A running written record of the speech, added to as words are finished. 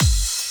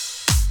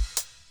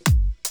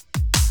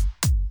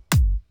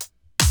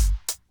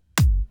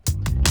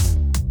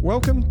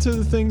Welcome to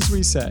The Things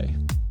We Say.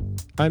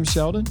 I'm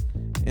Sheldon.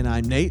 And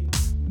I'm Nate.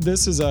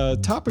 This is a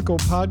topical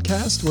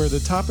podcast where the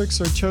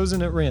topics are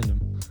chosen at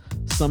random.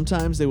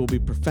 Sometimes they will be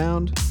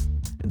profound,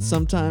 and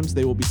sometimes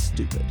they will be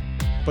stupid.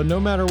 But no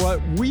matter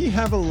what, we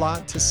have a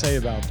lot to say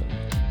about them.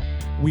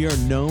 We are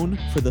known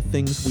for the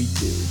things we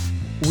do.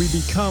 We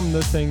become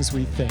the things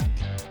we think.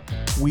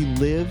 We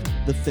live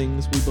the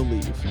things we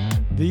believe.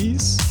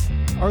 These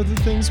are the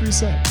things we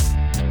say.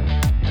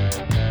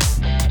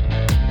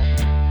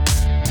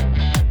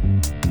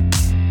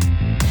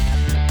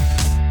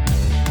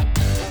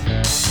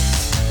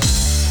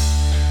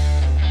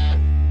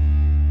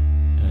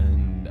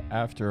 And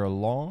after a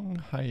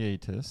long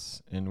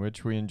hiatus in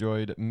which we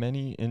enjoyed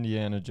many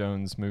Indiana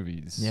Jones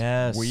movies,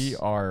 Yes. we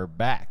are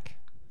back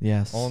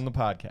Yes. on the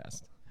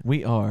podcast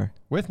We are.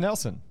 with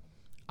Nelson.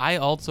 I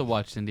also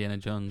watched Indiana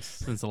Jones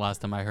since the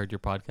last time I heard your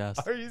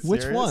podcast. Are you serious?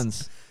 Which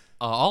ones?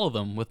 All of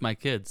them with my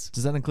kids.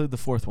 Does that include the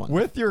fourth one?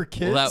 With your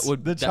kids? Well, that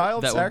would- the that-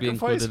 child that would be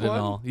sacrifice included in one?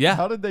 all. Yeah.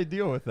 How did they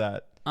deal with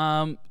that?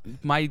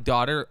 My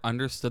daughter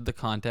understood the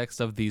context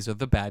of these are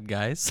the bad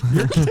guys.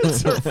 Your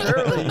kids are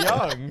fairly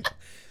young.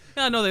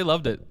 Yeah, no, they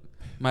loved it.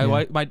 My Yeah.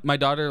 wife, my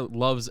daughter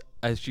loves,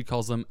 as she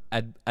calls them,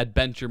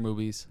 adventure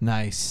movies.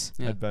 Nice.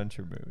 Yeah.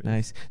 Adventure movie.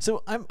 Nice.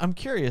 So I'm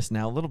curious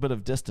now, a little bit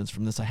of distance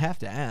from this. I have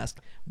to ask,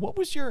 what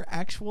was your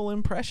actual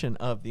impression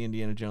of the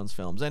Indiana Jones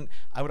films? And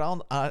I would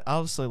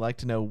obviously like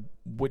to know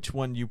which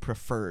one you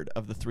preferred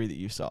of the three that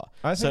you saw.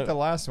 I think So, the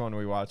last one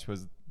we watched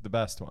was the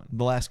best one.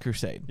 The Last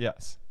Crusade.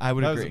 Yes. I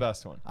would that agree. was the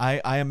best one.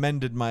 I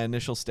amended my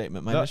initial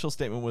statement. My initial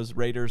statement was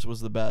Raiders was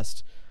the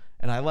best,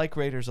 and I like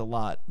Raiders a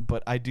lot,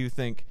 but I do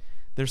think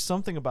there's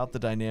something about the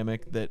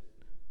dynamic that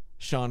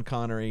Sean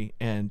Connery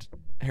and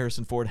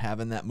Harrison Ford have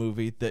in that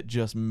movie that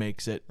just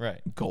makes it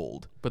Right.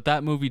 gold. But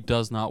that movie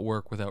does not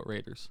work without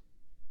Raiders.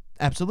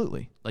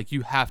 Absolutely. Like,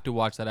 you have to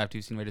watch that after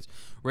you've seen Raiders.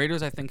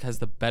 Raiders, I think, has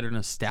the better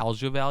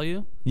nostalgia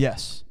value,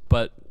 Yes.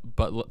 but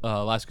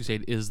Last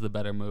Crusade is the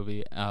better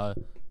movie.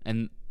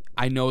 And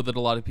I know that a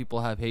lot of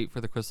people have hate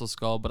for the Crystal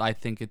Skull, but I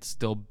think it's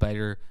still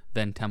better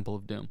than Temple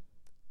of Doom.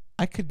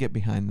 I could get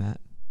behind that.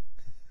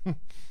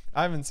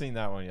 I haven't seen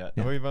that one yet.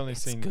 Yeah. We've only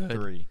seen good.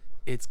 3.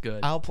 It's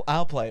good. I'll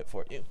play it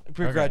for you.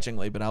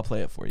 Begrudgingly, but I'll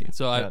play it for you.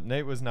 So Yeah,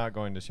 Nate was not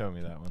going to show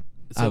me that one.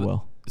 I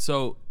will.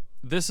 So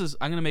I'm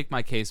going to make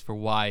my case for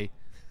why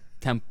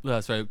Kingdom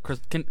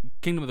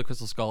of the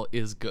Crystal Skull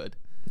is good.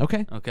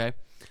 Okay. Okay,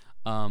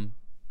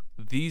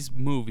 these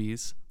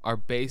movies are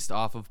based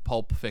off of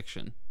Pulp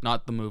Fiction,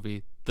 not the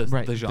movie, the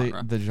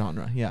genre. The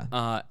genre,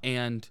 yeah.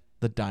 And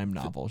The dime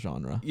novel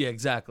genre. yeah,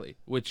 exactly,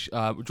 which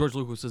George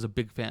Lucas is a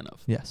big fan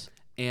of. Yes.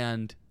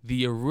 And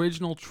the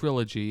original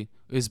trilogy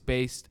is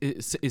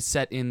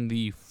set in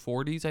the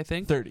 40s, I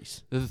think.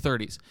 30s. The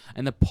 30s.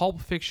 And the Pulp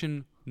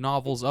Fiction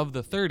novels of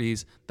the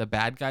 30s, the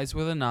bad guys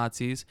were the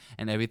Nazis,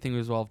 and everything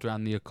revolved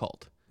around the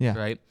occult. Yeah.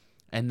 Right?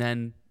 And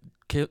then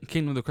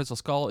Kingdom of the Crystal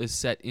Skull is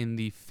set in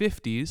the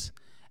 50s,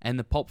 and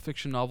the Pulp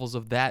Fiction novels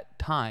of that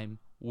time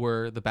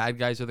were the bad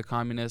guys are the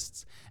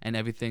communists, and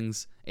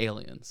everything's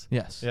aliens.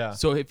 Yes. Yeah.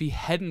 So if he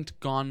hadn't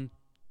gone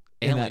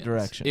In aliens, that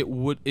direction. it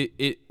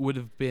would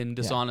have been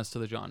dishonest to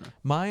the genre.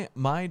 My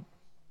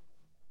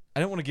I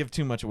don't want to give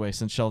too much away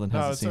since Sheldon No,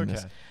 hasn't it's seen okay.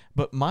 this.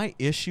 But my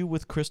issue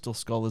with Crystal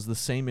Skull is the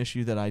same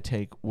issue that I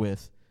take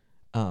with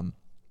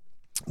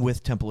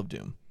Temple of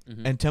Doom.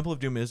 Mhm. And Temple of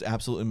Doom is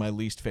absolutely my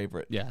least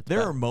favorite. Yeah, it's There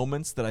bad. are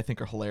moments that I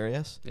think are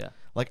hilarious. Yeah.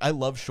 Like I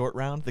love Short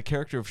Round. The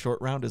character of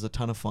Short Round is a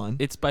ton of fun.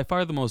 It's by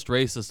far the most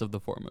racist of the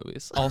 4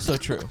 movies. Also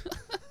true.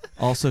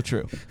 Also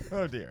true.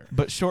 Oh dear.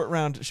 But Short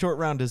Round is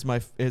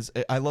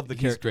I love the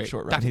He's character of great.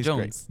 Short Round. Dr. He's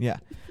Jones. great. Yeah.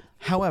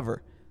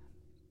 However,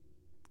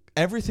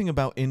 everything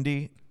about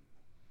Indy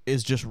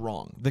is just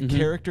wrong. The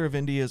character of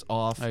Indy is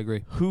off. I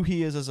agree. Who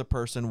he is as a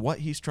person, what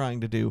he's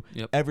trying to do,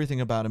 Yep. everything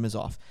about him is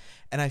off.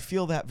 And I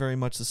feel that very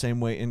much the same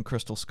way in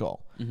Crystal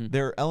Skull.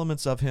 There are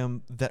elements of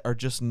him that are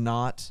just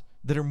not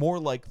that are more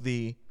like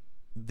the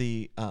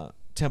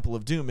Temple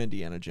of Doom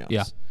Indiana Jones.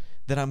 Yeah.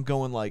 That I'm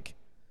going like,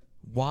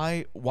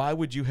 why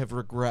would you have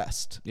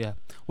regressed Yeah.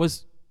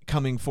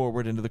 coming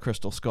forward into the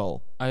Crystal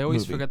Skull? I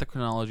always movie? forget the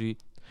chronology.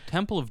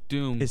 Temple of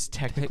Doom Is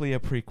technically a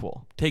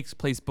prequel. takes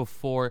place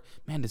before.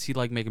 Man, does he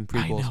like making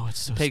prequels? know, it's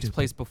so takes stupid.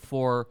 place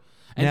before.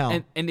 Now-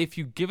 And if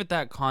you give it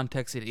that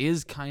context, it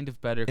is kind of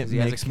better because It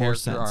he has makes a more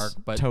character sense. arc.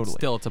 But Totally.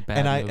 still, it's a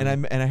bad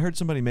movie. And I heard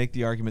somebody make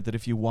the argument that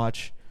if you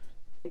watch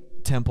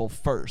Temple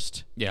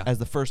first, Yeah. as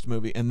the first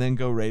movie, and then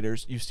go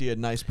Raiders, you see a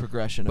nice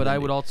progression. But of I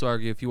Indy. would also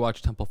argue if you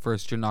watch Temple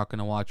first, you're not going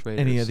to watch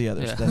Raiders. Any of the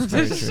others. Yeah. That's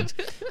very true.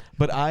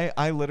 But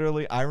I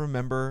literally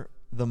remember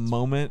the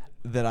moment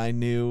that I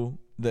knew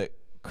that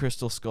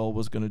Crystal Skull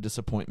was going to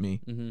disappoint me.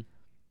 Mhm.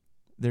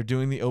 They're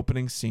doing the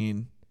opening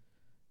scene,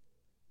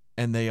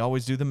 and they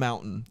always do the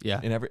mountain. Yeah.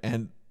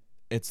 And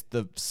it's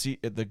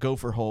the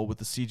gopher hole with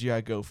the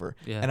CGI gopher.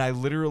 Yeah. And I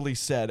literally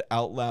said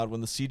out loud when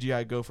the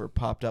CGI gopher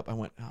popped up, I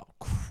went, "Oh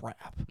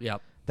crap!"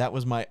 Yep. That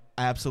was my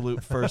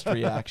absolute first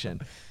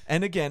reaction.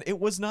 And again, it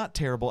was not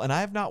terrible, and I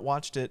have not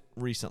watched it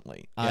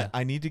recently. Yeah.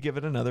 I need to give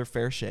it another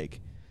fair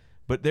shake.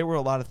 but there were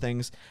a lot of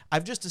things.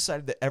 I've just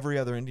decided that every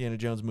other Indiana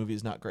Jones movie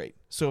is not great.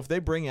 So if they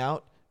bring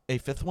out a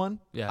fifth one,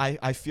 Yeah.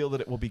 I feel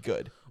that it will be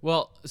good.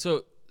 Well,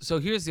 so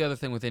here's the other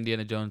thing with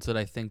Indiana Jones that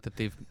I think that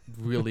they've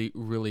really,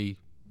 really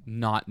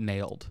not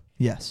nailed,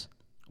 Yes.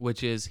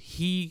 which is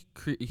he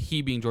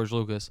being George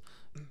Lucas,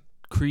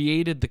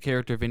 created the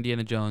character of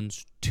Indiana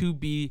Jones to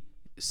be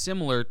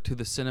similar to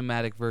the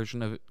cinematic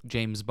version of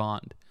James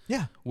Bond,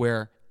 Yeah.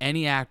 where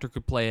any actor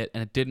could play it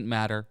and it didn't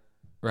matter,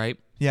 right?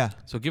 Yeah.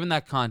 So given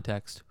that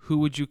context, who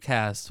would you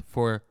cast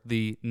for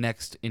the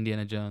next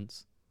Indiana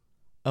Jones?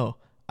 Oh,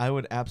 I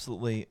would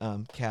absolutely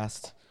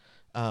cast.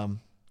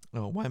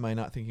 Why am I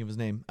not thinking of his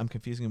name? I'm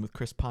confusing him with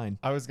Chris Pine.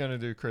 I was gonna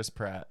do Chris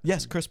Pratt.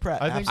 Yes, Chris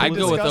Pratt. I think I'd absolutely.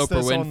 go with discussed Oprah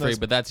this on Winfrey, this-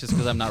 but that's just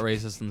because I'm not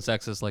racist and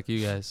sexist like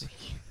you guys.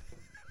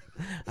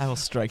 I will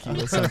strike you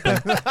with something.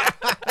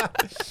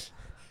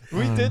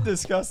 We did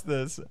discuss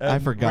this. And I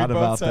forgot we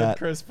both about said that.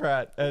 Chris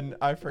Pratt, and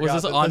I forgot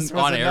this that on- this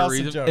was on a air Nelson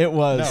reason? joke. It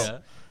was. No. Yeah.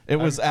 It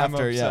was I'm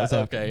after. Yeah, it was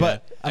upset. after. Okay,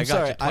 But yeah. I'm I got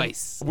sorry. you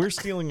twice. We're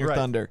stealing your Right.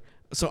 thunder.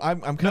 So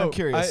I'm kind No, of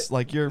curious,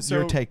 like your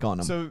take on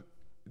him. So,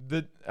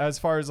 as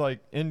far as like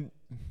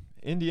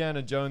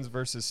Indiana Jones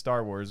versus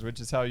Star Wars, which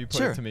is how you put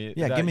Sure. it to me.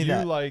 Yeah, that give me you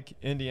that. like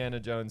Indiana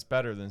Jones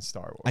better than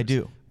Star Wars. I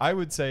do. I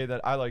would say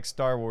that I like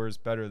Star Wars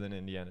better than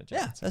Indiana Jones.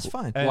 Yeah, that's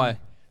fine. And Why?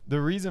 The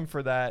reason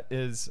for that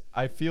is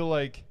I feel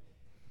like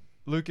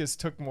Lucas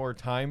took more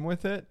time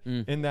with it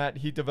in that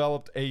he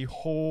developed a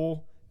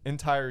whole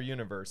entire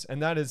universe.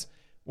 And that is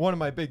one of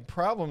my big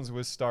problems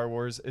with Star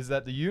Wars is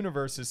that the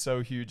universe is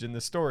so huge and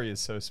the story is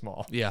so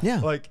small. Yeah. Yeah.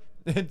 Like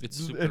It's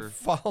super-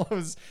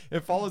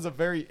 it follows a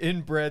very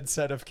inbred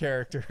set of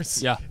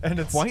characters. Yeah. And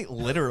it's Quite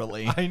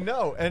literally. I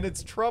know, and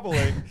it's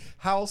troubling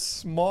how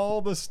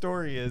small the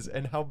story is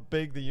and how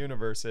big the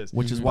universe is.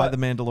 Which is why But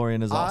The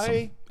Mandalorian is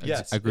awesome.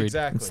 Yes, Agreed.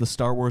 exactly. It's the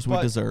Star Wars we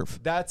But deserve.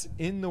 That's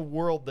in the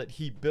world that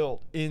he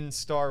built in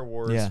Star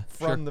Wars Yeah.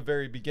 from Sure. the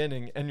very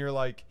beginning, and you're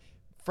like,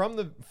 from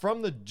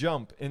the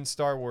jump in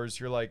Star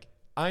Wars, you're like,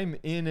 I'm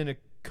in a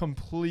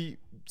complete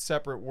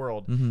separate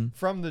world. Mm-hmm.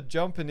 From the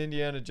jump in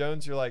Indiana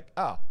Jones, you're like,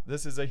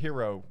 this is a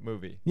hero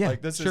movie. Yeah,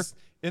 like this sure. is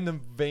in the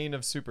vein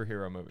of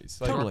superhero movies.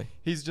 Like, Totally.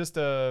 he's just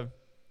a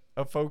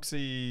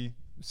folksy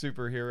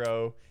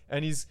superhero,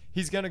 and he's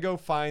gonna go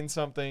find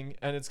something,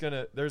 and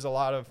there's a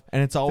lot of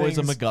And it's always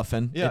things- a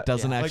MacGuffin. Yeah, it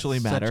doesn't yeah. Like actually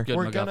such matter. good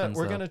we're gonna MacGuffins,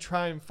 we're though. gonna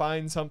try and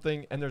find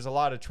something, and there's a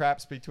lot of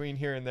traps between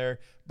here and there,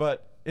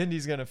 but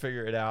Indy's gonna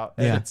figure it out,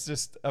 and Yeah. it's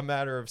just a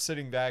matter of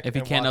sitting back. If he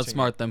and can't watching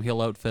outsmart it. them, he'll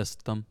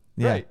outfist them.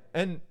 Yeah. Right,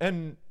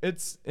 and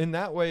it's in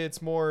that way,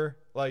 it's more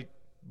like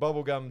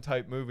bubblegum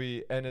type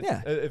movie, and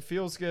Yeah. it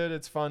feels good.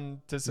 It's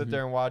fun to sit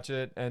there and watch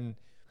it, and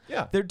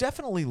yeah, They're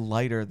definitely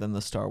lighter than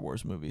the Star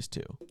Wars movies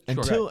too.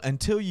 Sure.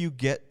 Until you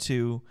get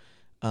to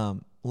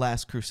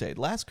Last Crusade.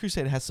 Last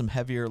Crusade has some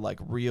heavier, like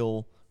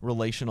real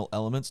relational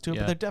elements to it,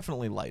 Yeah. but they're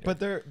definitely lighter. but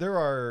there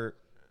are,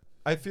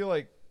 I feel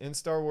like in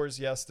Star Wars,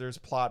 yes, there's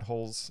plot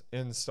holes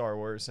in Star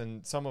Wars,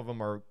 and some of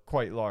them are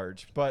quite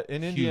large. But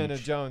in Indiana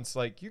Huge. Jones,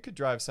 like, you could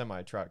drive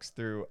semi trucks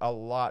through a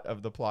lot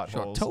of the plot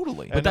Sure. holes.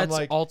 Totally. And But I'm that's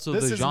like, also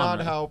this the is not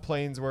genre. how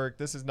planes work.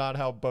 This is not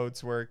how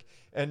boats work.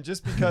 And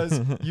just because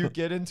you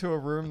get into a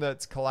room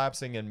that's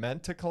collapsing and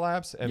meant to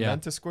collapse and Yeah.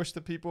 meant to squish the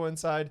people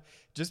inside,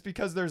 just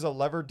because there's a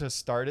lever to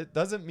start it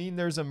doesn't mean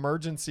there's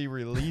emergency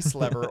release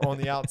lever on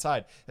the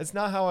outside. It's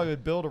not how I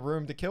would build a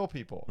room to kill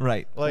people.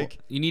 Right. Like,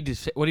 You need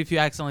to. What if you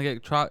accidentally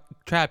get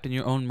trapped in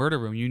your own murder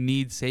room? You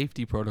need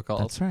safety protocols.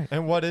 That's right.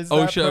 and what is that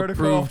OSHA protocol?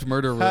 approved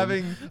murder room.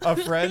 Having a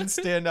friend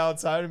stand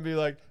outside and be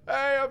like,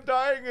 "Hey, I'm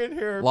dying in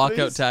here." Lockout,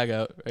 please." tag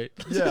out. Right.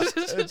 Yeah,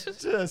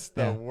 it's just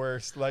the Yeah.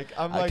 worst. Like,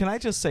 I'm like, Can I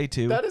just say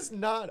too? that is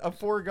not a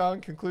foregone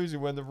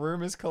conclusion. When the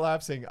room is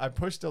collapsing, I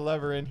pushed a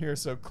lever in here,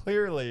 so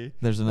clearly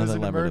There's another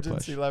an lever to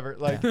emergency push. lever.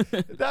 Like,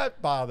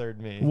 that bothered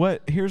me.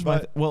 What? Here's my.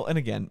 But- Well, and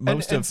again,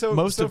 most and of so-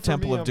 most so of for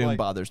Temple me, of I'm Doom like-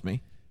 bothers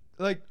me.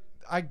 Like,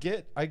 I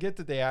get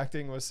that the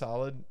acting was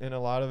solid in a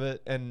lot of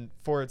it, and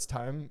for its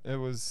time, it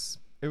was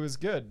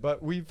good.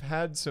 But we've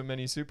had so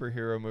many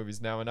superhero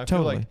movies now, and I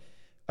Totally.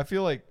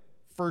 feel like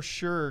for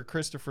sure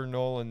Christopher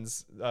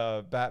Nolan's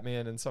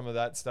Batman and some of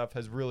that stuff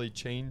has really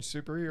changed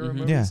superhero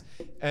movies.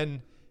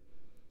 And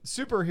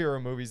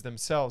superhero movies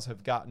themselves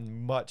have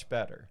gotten much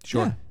better.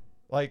 Sure. Yeah.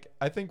 Like,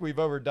 I think we've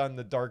overdone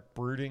the dark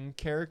brooding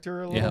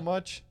character a little Yeah.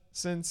 much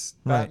since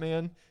Right.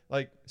 Batman.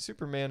 Like,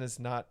 Superman is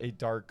not a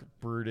dark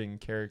brooding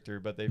character,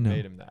 but they've No.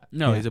 made him that.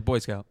 No, Yeah. he's a Boy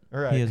Scout. All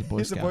right. He is a Boy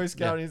He's Scout. a Boy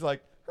Scout, Yeah. and he's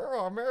like,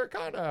 "Oh,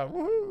 Americana,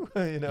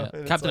 woohoo!" You know, Yeah.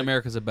 and it's Captain like,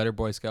 America's a better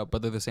Boy Scout,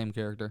 but they're the same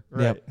character.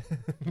 right?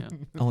 Yeah.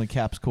 Only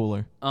Cap's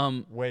cooler.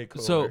 Way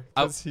cooler. So,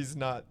 I- because he's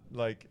not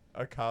like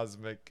a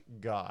cosmic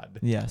god.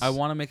 Yes. I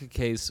want to make a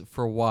case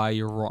for why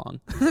you're wrong.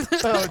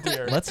 Oh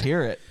dear. Let's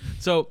hear it.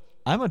 So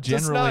I'm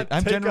Just not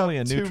I'm take generally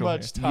up a neutral. too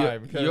much here.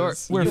 time. You're-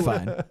 'cause- We're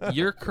fine.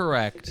 you're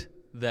correct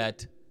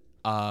that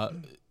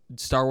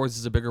Star Wars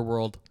is a bigger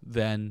world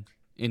than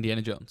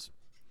Indiana Jones.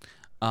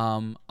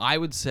 I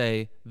would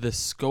say the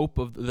scope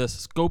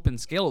and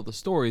scale of the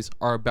stories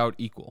are about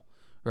equal,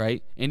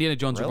 right? Indiana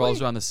Jones Really?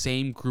 revolves around the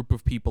same group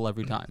of people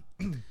every time.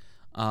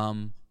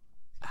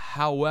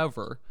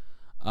 However,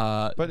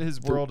 But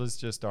his world is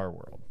just our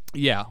world.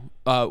 Yeah.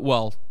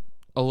 Well,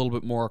 a little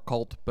bit more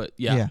occult, but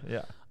yeah.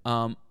 Yeah.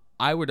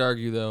 I would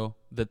argue, though,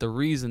 that the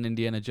reason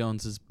Indiana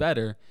Jones is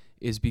better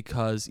is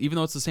because even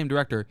though it's the same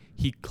director,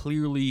 he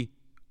clearly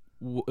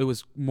it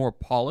was more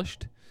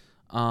polished.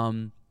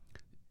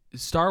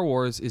 Star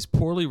Wars is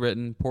poorly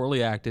written,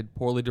 poorly acted,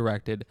 poorly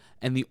directed,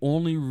 and the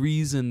only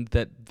reason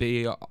that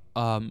they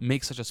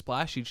make such a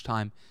splash each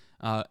time,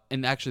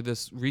 and actually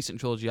this recent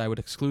trilogy I would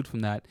exclude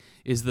from that,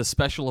 is the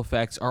special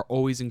effects are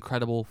always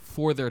incredible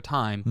for their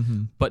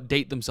time, but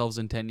date themselves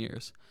in 10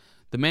 years.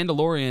 The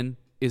Mandalorian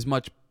is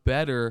much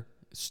better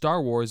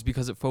Star Wars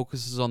because it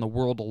focuses on the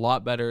world a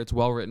lot better. It's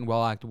well written,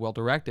 well acted, well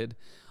directed,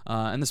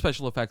 and the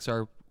special effects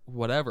are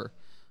whatever.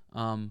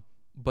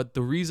 But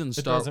the reason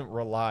it doesn't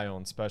rely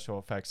on special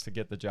effects to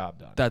get the job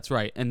done. That's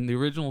right. And the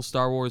original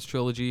Star Wars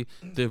trilogy,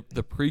 the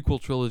prequel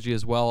trilogy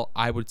as well,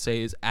 I would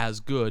say is as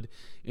good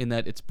in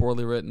that it's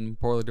poorly written,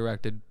 poorly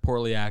directed,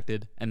 poorly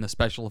acted, and the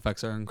special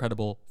effects are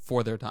incredible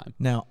for their time.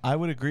 Now, I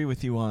would agree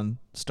with you on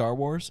Star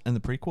Wars and the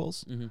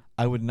prequels.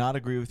 I would not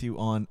agree with you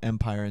on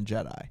Empire and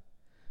Jedi.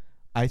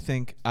 I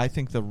think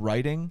the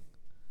writing,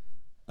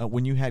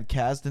 when you had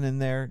Kasdan in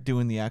there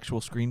doing the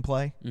actual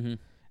screenplay,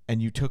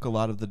 and you took a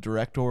lot of the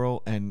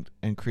directorial and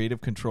creative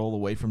control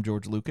away from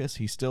George Lucas,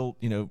 he still,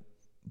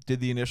 did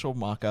the initial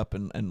mock-up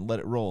and let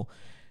it roll.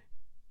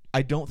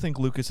 I don't think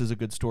Lucas is a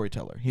good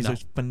storyteller. He's a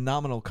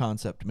phenomenal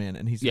concept man,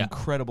 and he's an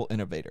incredible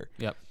innovator.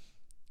 Yep.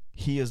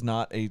 He is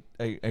not a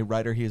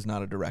writer. He is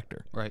not a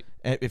director. Right.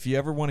 If you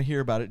ever want to hear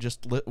about it,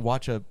 just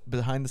watch a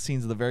behind the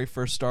scenes of the very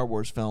first Star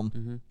Wars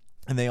film.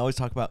 And they always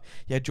talk about,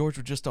 George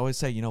would just always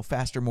say,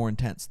 faster, more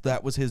intense.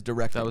 That was his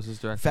direction. That was his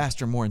direction.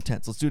 Faster, more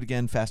intense. Let's do it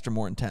again. Faster,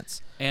 more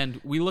intense.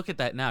 And we look at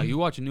that now. You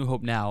watch A New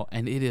Hope now,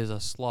 and it is a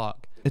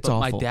slog. It's but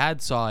awful. My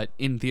dad saw it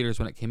in theaters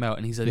when it came out,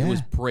 and he said it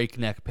was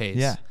breakneck pace.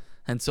 Yeah.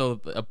 And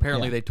so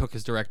apparently they took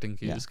his directing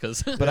cues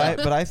because. But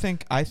I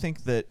think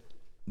that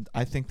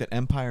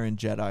Empire and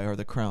Jedi are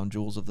the crown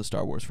jewels of the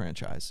Star Wars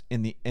franchise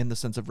in the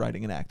sense of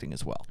writing and acting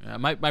as well.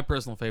 My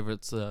personal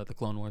favorite's the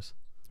Clone Wars.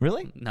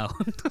 Really? No. I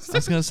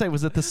was going to say,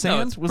 was it the sand?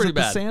 No, it's was pretty it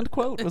the bad. sand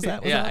quote? Was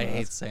that? Yeah, that I what it hate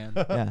was? sand.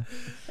 Yeah.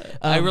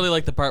 I really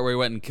like the part where he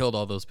went and killed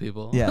all those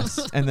people. Yes,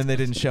 and then they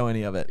didn't show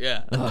any of it.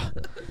 Yeah.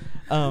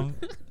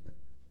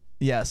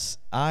 Yes,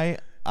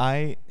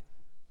 my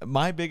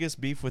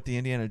biggest beef with the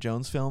Indiana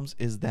Jones films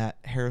is that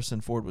Harrison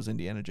Ford was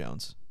Indiana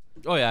Jones.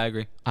 Oh yeah, I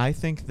agree. I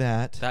think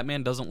that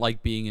man doesn't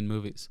like being in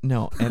movies.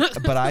 no,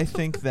 but I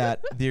think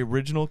that the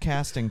original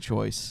casting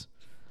choice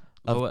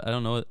of I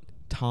don't know it.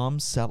 Tom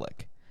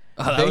Selleck.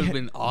 Oh, that would have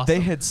been awesome.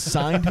 They had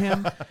signed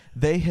him.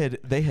 they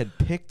had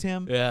picked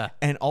him. Yeah.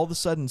 And all of a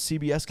sudden,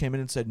 CBS came in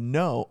and said,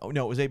 no. Oh,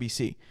 no, it was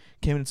ABC.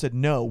 Came in and said,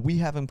 no, we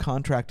have him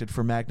contracted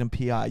for Magnum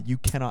P.I. You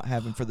cannot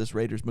have him for this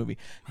Raiders movie.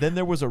 Then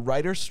there was a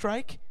writer's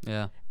strike.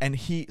 Yeah. And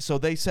so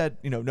they said,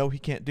 no, he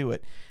can't do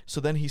it.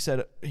 So then he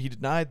said he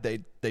denied.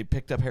 They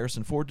picked up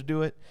Harrison Ford to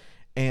do it.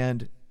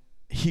 And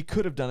he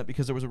could have done it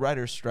because there was a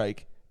writer's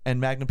strike. And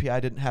Magnum P.I.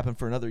 didn't happen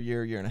for another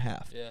year and a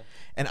half. Yeah.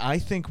 And I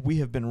think we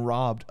have been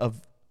robbed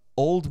of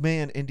old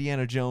man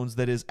Indiana Jones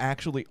that is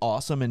actually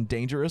awesome and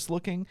dangerous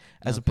looking,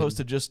 as opposed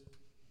to just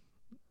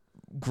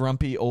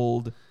grumpy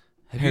old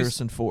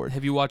Harrison Ford.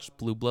 Have you watched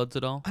Blue Bloods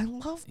at all? I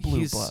love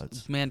Blue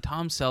Bloods. Man,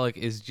 Tom Selleck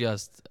is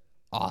just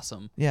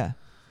awesome. Yeah.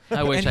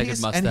 I wish I could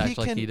he's- mustache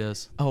like can- he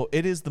does. Oh,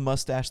 it is the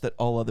mustache that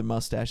all other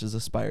mustaches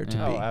aspire to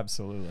Yeah. be. Oh,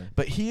 absolutely.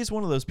 But he is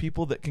one of those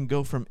people that can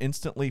go from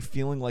instantly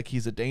feeling like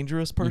he's a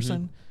dangerous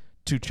person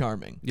to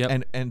charming.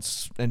 Yep. And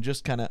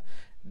just kind of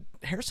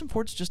Harrison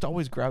Ford's just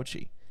always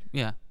grouchy.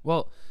 Yeah.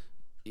 Well,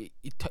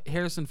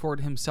 Harrison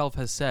Ford himself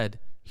has said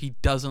he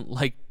doesn't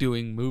like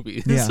doing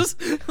movies. Yeah.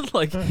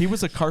 Like He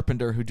was a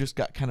carpenter who just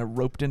got kind of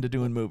roped into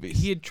doing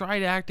movies. he had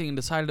tried acting and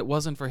decided it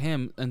wasn't for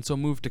him, and so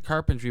moved to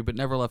carpentry, but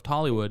never left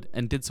Hollywood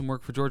and did some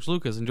work for George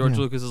Lucas. And George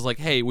Lucas is like,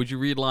 "Hey, would you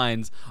read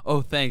lines?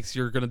 Oh, thanks.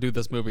 You're gonna do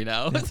this movie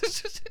now." Yeah.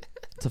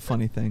 It's a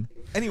funny thing.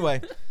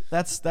 Anyway,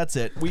 that's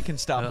it. We can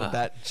stop with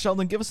that.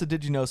 Sheldon, give us a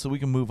did you know so we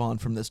can move on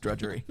from this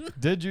drudgery.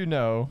 Did you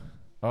know?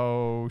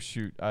 Oh,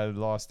 shoot. I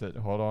lost it.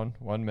 Hold on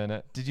 1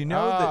 minute. Did you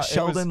know that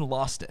Sheldon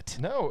lost it?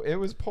 No, it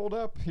was pulled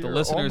up here. The on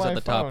listeners my at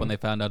the top, phone. when they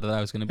found out that I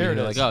was going to be Here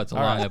here, it they're is. like, "Oh, it's a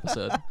All long right.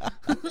 episode."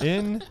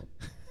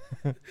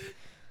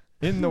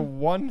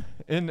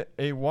 in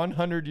a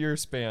 100-year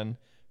span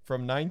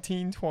from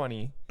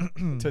 1920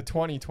 to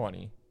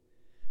 2020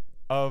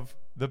 of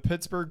the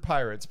Pittsburgh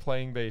Pirates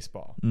playing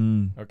baseball.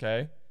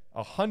 Okay?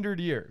 100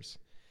 years.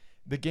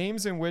 The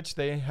games in which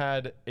they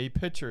had a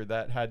pitcher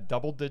that had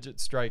double-digit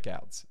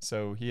strikeouts,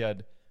 so he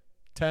had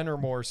 10 or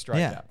more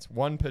strikeouts.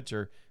 One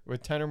pitcher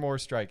with 10 or more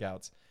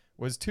strikeouts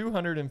was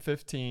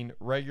 215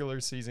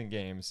 regular season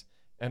games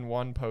and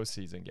one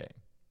postseason game.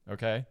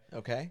 Okay?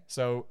 Okay.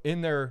 So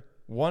in their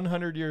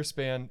 100-year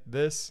span,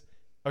 this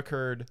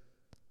occurred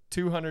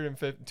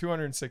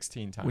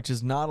 216 times. Which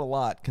is not a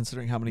lot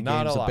considering how many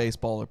Not games a of lot.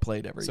 baseball are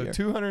played every So year.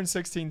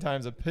 216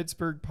 times a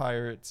Pittsburgh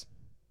Pirates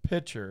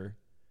pitcher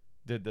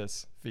did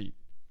this feat.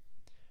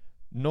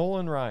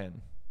 Nolan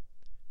Ryan,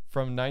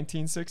 from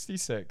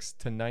 1966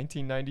 to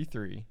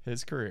 1993,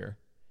 his career,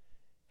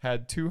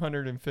 had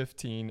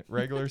 215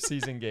 regular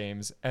season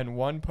games and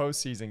 1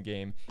 postseason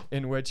game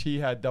in which he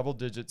had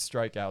double-digit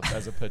strikeouts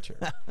as a pitcher.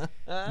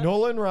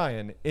 Nolan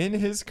Ryan, in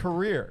his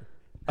career,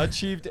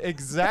 achieved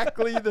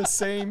exactly the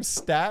same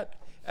stat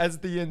as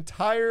the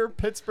entire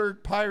Pittsburgh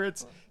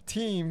Pirates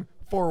team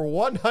for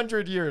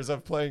 100 years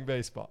of playing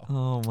baseball.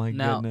 Oh my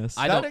Now, goodness.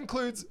 That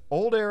includes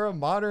old era,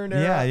 modern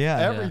era, Yeah.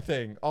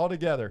 everything all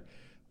together.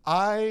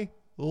 I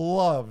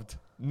loved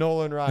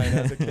Nolan Ryan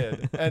as a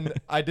kid, and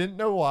I didn't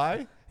know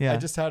why. Yeah. I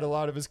just had a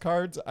lot of his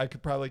cards. I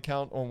could probably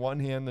count on one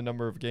hand the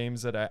number of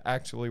games that I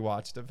actually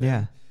watched of him.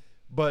 Yeah.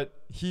 But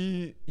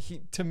he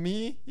to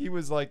me, he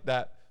was like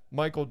that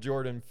Michael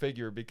Jordan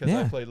figure because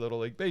I Yeah. played Little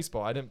League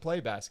Baseball. I didn't play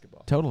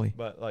basketball. Totally.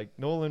 But like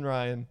Nolan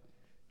Ryan,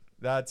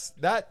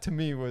 that to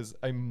me was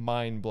a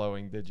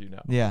mind-blowing did you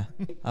know. Yeah.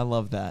 I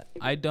love that.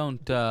 I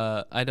don't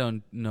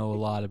know a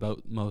lot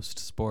about most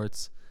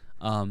sports.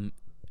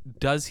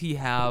 Does he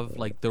have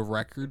like the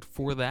record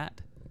for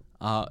that?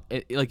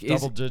 Is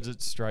Double-digit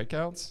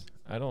strikeouts?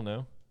 I don't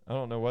know. I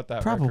don't know what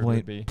that record Probably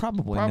would be.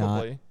 probably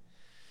not.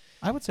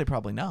 I would say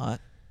probably not.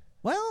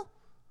 Well,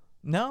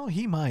 no,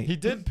 he might. He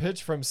did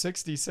pitch from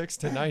 66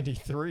 to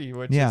 93,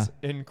 which Yeah. is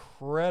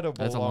incredible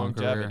That's a long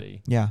career.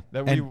 longevity. yeah.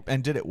 That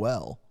and did it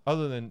well.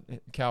 Other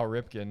than Cal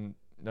Ripken,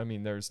 I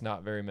mean, there's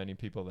not very many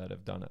people that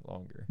have done it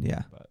longer.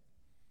 Yeah. But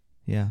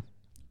Yeah.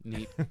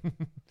 neat.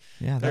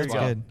 Yeah, There that's you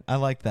go. good. I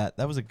like that.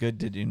 That was a good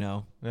did you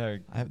know. no,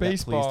 That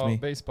pleased me.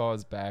 baseball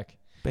is back.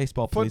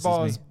 Baseball pleases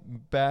Football me. is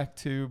back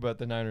too, but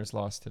the Niners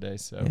lost today.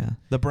 So Yeah.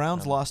 The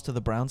Browns lost to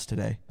the Browns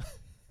today.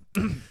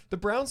 the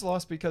Browns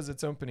lost because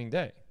it's opening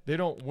day. They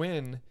don't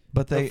win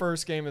But the they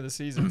first game of the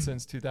season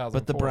since 2004.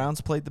 but the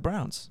Browns played the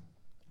Browns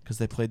because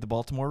they played the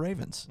Baltimore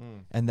Ravens.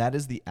 And that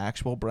is the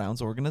actual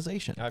Browns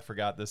organization. I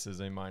forgot this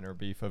is a minor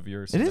beef of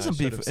yours. It and is I a should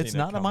beef. have seen It's it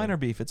not a coming. minor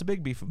beef. It's a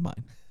big beef of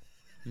mine.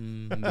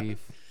 Beef.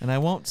 And I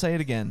won't say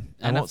it again.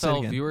 I won't say it NFL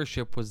again.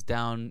 viewership was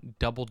down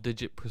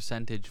double-digit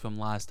percentage from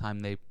last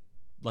time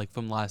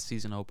from last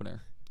season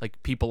opener.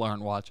 Like people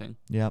aren't watching.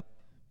 Yep.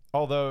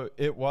 Although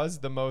it was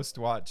the most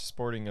watched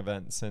sporting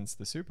event since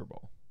the Super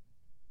Bowl.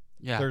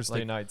 Yeah,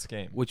 Thursday night's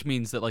game. which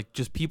means that like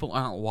just people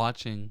aren't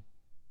watching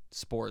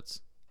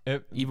sports.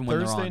 Even when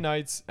they're Thursday on.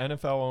 night's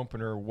NFL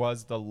opener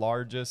was the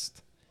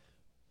largest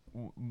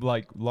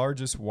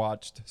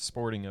watched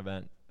sporting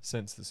event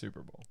since the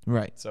Super Bowl.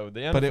 Right. So the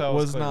NFL But it is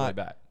was clearly not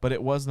back. but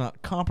it was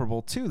not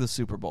comparable to the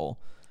Super Bowl,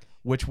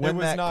 which It when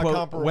was that not quote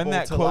comparable when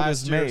that to quote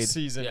last is year's made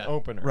season Yeah.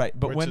 opener. right,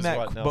 but which when is that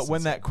what but Nelson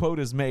when that said. quote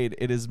is made,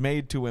 it is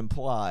made to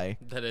imply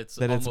That it's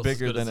that it's almost as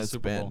bigger good as than the it's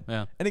Super been. Bowl.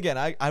 Yeah. And again,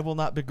 I will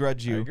not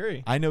begrudge you. I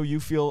agree. I know you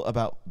feel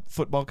about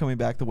football coming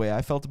back the way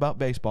I felt about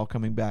baseball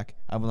coming back.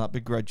 I will not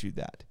begrudge you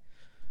that.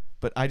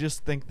 But I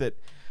just think that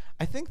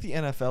I think the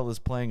NFL is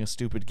playing a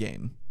stupid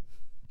game.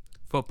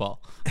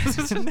 Football.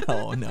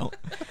 No.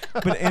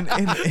 But in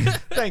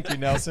Thank you,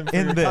 Nelson, for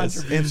in your this-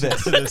 in contribution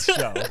this. to this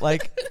show.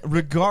 like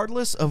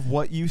regardless of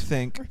what you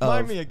think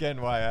Remind of me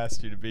again why I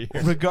asked you to be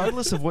here.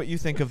 regardless of what you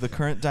think of the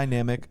current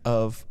dynamic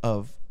of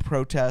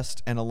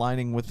protest and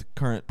aligning with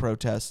current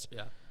protest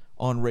Yeah.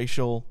 on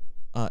racial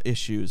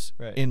issues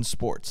Right. in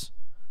sports,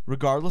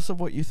 regardless of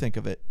what you think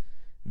of it,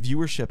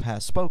 viewership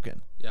has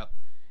spoken. Yeah.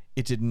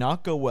 It did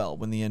not go well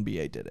when the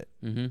NBA did it.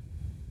 Mm-hmm.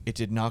 It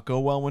did not go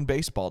well when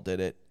baseball did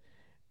it.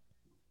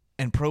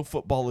 And pro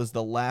football is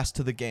the last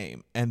to the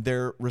game. And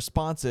their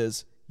response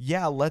is,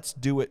 yeah, let's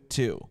do it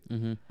too.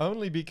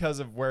 Only because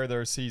of where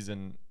their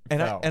season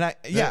And fell. I'm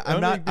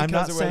Only not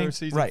because of where saying their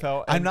season right.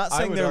 fell, I'm and not I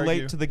saying would they're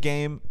argue- late to the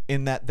game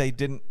in that they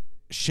didn't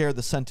share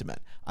the sentiment.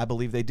 I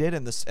believe they did,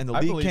 and the I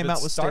league believe came it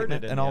out with started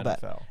statement in and the all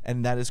that, NFL.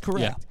 and that is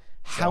correct.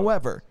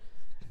 However,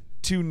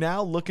 to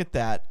now look at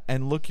that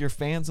and look your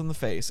fans in the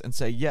face and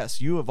say,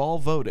 yes, you have all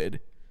voted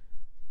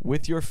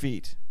with your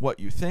feet what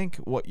you think,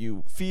 what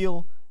you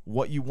feel,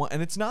 what you want,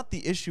 and it's not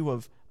the issue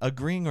of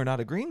agreeing or not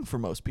agreeing for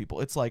most people.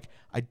 It's like,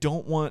 I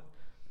don't want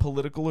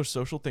political or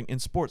social thing in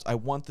sports. I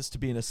want this to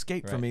be an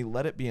escape for Right. me.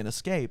 Let it be an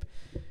escape.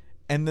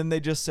 And then they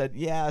just said,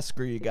 yeah,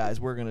 screw you guys.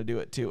 We're going to do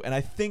it too. And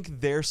I think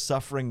they're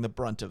suffering the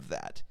brunt of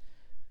that.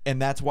 And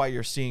that's why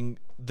you're seeing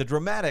the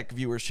dramatic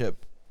viewership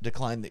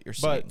decline that you're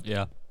seeing. But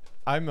Yeah.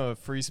 I'm a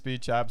free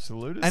speech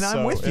absolutist. And I'm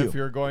so with you. If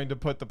you're going to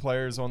put the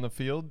players on the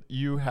field,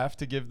 you have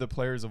to give the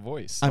players a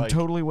voice. I'm Like,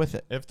 totally with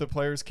it. If the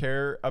players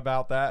care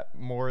about that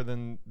more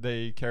than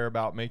they care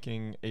about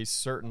making a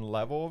certain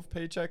level of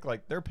paycheck,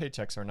 like their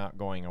paychecks are not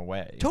going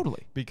away.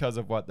 Totally. Because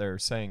of what they're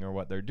saying or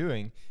what they're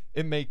doing.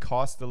 It may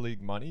cost the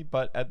league money,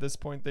 but at this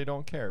point they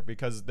don't care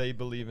because they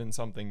believe in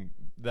something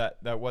that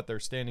what they're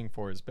standing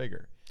for is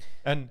bigger.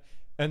 And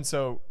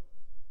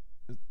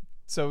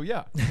so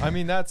yeah, I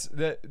mean that's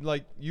that.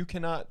 Like you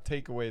cannot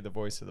take away the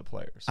voice of the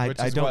players. I which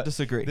is don't what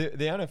disagree. The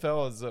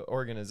NFL as an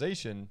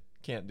organization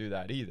can't do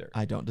that either.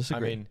 I don't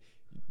disagree. I mean,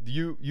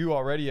 you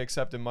already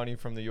accepted money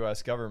from the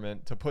U.S.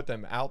 government to put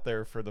them out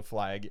there for the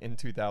flag in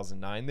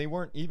 2009. They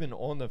weren't even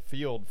on the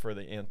field for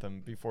the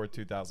anthem before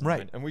 2009,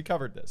 Right. and we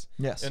covered this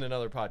Yes. in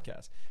another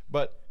podcast.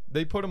 But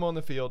they put them on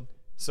the field,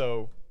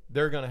 so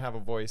they're going to have a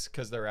voice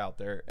because they're out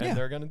there and Yeah.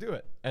 they're going to do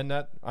it. And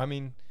that, I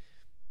mean,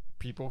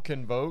 people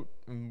can vote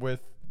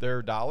with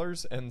their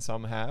dollars, and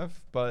some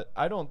have, but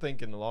I don't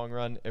think in the long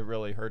run it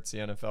really hurts the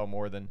NFL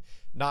more than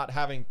not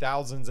having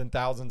thousands and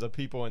thousands of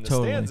people in the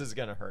Totally. stands is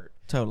going to hurt.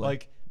 Totally.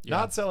 Like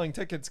not selling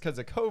tickets because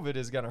of COVID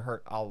is going to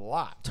hurt a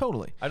lot.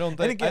 Totally. I don't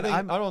think.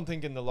 I don't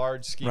think in the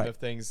large scheme Right. of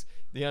things,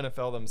 the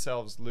NFL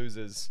themselves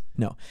loses.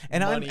 No,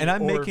 and money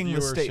I'm or making the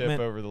viewership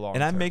statement over the long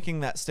and I'm term. making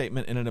that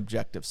statement in an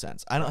objective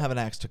sense. I don't have an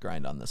axe to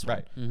grind on this one,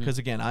 Right. Because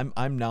again,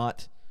 I'm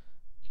not.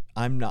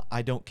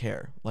 I don't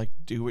care. Like,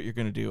 do what you're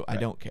gonna do. I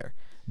Right. don't care.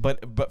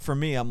 But for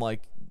me, I'm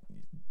like,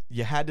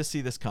 you had to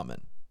see this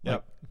coming. Yep.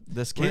 Like,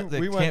 this We can't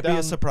went be down,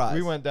 a surprise.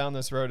 We went down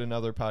this road in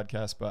other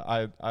podcasts, but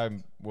I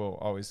will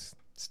always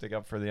stick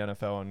up for the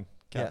NFL and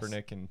Yes.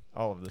 Kaepernick and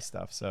all of this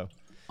stuff. So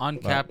On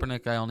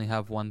Kaepernick, I only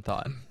have one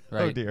thought.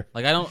 Right? Oh, dear.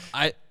 Like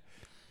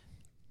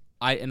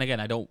and again,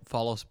 I don't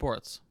follow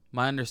sports.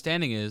 My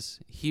understanding is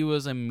he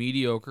was a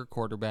mediocre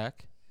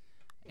quarterback,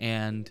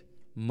 and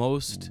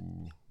most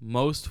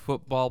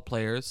football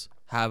players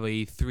have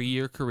a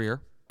 3-year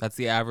career. That's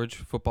the average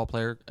football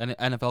player. An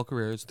NFL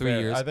career is 3 fair.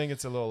 years. I think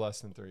it's a little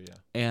less than 3.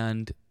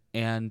 Yeah.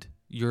 and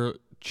your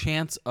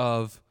chance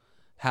of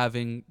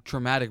having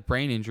traumatic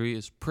brain injury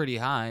is pretty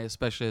high,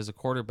 especially as a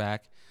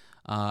quarterback.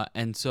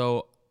 And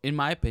so, in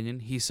my opinion,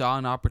 he saw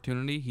an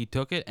opportunity, he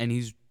took it, and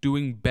he's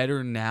doing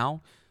better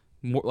now.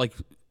 More like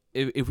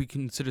if we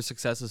consider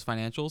success as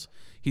financials,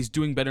 he's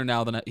doing better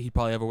now than he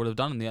probably ever would have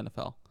done in the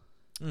NFL.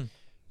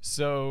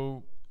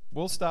 So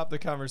we'll stop the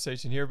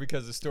conversation here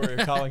because the story of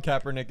Colin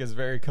Kaepernick is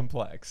very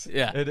complex.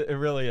 Yeah. It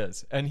really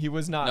is, and he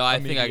was not. No, I a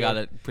think I got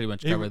mediocre- it pretty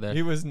much He, covered there.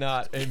 he was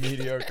not a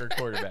mediocre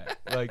quarterback.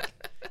 Like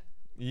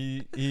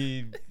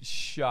he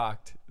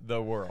shocked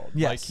the world.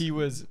 Yes. Like he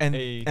was and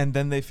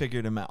then they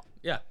figured him out.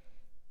 Yeah.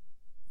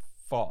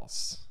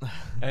 false.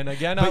 And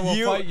again, I will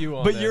fight you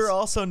on But this. you're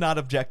also not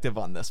objective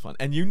on this one,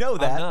 and you know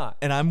that. not.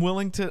 And I'm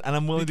willing to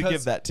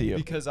give that to you.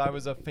 Because I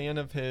was a fan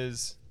of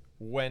his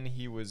when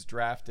he was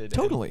drafted.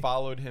 Totally. And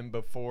followed him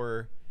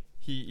before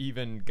he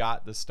even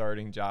got the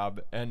starting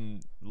job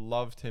and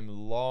loved him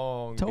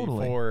long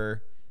Totally.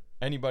 before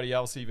anybody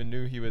else even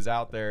knew he was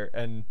out there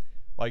and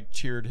like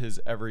cheered his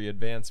every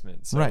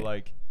advancement. So Right.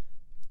 like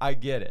I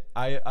get it.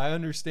 I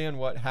understand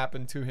what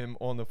happened to him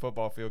on the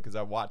football field because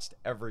I watched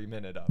every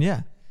minute of it.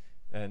 Yeah.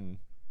 And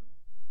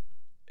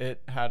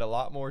it had a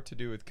lot more to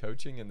do with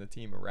coaching and the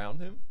team around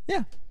him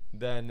Yeah.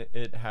 than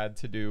it had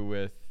to do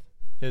with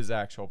his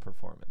actual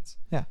performance.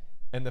 Yeah.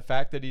 And the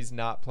fact that he's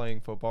not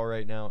playing football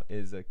right now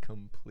is a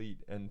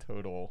complete and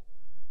total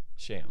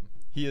sham.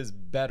 He is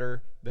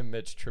better than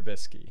Mitch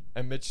Trubisky,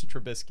 and Mitch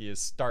Trubisky is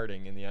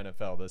starting in the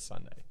NFL this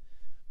Sunday.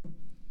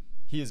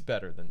 He is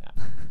better than that.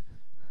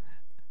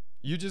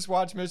 You just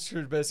watch Mitch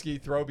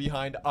Trubisky throw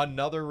behind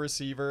another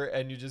receiver,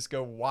 and you just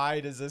go, why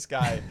does this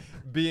guy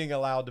being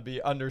allowed to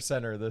be under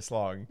center this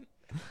long?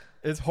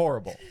 It's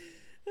horrible.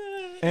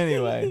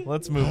 Anyway,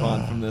 let's move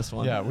on from this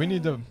one. Yeah, we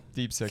need to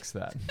deep six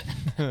that.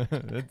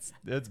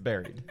 it's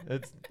buried.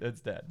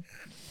 It's dead.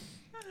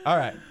 All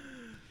right.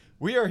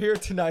 We are here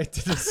tonight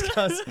to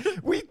discuss.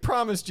 We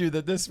promised you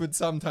that this would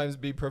sometimes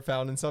be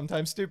profound and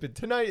sometimes stupid.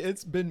 Tonight,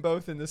 it's been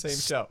both in the same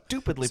show.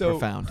 Stupidly So-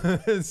 profound.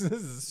 this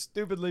is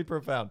stupidly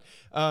profound.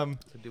 I'll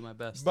do my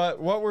best. But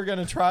what we're going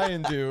to try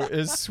and do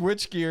is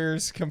switch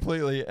gears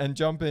completely and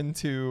jump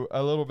into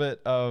a little bit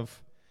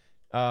of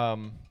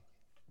some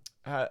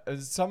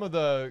of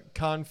the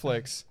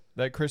conflicts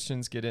that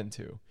Christians get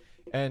into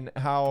and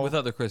how with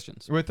other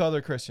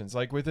Christians.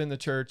 like within the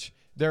church,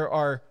 there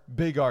are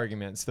big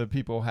arguments that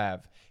people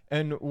have.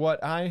 And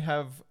what I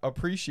have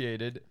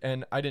appreciated,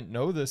 and I didn't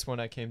know this when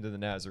I came to the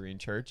Nazarene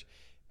church,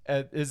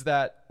 is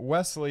that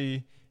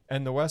Wesley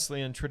and the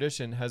Wesleyan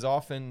tradition has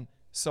often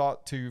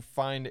sought to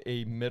find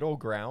a middle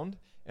ground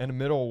and a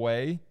middle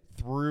way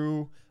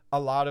through a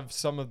lot of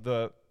some of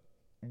the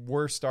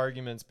worst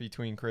arguments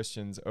between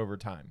Christians over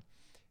time.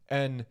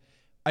 And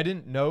I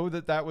didn't know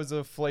that that was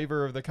a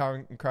flavor of the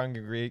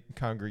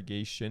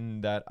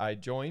congregation that I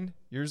joined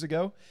years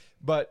ago,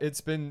 but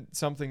it's been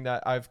something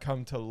that I've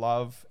come to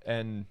love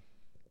and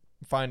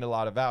find a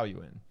lot of value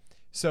in.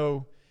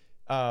 So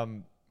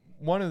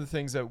one of the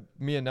things that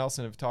me and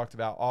Nelson have talked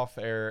about off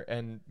air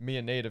and me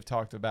and Nate have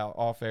talked about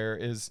off air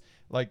is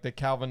like the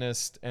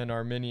Calvinist and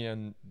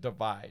Arminian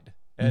divide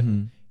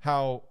and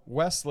how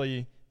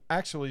Wesley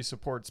actually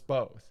supports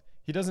both.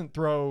 He doesn't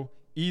throw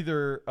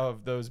either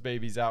of those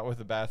babies out with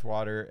the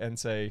bathwater and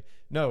say,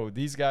 no,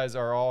 these guys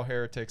are all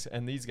heretics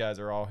and these guys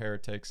are all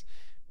heretics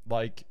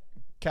like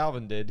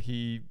Calvin did.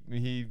 He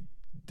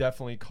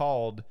definitely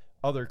called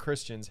other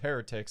Christians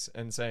heretics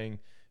and saying,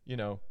 you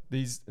know,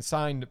 these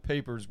signed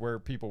papers where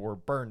people were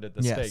burned at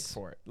the stake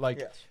for it.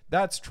 Like,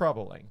 that's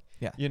troubling.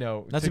 Yeah. You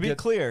know, Now, to be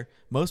clear,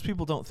 most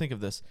people don't think of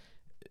this.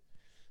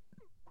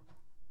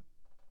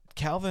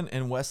 Calvin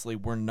and Wesley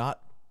were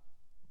not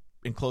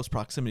in close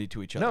proximity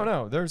to each other.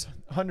 No, there's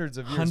hundreds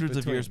of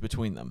years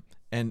between them.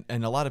 And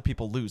a lot of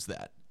people lose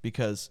that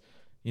because,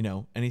 you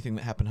know, anything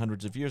that happened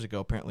hundreds of years ago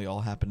apparently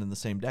all happened in the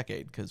same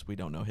decade because we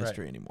don't know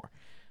history anymore.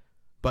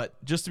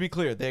 But just to be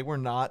clear, they were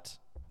not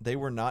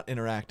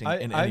interacting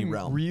in any I'm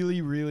realm.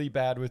 really, really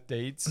bad with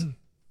dates.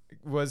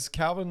 Was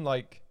Calvin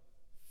like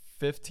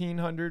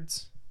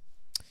 1500s?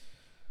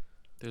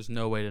 There's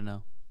no way to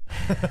know.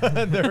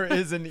 There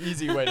is an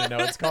easy way to know.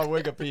 It's called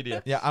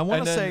Wikipedia. Yeah, I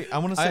want to say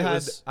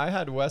I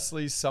had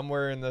Wesley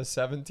somewhere in the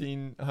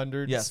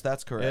 1700s. Yes,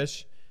 that's correct.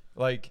 Ish,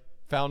 like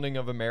founding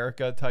of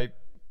America type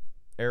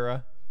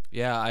era.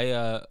 Yeah,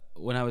 I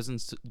when I was in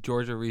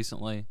Georgia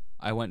recently,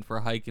 I went for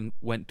a hike and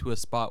went to a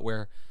spot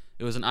where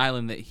it was an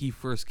island that he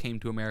first came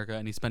to America,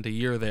 and he spent a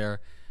year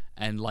there,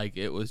 and like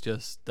it was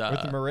just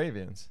With the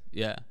Moravians.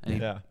 yeah,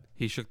 and Yeah.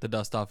 he shook the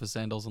dust off his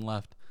sandals and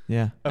left.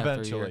 Yeah.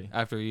 Eventually.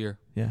 After a year.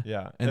 Yeah.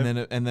 Yeah.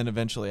 And then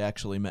eventually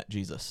actually met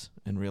Jesus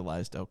and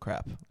realized, oh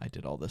crap, I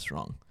did all this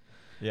wrong.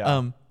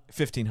 Yeah.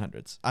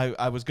 1500s.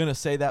 I was gonna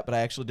say that, but I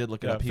actually did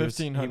look it Yeah, up. He was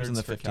in the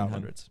 1500s for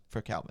Calvin. 1500s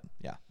for Calvin.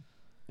 Yeah.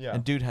 Yeah.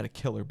 And dude had a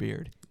killer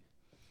beard.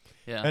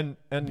 Yeah.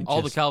 And all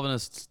the just-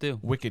 Calvinists do.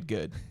 Wicked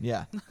good.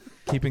 Yeah.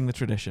 Keeping the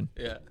tradition.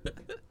 Yeah.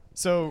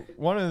 so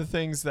one of the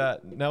things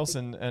that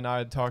Nelson and I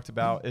had talked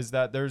about is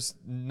that there's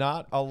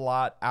not a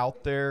lot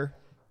out there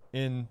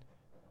in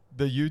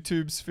the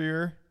YouTube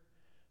sphere,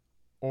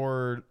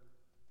 or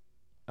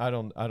I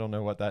don't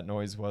know what that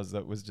noise was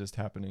that was just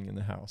happening in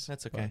the house.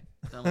 That's okay.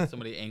 Sound like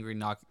somebody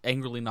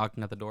angrily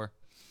knocking at the door.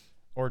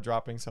 Or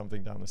dropping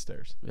something down the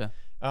stairs. Yeah.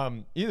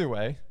 Either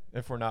way,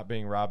 if we're not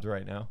being robbed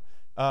right now.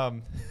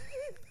 I'll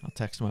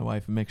text my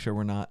wife and make sure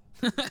we're not.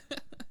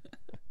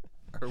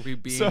 Are we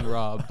being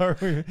robbed?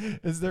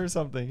 Is there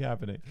something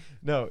happening?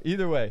 No,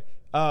 either way.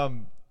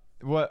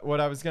 What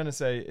I was going to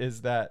say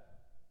is that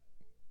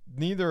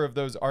neither of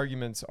those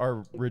arguments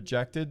are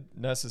rejected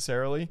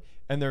necessarily,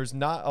 and there's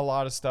not a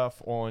lot of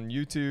stuff on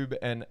YouTube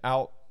and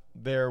out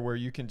there where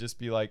you can just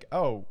be like,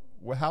 oh,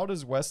 how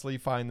does Wesley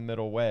find the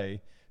middle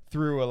way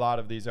through a lot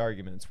of these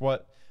arguments?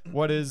 What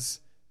is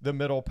the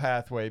middle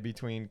pathway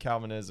between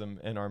Calvinism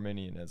and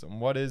Arminianism?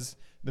 What is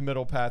the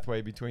middle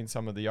pathway between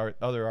some of the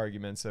other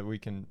arguments that we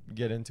can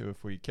get into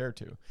if we care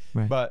to?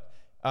 Right. But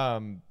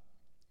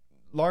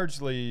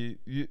largely,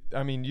 you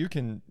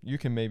can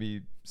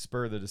maybe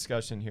spur the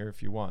discussion here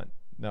if you want,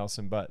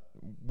 Nelson. But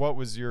what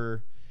was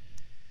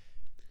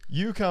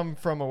you come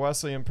from a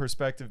Wesleyan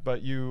perspective,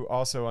 but you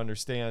also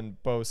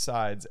understand both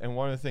sides. And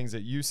one of the things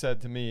that you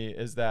said to me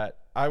is that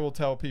I will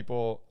tell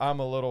people I'm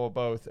a little of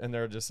both, and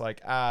they're just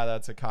like,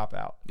 that's a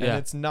cop-out. And Yeah.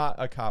 it's not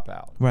a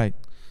cop-out. Right.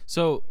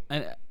 So,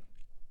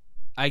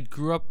 I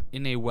grew up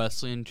in a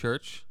Wesleyan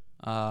church,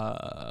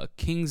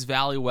 Kings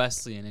Valley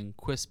Wesleyan in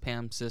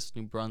Quispamsis,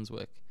 New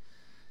Brunswick.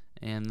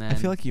 And then I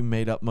feel like you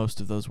made up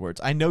most of those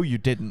words. I know you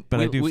didn't, but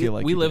I do feel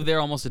like we you lived did. there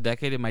almost a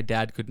decade, and my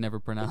dad could never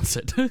pronounce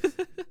it.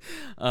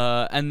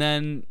 And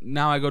then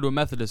now I go to a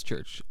Methodist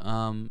church,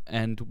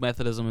 and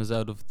Methodism is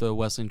out of the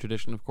Wesleyan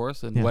tradition, of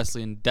course, and Yeah.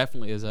 Wesleyan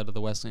definitely is out of the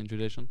Wesleyan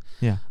tradition.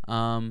 Yeah.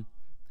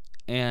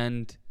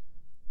 And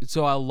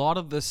so a lot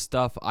of this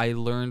stuff I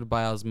learned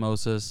by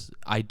osmosis.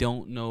 I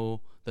don't know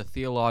the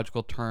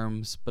theological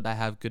terms, but I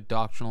have good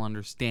doctrinal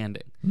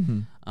understanding.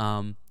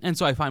 Mm-hmm. And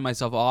so I find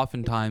myself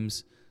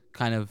oftentimes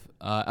kind of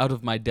out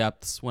of my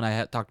depths when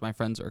I talk to my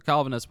friends who are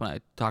Calvinists, when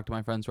I talk to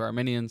my friends who are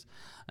Arminians,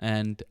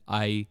 and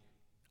I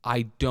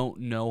don't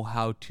know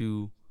how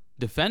to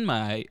defend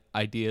my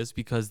ideas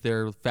because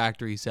they're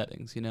factory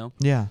settings, you know?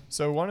 Yeah.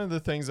 So one of the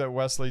things that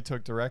Wesley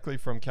took directly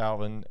from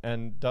Calvin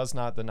and does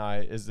not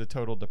deny is the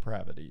total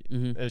depravity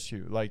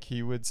issue. Like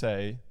he would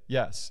say,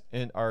 yes,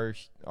 in our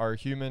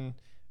human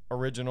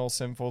original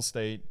sinful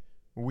state,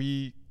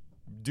 we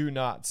do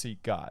not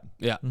seek God.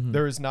 Yeah. Mm-hmm.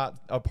 There is not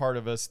a part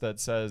of us that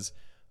says,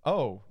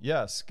 oh,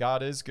 yes,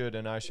 God is good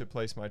and I should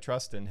place my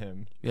trust in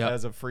him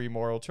as a free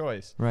moral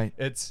choice. Right.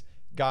 It's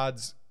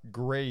God's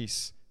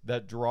grace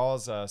that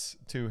draws us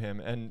to him.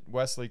 And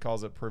Wesley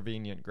calls it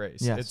prevenient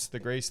grace. Yes. It's the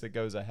grace that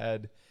goes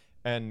ahead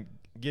and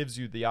gives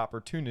you the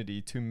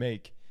opportunity to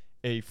make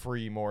a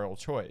free moral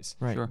choice.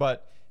 Right. Sure.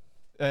 But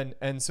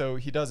and so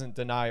he doesn't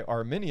deny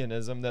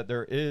Arminianism that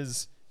there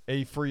is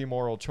a free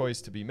moral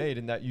choice to be made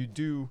and that you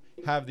do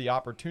have the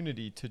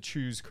opportunity to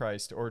choose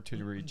Christ or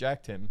to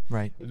reject him.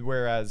 Right.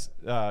 Whereas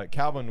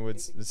Calvin would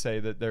say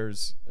that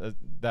there's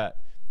that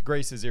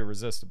grace is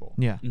irresistible.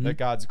 Yeah. That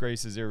God's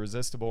grace is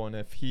irresistible, and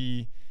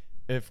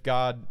if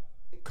God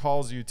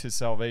calls you to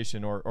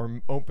salvation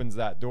or opens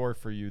that door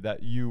for you,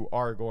 that you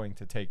are going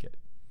to take it.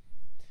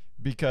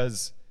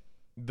 Because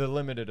the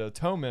limited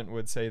atonement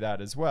would say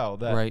that as well.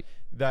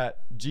 That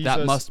Jesus,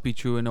 that must be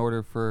true in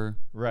order for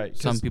some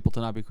 'cause people to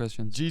not be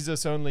Christians.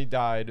 Jesus only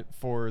died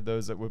for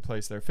those that would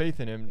place their faith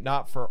in him,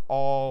 not for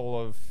all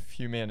of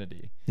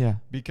humanity. Yeah.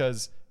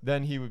 Because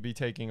then he would be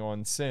taking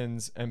on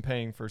sins and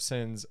paying for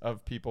sins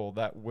of people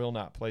that will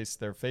not place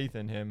their faith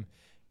in him.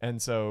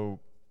 And so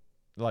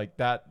like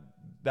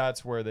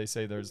that's where they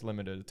say there's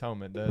limited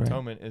atonement. The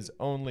atonement is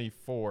only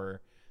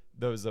for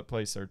those that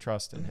place their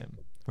trust in him.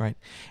 Right.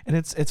 And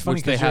it's funny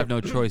which they because have no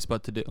choice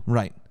but to do.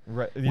 Right.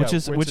 Right. Which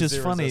is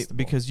funny irresistible.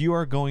 because you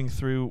are going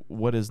through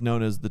what is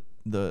known as the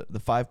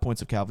 5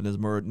 points of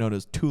Calvinism, or known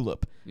as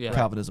tulip Yeah.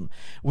 Calvinism,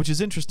 which is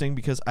interesting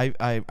because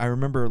I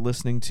remember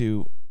listening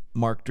to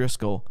Mark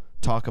Driscoll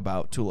talk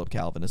about tulip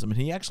Calvinism, and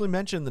he actually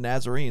mentioned the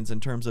Nazarenes in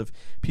terms of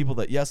people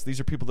that, yes, these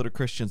are people that are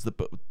Christians,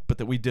 but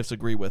that we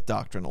disagree with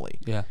doctrinally.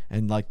 Yeah.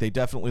 And like they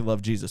definitely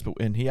love Jesus,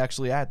 and he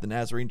actually had the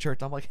Nazarene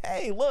Church. I'm like,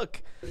 hey,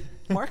 look,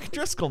 Mark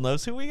Driscoll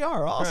knows who we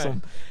are.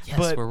 Awesome. Yes,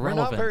 but we're We're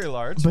not relevant. very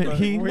large, But but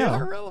he- we no.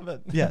 are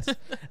relevant. Yes.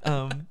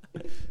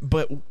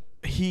 But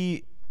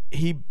he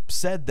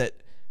said that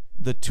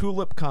the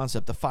tulip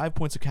concept, the 5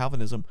 points of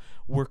Calvinism,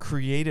 were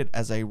created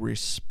as a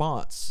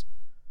response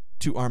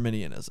to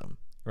Arminianism.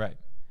 Right.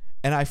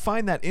 And I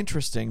find that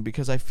interesting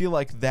because I feel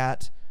like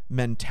that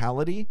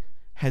mentality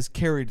has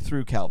carried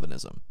through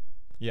Calvinism.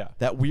 Yeah.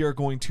 That we are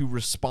going to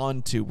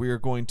respond to, we are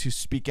going to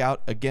speak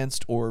out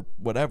against or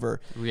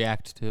whatever.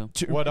 React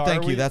to. What are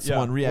Thank we? you. That's the Yeah.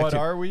 one. React What to.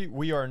 are we?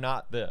 We are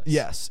not this.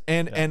 Yes,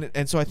 and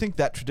so I think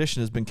that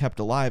tradition has been kept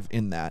alive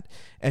in that.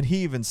 And he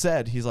even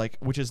said, he's like,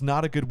 which is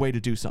not a good way to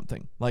do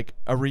something. Like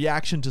a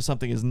reaction to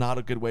something is not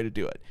a good way to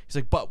do it. He's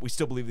like, but we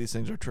still believe these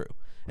things are true.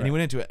 And he Right.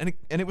 went into it,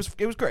 and it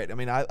was great. I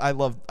mean, I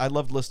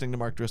loved listening to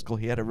Mark Driscoll.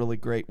 He had a really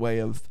great way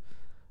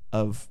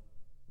of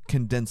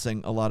condensing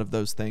a lot of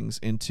those things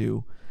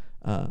into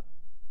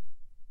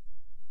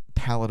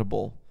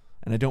palatable.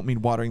 And I don't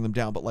mean watering them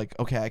down, but like,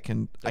 okay, I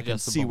can see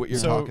Digestible. what you're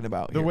So talking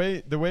about. the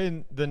here.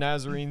 way the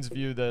Nazarenes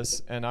view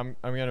this, and I'm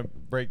gonna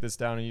break this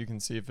down and you can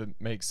see if it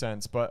makes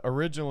sense. But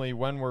originally,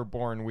 when we're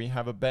born, we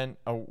have a bent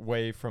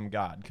away from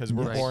God because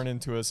we're Right. born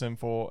into a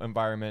sinful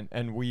environment,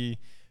 and we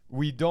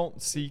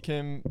don't seek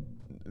Him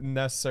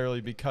necessarily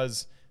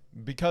because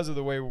of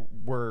the way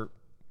we're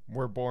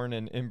born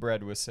and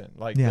inbred with sin.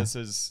 Like Yeah. this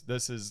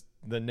is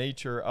the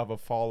nature of a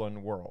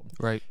fallen world.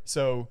 Right.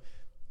 So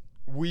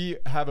we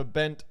have a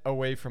bent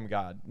away from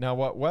God. Now,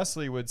 what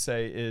Wesley would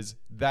say is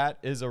that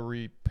is a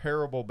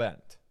repairable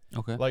bent.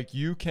 Okay. Like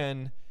you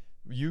can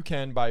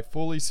by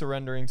fully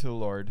surrendering to the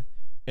Lord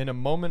in a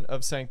moment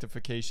of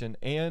sanctification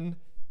and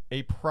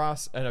a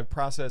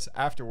process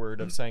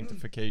afterward of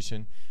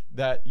sanctification,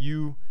 that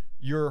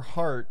your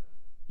heart,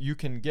 you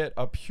can get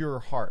a pure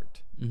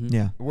heart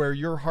Yeah. where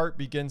your heart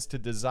begins to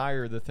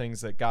desire the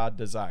things that God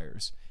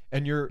desires.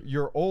 And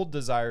your old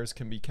desires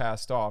can be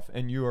cast off,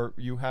 and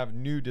you have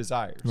new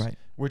desires, Right.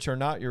 which are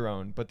not your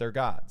own, but they're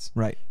God's.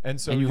 Right.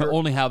 And so and you your-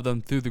 only have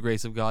them through the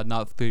grace of God,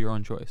 not through your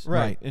own choice. right.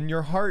 Right. And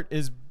your heart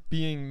is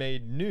being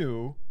made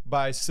new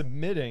by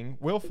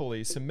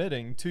willfully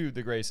submitting to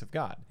the grace of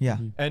God. Yeah.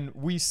 And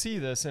we see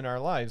this in our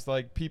lives,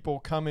 like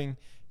people coming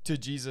to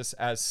Jesus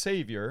as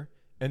Savior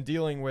and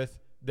dealing with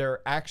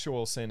their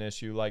actual sin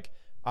issue, like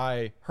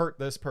I hurt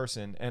this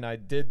person and I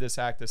did this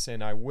act of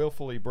sin. I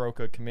willfully broke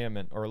a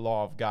commandment or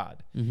law of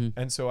God.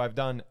 And so I've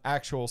done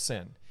actual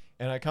sin.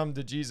 And I come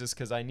to Jesus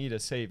because I need a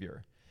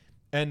Savior.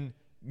 And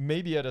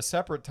maybe at a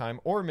separate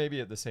time or maybe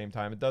at the same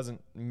time, it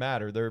doesn't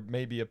matter. There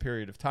may be a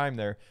period of time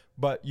there,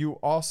 but you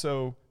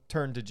also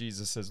turn to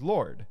Jesus as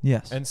Lord.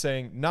 Yes. And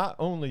saying, not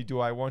only do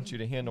I want you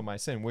to handle my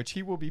sin, which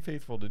He will be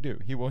faithful to do,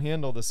 He will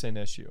handle the sin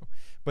issue,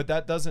 but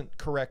that doesn't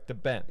correct the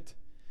bent.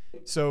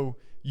 So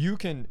you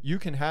can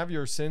have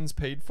your sins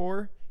paid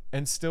for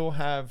and still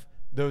have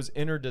those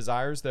inner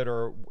desires that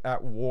are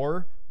at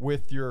war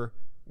with your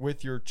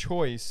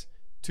choice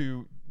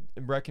to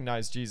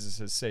recognize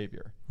Jesus as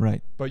Savior.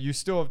 Right. But you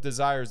still have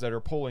desires that are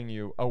pulling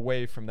you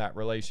away from that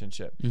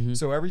relationship.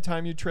 So every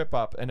time you trip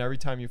up and every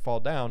time you fall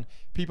down,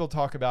 people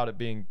talk about it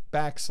being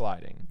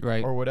backsliding,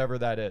 Right. or whatever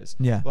that is.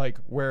 Yeah. Like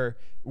where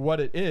what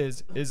it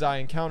is I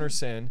encounter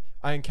sin,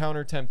 I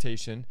encounter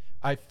temptation,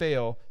 I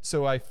fail,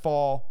 so I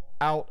fall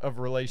out of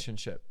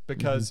relationship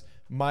because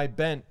my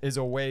bent is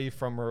away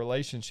from a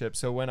relationship.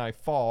 So when I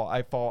fall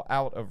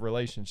out of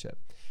relationship.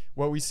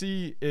 What we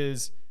see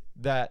is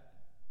that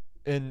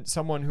in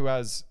someone who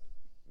has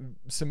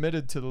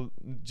submitted to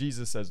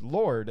Jesus as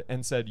Lord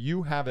and said,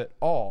 you have it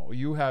all,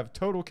 you have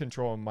total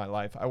control in my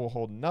life, I will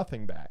hold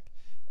nothing back,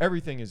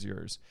 everything is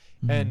yours.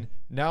 And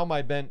now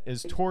my bent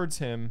is towards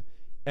Him,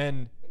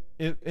 and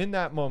in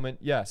that moment,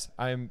 yes,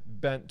 I am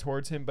bent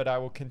towards Him, but I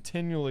will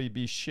continually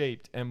be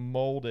shaped and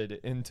molded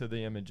into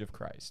the image of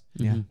Christ.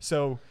 Yeah.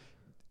 So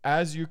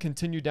as you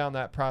continue down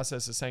that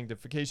process of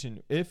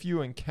sanctification, if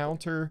you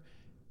encounter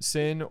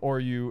sin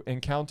or you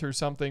encounter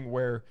something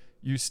where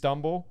you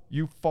stumble,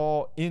 you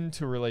fall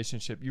into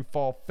relationship, you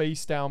fall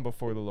face down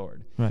before the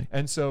Lord. Right.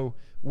 And so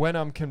when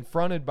I'm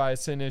confronted by a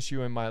sin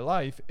issue in my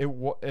life,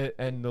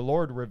 and the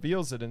Lord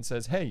reveals it and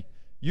says, hey,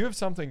 you have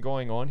something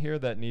going on here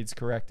that needs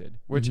corrected,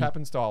 which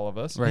happens to all of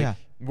us. Right. Yeah.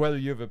 Whether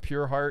you have a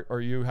pure heart or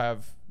you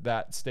have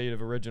that state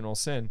of original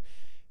sin.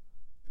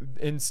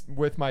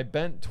 With my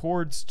bent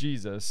towards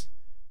Jesus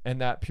and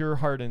that pure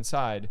heart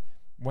inside,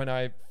 when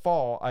I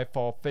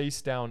fall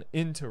face down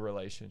into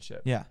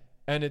relationship. Yeah.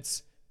 And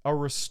it's a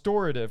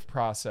restorative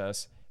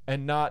process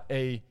and not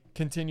a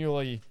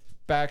continually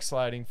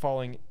backsliding,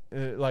 falling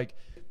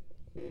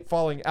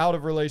out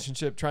of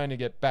relationship, trying to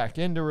get back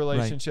into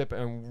relationship,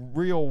 and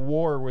real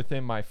war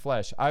within my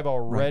flesh. I've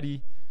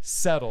already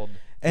settled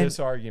this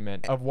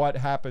argument of what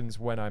happens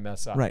when I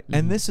mess up. Right.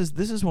 And this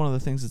is one of the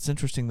things that's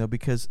interesting though,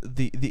 because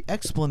the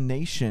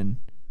explanation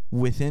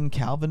within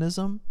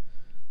Calvinism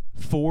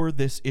for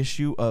this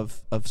issue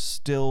of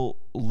still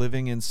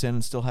living in sin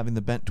and still having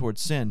the bent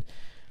towards sin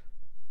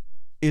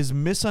is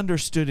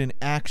misunderstood in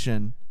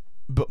action,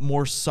 but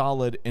more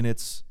solid in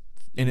its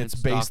base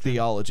doctrine.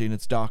 theology and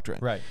its doctrine.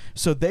 Right.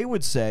 So they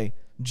would say,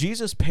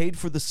 Jesus paid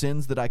for the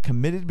sins that I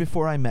committed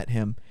before I met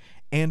him,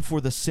 and for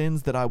the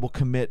sins that I will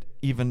commit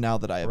even now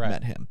that I have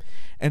met him.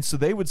 And so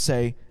they would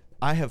say,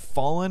 I have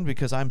fallen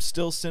because I'm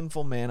still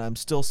sinful, man. I'm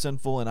still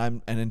sinful,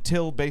 and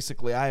until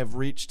basically I have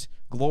reached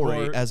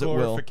glory, as it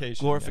will,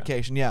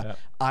 glorification. Yeah.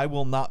 I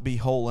will not be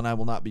whole and I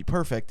will not be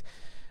perfect.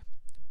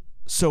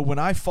 So when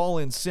I fall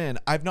in sin,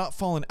 I've not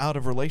fallen out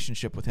of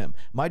relationship with him.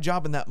 My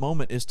job in that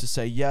moment is to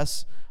say,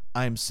 yes,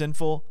 I am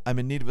sinful. I'm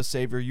in need of a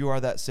Savior. You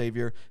are that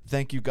Savior.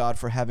 Thank you, God,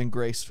 for having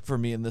grace for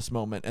me in this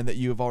moment, and that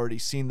you have already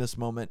seen this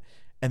moment,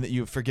 and that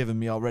you have forgiven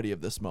me already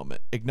of this moment.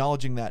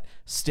 Acknowledging that,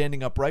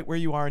 standing up right where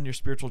you are in your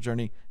spiritual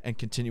journey, and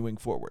continuing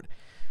forward.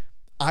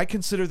 I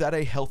consider that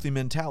a healthy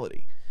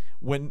mentality.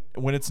 When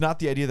it's not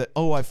the idea that,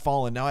 oh, I've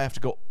fallen, now I have to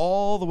go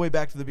all the way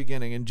back to the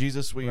beginning, and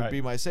Jesus, will you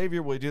be my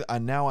Savior? Will you do that?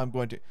 And now I'm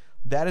going to.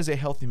 That is a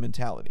healthy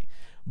mentality.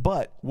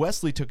 But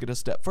Wesley took it a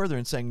step further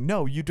in saying,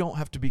 no, you don't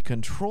have to be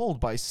controlled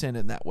by sin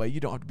in that way. You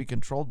don't have to be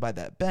controlled by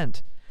that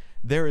bent.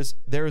 There is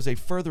a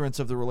furtherance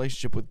of the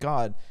relationship with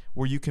God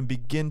where you can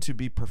begin to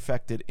be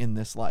perfected in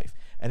this life.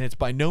 And it's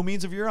by no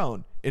means of your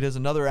own. It is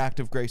another act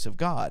of grace of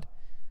God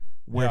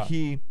where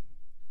he,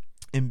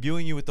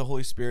 imbuing you with the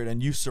Holy Spirit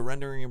and you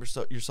surrendering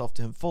yourself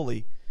to him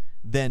fully,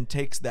 then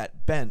takes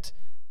that bent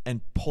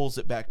and pulls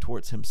it back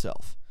towards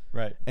himself.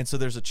 Right. And so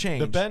there's a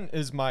change. The bent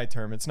is my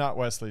term. It's not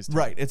Wesley's term.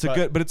 Right. It's a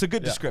good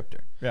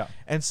descriptor. Yeah.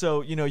 And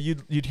so,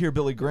 you'd hear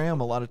Billy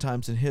Graham a lot of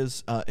times in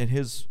his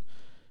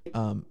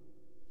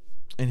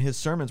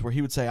sermons where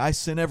he would say, I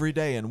sin every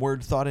day in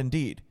word, thought, and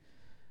deed.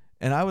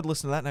 And I would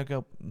listen to that and I'd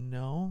go,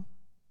 no,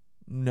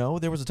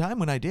 there was a time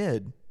when I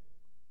did,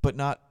 but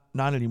not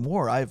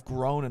anymore. I've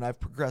grown and I've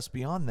progressed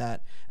beyond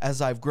that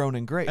as I've grown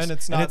in grace. And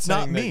it's not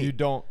saying me.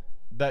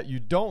 that you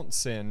don't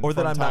sin, or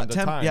that I'm not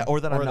tempted, or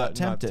that I'm not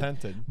not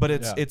tempted. But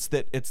it's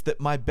that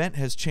my bent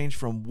has changed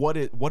from what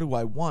do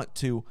I want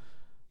to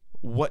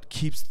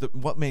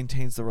what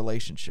maintains the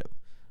relationship,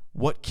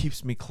 what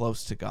keeps me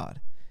close to God,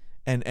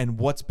 and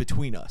what's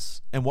between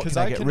us, and what can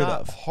I get rid of. Because I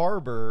cannot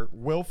harbor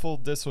willful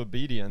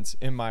disobedience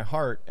in my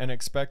heart and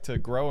expect to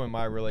grow in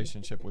my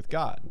relationship with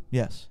God.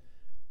 Yes.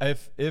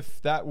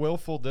 If that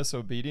willful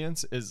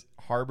disobedience is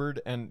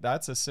harbored, and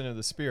that's a sin of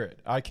the spirit,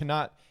 I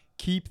cannot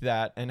keep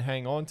that and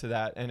hang on to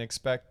that and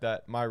expect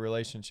that my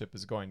relationship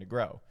is going to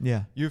grow.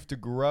 Yeah. You have to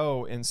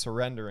grow in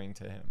surrendering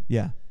to him.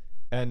 Yeah.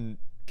 And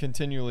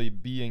continually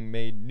being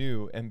made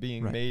new and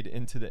being made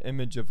into the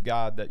image of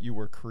God that you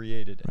were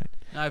created in. Right.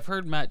 Now, I've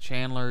heard Matt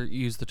Chandler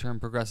use the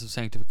term progressive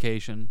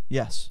sanctification.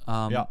 Yes.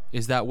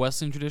 Is that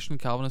Wesleyan tradition,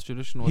 Calvinist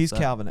tradition? What's He's that?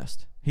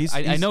 Calvinist.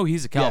 I know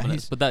he's a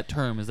Calvinist, but that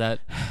term, is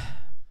that...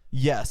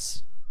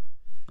 Yes.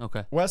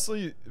 Okay.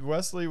 Wesley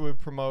would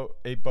promote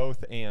a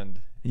both and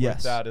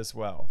with that as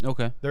well.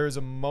 Okay. There is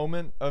a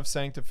moment of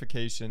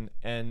sanctification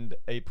and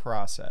a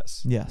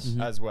process. Yes.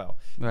 As well.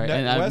 Right.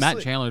 And Matt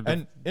Chandler.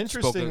 And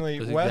interestingly,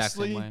 spoke the exact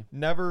same Wesley way.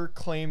 never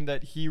claimed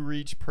that he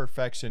reached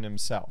perfection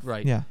himself.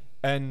 Right. Yeah.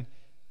 And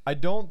I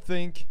don't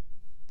think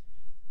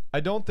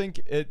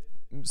it.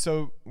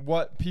 So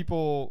what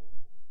people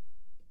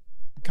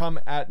come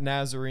at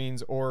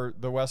Nazarenes or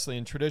the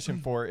Wesleyan tradition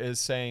for is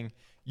saying,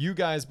 you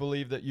guys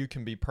believe that you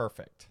can be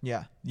perfect.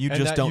 Yeah. You And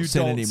just that don't you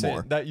sin don't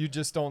anymore. that you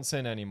just don't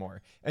sin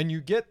anymore. And you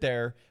get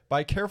there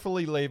by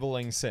carefully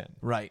labeling sin.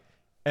 Right.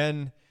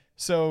 And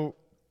so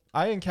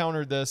I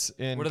encountered this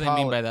in What do they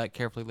college. mean by that,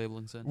 carefully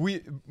labeling sin?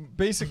 We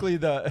basically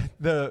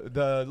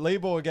the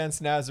label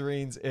against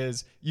Nazarenes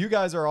is you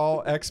guys are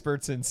all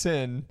experts in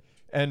sin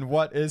and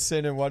what is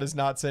sin and what is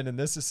not sin, and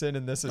this is sin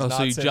and this is not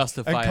so you sin.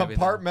 justify and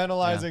everything.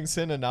 compartmentalizing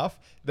sin enough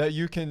that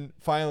you can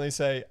finally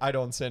say, I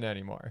don't sin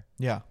anymore.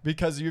 Yeah.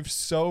 Because you've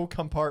so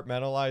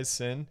compartmentalized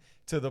sin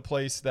to the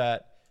place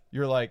that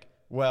you're like,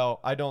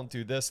 well, I don't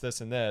do this, this,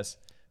 and this,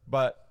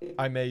 but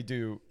I may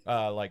do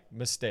like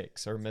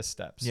mistakes or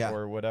missteps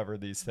or whatever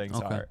these things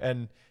are.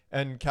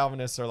 And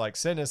Calvinists are like,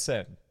 sin is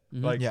sin.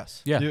 Mm-hmm. Like,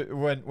 Yes. Yeah.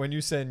 when you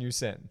sin, you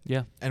sin.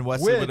 Yeah. And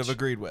Wesley would Which- have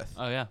agreed with.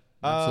 Oh, yeah.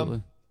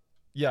 Absolutely.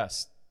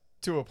 Yes,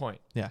 to a point.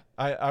 Yeah.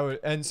 I would,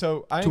 and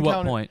so I To what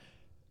encountered. point?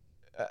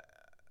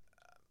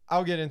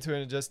 I'll get into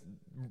it and just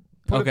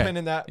put a pin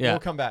in that. Yeah. We'll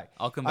come back.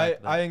 I'll come back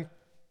to that. I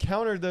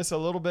encountered this a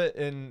little bit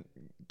in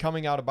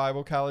coming out of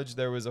Bible college.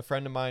 There was a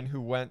friend of mine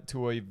who went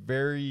to a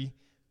very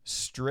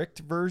strict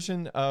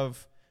version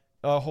of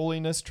a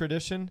holiness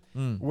tradition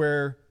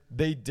where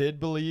they did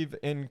believe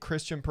in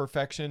Christian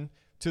perfection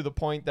to the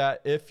point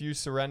that if you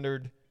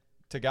surrendered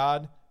to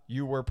God,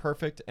 you were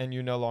perfect and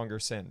you no longer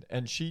sinned.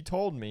 And she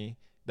told me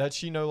that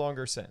she no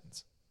longer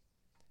sins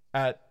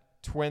at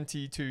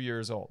 22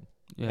 years old.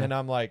 Yeah. And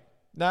I'm like,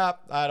 nah,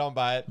 I don't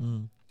buy it.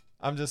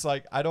 I'm just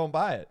like, I don't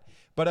buy it.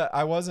 But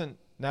I wasn't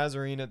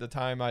Nazarene at the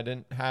time. I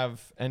didn't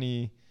have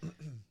any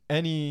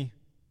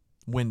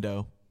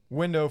Window.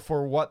 window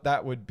for what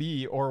that would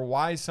be or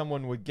why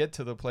someone would get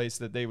to the place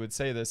that they would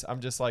say this. I'm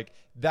just like,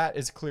 that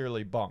is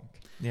clearly bunk.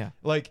 Yeah.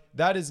 Like,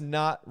 that is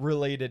not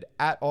related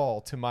at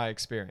all to my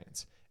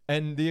experience.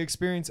 And the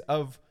experience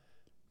of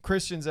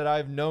Christians that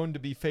I've known to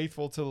be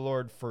faithful to the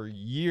Lord for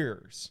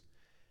years.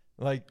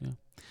 Like,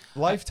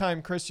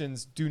 lifetime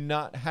Christians do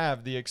not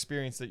have the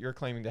experience that you're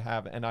claiming to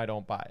have, and I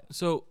don't buy it.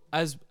 So,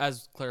 as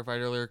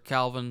clarified earlier,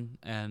 Calvin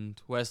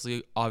and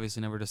Wesley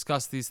obviously never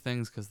discussed these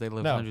things because they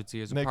lived hundreds of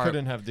years they apart.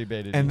 couldn't have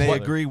debated And each they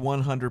other. agree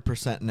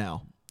 100%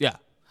 now. Yeah.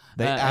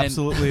 They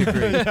absolutely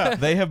agree.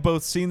 They have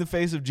both seen the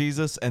face of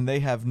Jesus, and they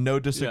have no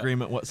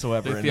disagreement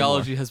whatsoever Their anymore.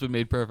 theology has been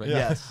made perfect.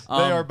 Yeah. Yes.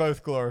 They are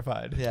both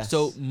glorified. Yes.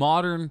 So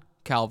modern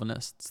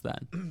Calvinists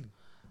then.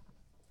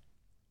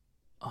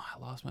 Oh, I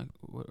lost my...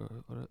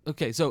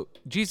 Okay, so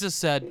Jesus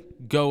said,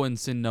 go and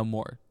sin no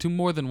more, to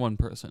more than one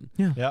person.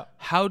 Yeah.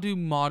 How do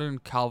modern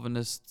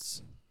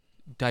Calvinists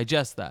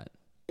digest that?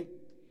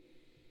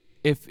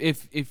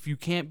 If you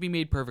can't be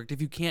made perfect,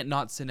 if you can't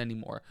not sin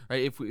anymore,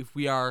 right? If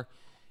we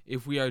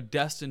are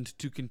destined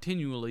to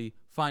continually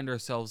find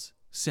ourselves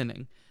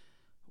sinning,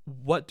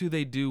 what do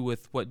they do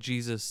with what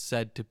Jesus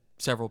said to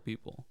several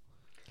people?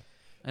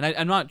 And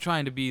I'm not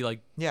trying to be like,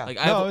 Yeah. like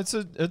No, it's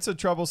a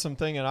troublesome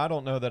thing, and I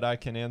don't know that I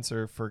can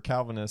answer for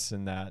Calvinists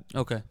in that.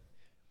 okay.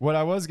 What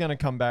I was going to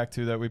come back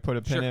to that we put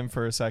a pin Sure. in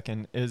for a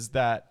second is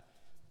that,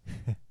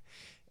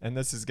 and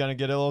this is going to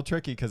get a little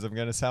tricky because I'm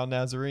going to sound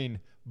Nazarene,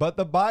 but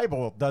the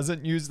Bible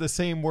doesn't use the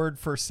same word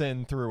for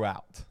sin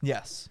throughout.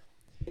 Yes.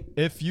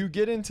 If you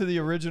get into the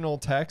original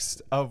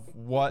text of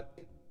what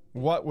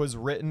was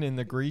written in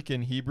the Greek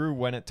and Hebrew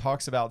when it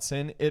talks about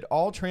sin, it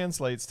all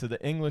translates to the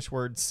English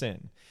word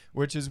sin,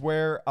 which is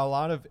where a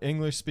lot of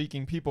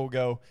English-speaking people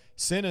go,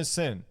 sin is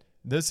sin.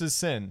 This is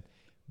sin.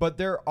 But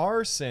there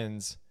are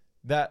sins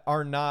that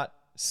are not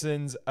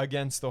sins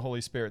against the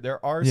Holy Spirit.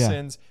 There are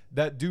sins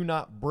that do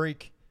not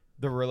break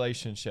the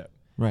relationship.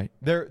 Right.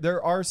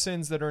 There are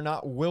sins that are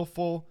not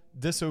willful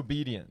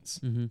disobedience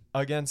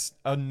against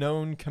a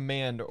known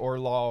command or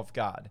law of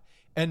God.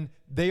 And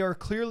they are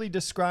clearly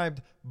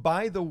described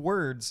by the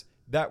words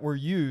that were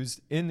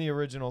used in the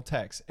original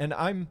text. And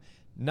I'm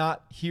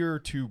not here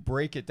to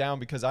break it down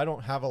because I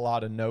don't have a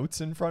lot of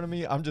notes in front of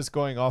me. I'm just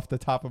going off the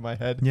top of my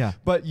head. Yeah.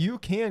 But you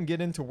can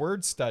get into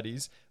word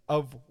studies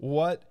of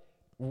what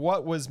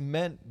was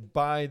meant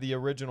by the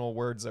original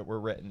words that were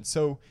written.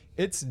 So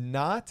it's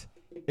not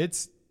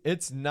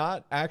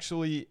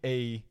actually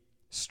a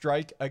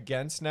strike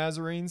against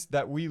Nazarenes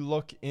that we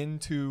look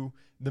into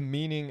the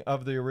meaning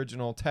of the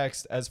original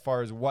text as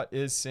far as what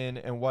is sin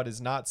and what is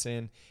not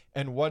sin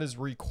and what is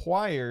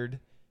required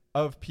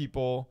of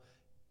people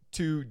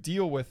to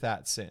deal with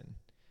that sin.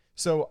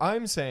 So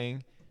I'm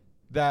saying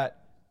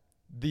that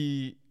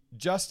the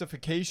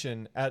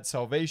justification at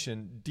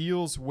salvation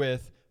deals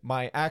with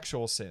my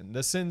actual sin,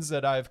 the sins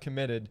that I've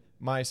committed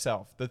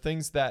myself, the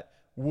things that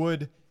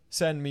would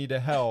send me to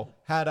hell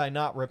had I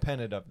not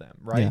repented of them,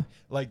 right? Yeah.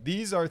 Like,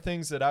 these are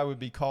things that I would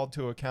be called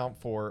to account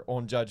for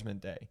on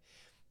Judgment Day.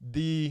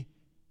 The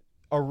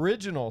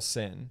original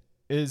sin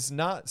is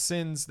not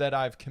sins that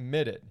I've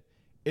committed.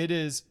 It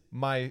is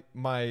my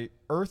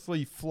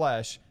earthly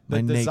flesh that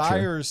My nature.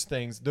 desires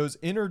things, those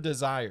inner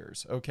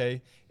desires,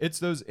 okay? It's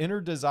those inner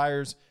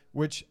desires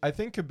which I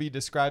think could be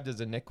described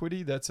as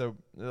iniquity.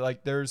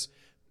 There's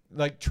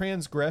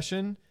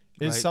transgression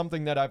is Right.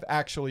 something that I've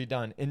actually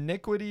done.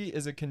 Iniquity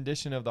is a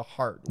condition of the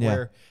heart Yeah.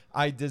 where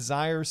I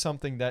desire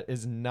something that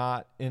is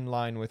not in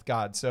line with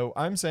God. So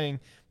I'm saying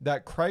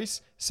that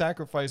Christ's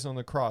sacrifice on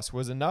the cross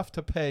was enough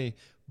to pay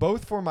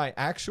both for my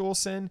actual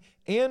sin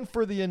and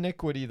for the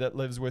iniquity that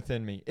lives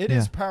within me. It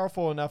is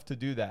powerful enough to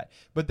do that.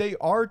 But they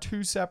are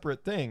two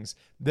separate things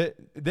that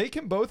they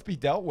can both be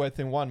dealt with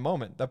in one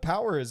moment. The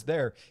power is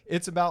there.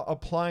 It's about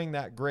applying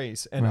that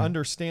grace and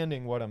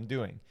understanding what I'm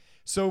doing.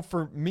 So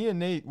for me and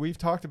Nate, we've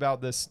talked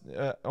about this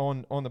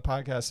on the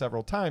podcast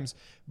several times.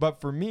 But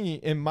for me,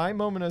 in my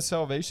moment of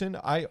salvation,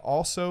 I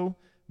also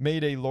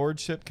made a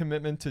lordship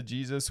commitment to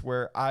Jesus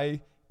where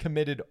I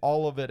committed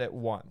all of it at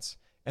once.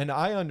 And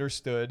I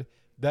understood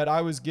that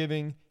I was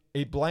giving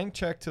a blank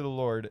check to the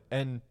Lord,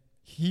 and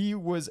he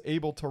was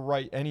able to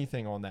write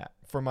anything on that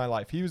for my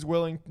life. He was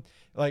willing,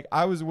 like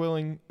I was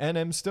willing, and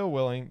am still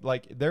willing.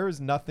 Like, there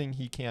is nothing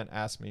he can't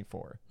ask me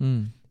for.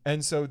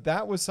 And so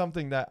that was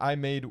something that I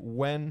made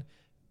when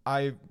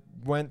I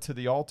went to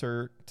the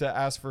altar to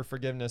ask for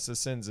forgiveness of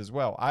sins as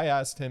well. I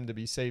asked him to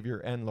be Savior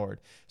and Lord.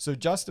 So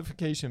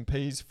justification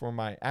pays for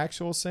my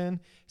actual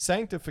sin.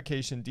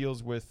 Sanctification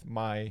deals with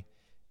my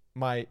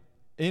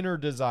inner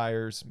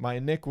desires, my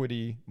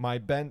iniquity, my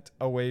bent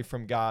away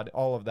from God,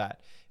 all of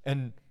that.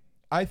 And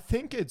I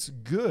think it's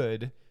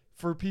good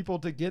for people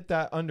to get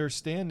that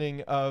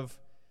understanding of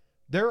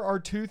there are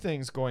two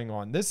things going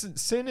on.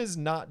 Sin is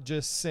not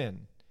just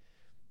sin.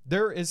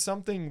 There is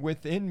something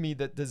within me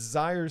that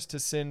desires to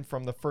sin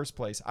from the first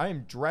place. I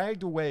am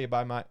dragged away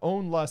by my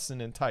own lusts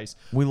and enticed.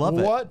 We love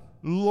it. What,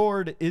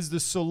 Lord, is the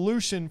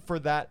solution for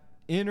that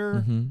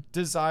inner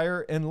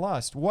desire and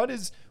lust?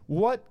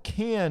 What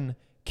can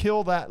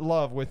kill that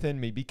love within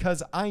me,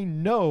 because I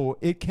know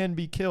it can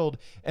be killed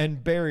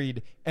and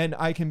buried, and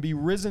I can be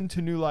risen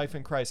to new life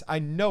in Christ. I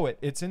know it.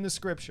 It's in the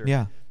scripture.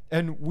 Yeah.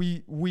 And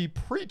we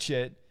preach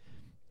it.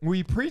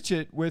 We preach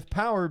it with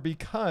power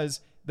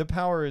because the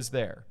power is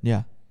there.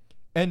 Yeah.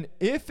 And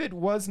if it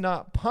was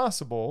not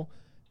possible,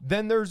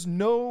 then there's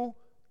no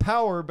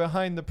power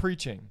behind the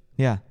preaching,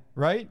 Yeah.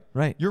 right?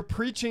 Right. You're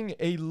preaching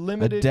a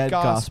limited dead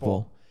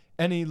gospel gospel.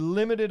 and a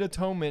limited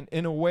atonement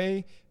in a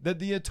way that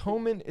the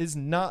atonement is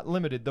not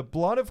limited. The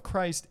blood of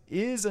Christ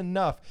is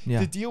enough Yeah.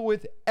 to deal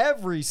with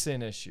every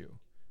sin issue,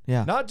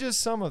 Yeah. not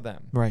just some of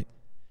them. Right.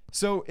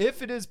 So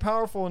if it is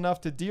powerful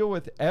enough to deal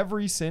with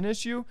every sin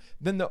issue,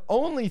 then the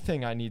only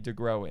thing I need to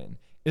grow in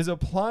is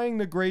applying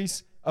the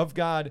grace of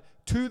God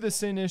to the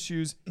sin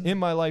issues in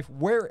my life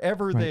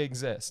wherever they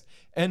exist.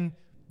 And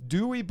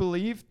do we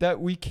believe that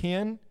we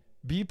can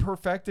be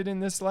perfected in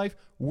this life?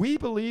 We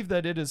believe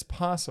that it is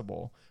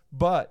possible,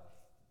 but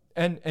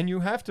and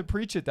you have to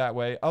preach it that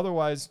way.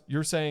 Otherwise,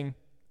 you're saying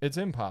it's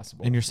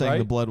impossible. And you're saying the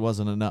right? blood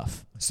wasn't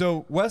enough.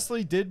 So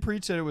Wesley did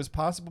preach that it was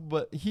possible,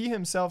 but he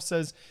himself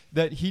says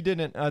that he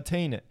didn't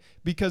attain it,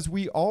 because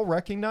we all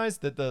recognize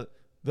that the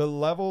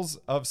levels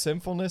of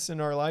sinfulness in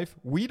our life,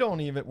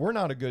 we're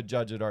not a good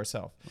judge at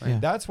ourselves. Right. Yeah.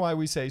 That's why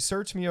we say,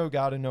 search me, O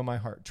God, and know my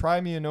heart.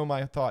 Try me and know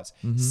my thoughts.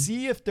 Mm-hmm.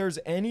 See if there's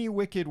any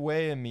wicked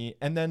way in me,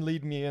 and then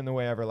lead me in the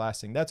way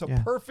everlasting. That's a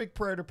perfect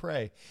prayer to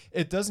pray.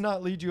 It does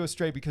not lead you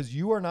astray, because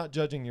you are not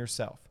judging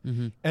yourself.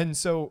 Mm-hmm. And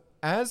so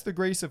as the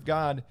grace of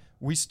God,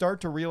 we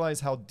start to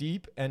realize how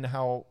deep and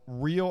how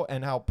real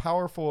and how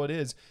powerful it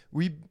is.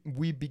 We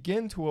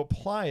begin to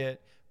apply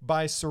it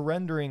by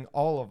surrendering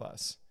all of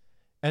us.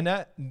 And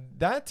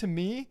that to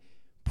me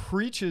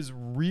preaches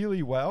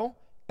really well.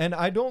 And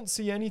I don't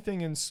see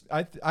anything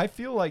I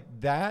feel like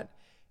that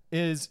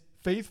is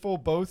faithful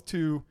both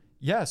to,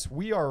 yes,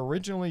 we are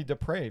originally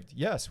depraved.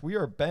 Yes, we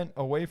are bent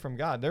away from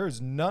God. There is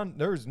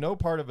no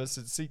part of us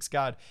that seeks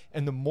God.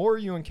 And the more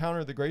you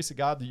encounter the grace of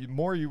God, the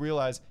more you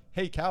realize,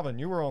 hey, Calvin,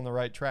 you were on the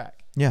right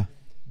track. Yeah.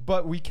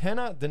 But we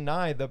cannot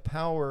deny the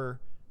power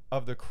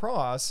of the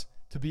cross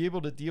to be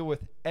able to deal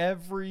with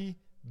every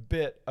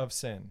bit of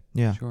sin.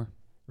 Yeah. Sure.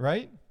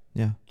 Right?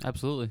 Yeah.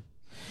 Absolutely.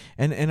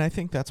 And I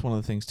think that's one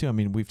of the things too. I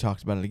mean, we've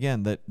talked about it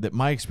again, that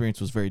my experience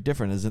was very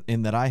different, as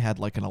in that I had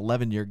like an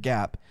 11-year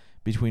gap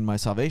between my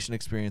salvation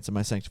experience and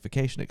my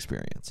sanctification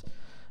experience,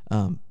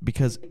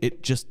 because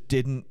it just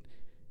didn't.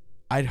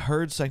 I'd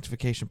heard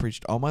sanctification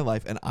preached all my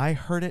life, and I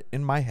heard it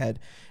in my head,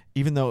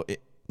 even though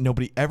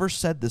nobody ever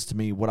said this to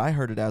me. What I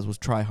heard it as was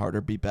try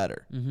harder, be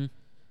better. Mm-hmm.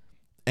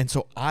 And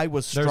so I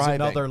was striving. There's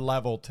another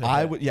level to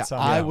it.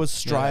 I was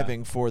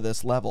striving for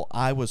this level.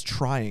 I was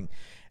trying.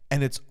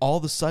 And it's all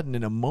of a sudden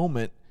in a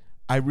moment,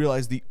 I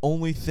realized the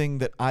only thing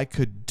that I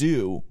could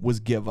do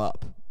was give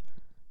up.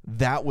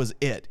 That was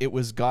it. It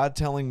was God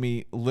telling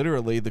me,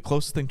 literally the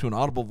closest thing to an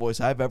audible voice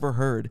I've ever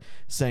heard,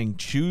 saying,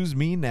 choose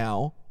me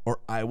now or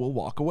I will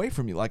walk away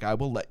from you. Like, I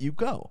will let you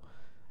go.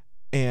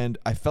 And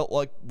I felt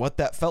like what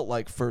that felt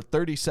like for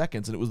 30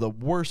 seconds. And it was the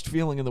worst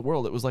feeling in the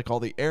world. It was like all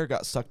the air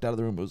got sucked out of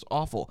the room. It was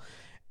awful.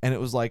 And it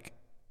was like,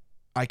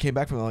 I came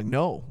back from it like,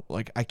 no,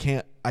 like I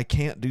can't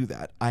do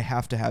that. I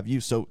have to have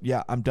you. So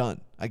yeah, I'm done.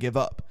 I give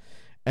up.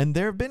 And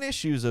there have been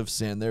issues of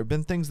sin. There have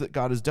been things that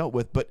God has dealt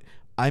with, but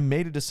I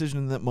made a decision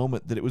in that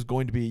moment that it was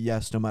going to be a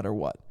yes no matter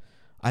what.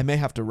 I may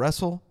have to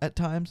wrestle at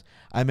times.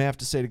 I may have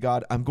to say to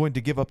God, I'm going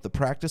to give up the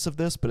practice of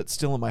this, but it's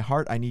still in my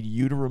heart. I need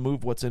you to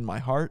remove what's in my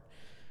heart.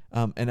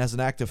 And as an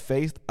act of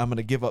faith, I'm going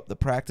to give up the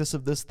practice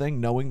of this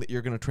thing, knowing that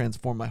you're going to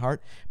transform my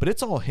heart. But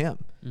it's all him.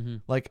 Mm-hmm.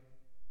 Like,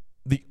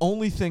 the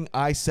only thing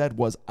I said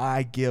was,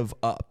 I give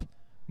up.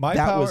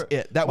 That was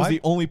it. That was the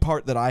only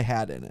part that I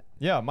had in it.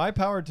 Yeah, my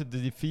power to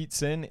defeat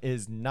sin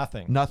is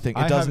nothing. Nothing.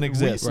 It doesn't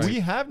exist. We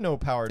have no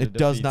power to defeat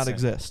sin. It does not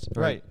exist.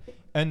 Right.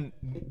 And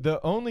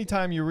the only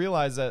time you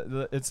realize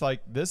that, it's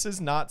like, this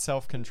is not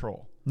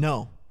self-control.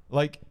 No.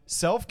 Like,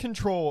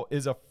 self-control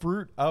is a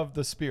fruit of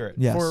the Spirit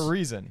for a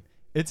reason.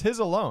 It's His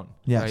alone.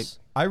 Yes. Right?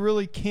 I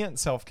really can't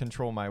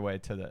self-control my way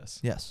to this.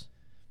 Yes.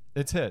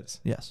 It's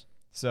His. Yes.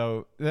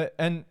 So,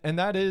 and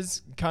that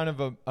is kind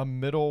of a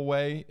middle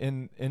way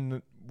in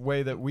the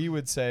way that we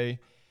would say,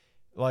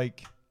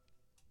 like,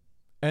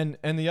 and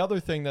the other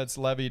thing that's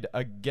levied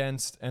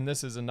against, and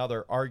this is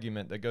another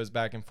argument that goes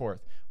back and forth.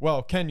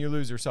 Well, can you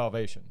lose your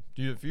salvation?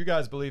 If you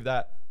guys believe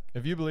that,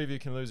 if you believe you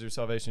can lose your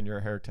salvation, you're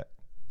a heretic,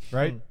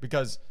 right?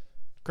 Because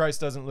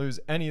Christ doesn't lose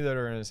any that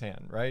are in His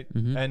hand, right?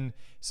 Mm-hmm. And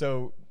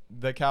so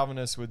the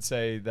Calvinists would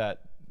say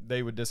that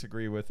they would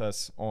disagree with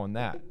us on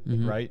that,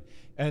 right?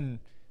 And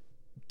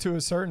to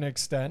a certain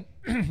extent,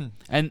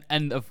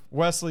 and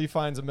Wesley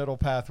finds a middle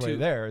pathway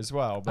there as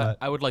well. But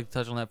I would like to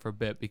touch on that for a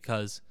bit,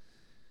 because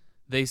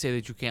they say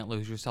that you can't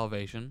lose your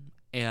salvation,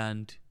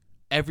 and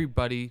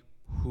everybody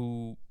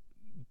who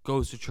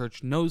goes to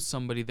church knows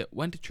somebody that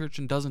went to church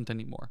and doesn't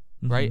anymore,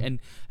 right?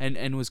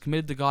 And was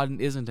committed to God and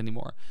isn't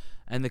anymore.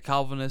 And the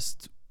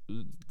Calvinists,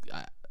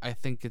 I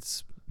think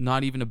it's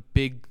not even a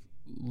big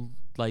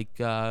like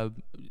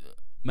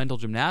mental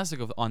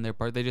gymnastic on their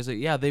part. They just say,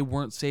 yeah, they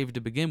weren't saved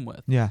to begin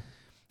with. Yeah.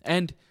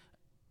 And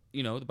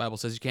the Bible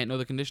says you can't know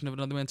the condition of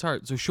another man's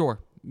heart. So sure,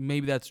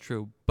 maybe that's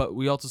true. But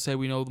we also say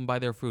we know them by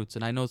their fruits.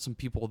 And I know some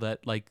people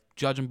that like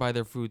judge them by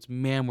their fruits.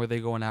 Man, were they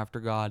going after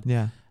God?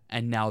 Yeah.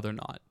 And now they're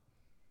not.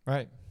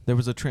 Right. There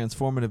was a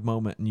transformative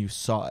moment and you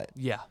saw it.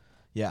 Yeah.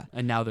 Yeah.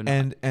 And now they're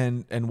not.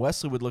 And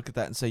Wesley would look at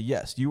that and say,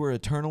 yes, you are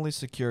eternally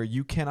secure.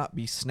 You cannot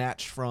be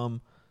snatched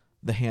from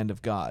the hand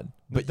of God.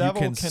 But the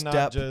devil you can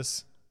cannot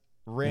just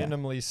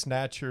randomly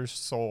snatch your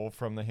soul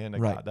from the hand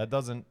of Right. God. That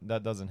doesn't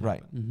happen.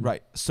 Right. Mhm.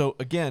 Right. So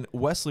again,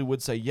 Wesley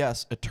would say,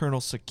 yes,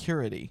 eternal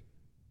security.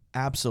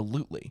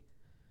 Absolutely.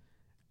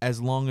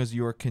 As long as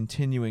you are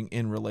continuing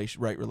in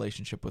right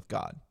relationship with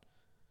God.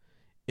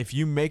 If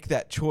you make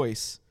that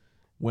choice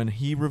when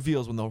he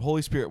reveals, when the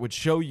Holy Spirit would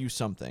show you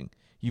something,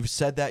 you've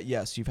said that,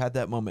 yes, you've had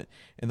that moment,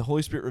 and the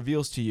Holy Spirit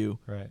reveals to you,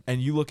 Right.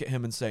 and you look at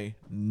him and say,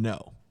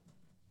 no,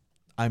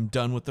 I'm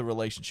done with the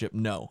relationship.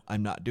 No,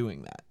 I'm not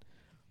doing that.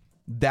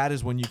 That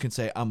is when you can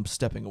say, I'm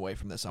stepping away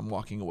from this. I'm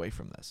walking away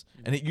from this.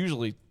 And it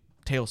usually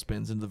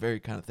tailspins into the very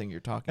kind of thing you're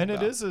talking And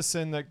about. it is a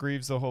sin that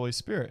grieves the Holy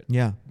Spirit.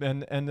 Yeah.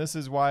 And this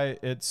is why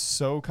it's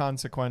so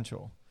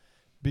consequential,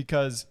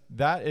 because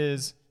that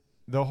is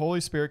the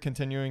Holy Spirit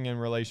continuing in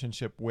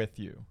relationship with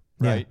you,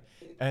 right?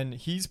 Yeah. And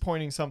he's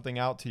pointing something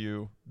out to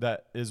you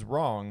that is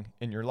wrong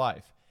in your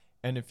life.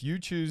 And if you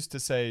choose to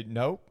say,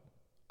 nope,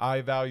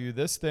 I value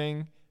this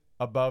thing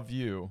above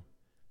you,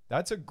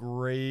 that's a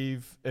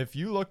grave, if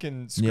you look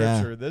in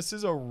scripture, this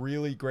is a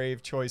really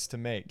grave choice to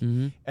make.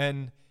 Mm-hmm.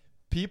 And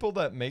people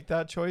that make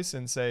that choice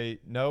and say,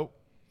 nope,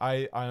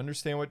 I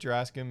understand what you're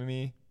asking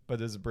me, but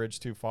there's a bridge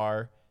too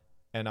far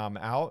and I'm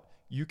out,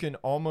 you can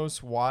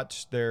almost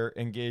watch their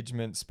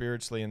engagement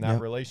spiritually in that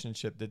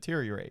relationship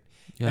deteriorate.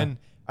 Yeah. And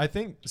I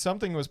think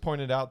something was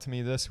pointed out to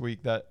me this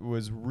week that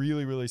was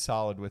really, really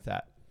solid with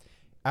that.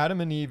 Adam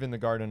and Eve in the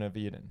Garden of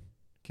Eden,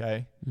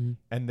 okay? Mm-hmm.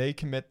 And they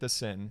commit the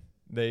sin.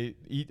 They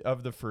eat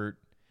of the fruit.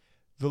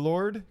 The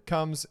Lord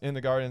comes in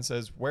the garden and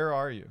says, where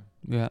are you?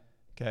 Yeah.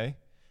 Okay?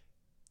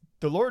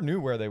 The Lord knew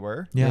where they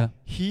were. Yeah.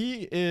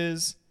 He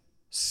is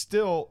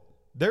still,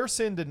 their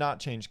sin did not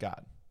change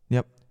God.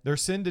 Yep. Their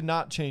sin did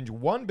not change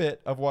one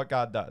bit of what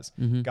God does.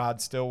 Mm-hmm.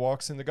 God still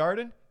walks in the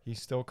garden. He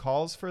still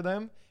calls for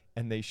them,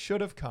 and they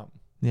should have come,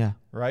 Yeah.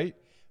 right?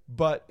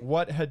 But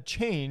what had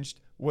changed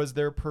was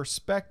their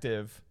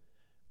perspective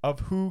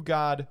of who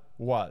God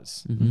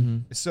was.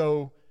 Mm-hmm.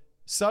 So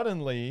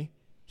suddenly,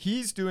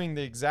 he's doing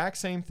the exact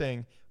same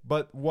thing,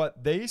 but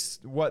what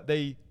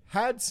they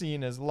had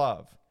seen as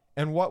love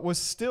and what was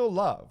still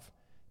love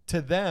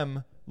to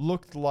them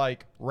looked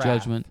like wrath.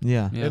 Judgment.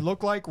 Yeah. Yeah. It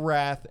looked like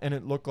wrath and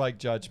it looked like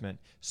judgment.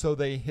 So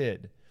they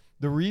hid.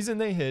 The reason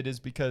they hid is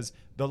because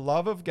the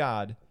love of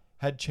God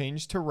had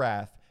changed to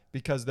wrath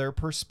because their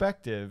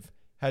perspective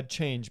had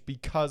changed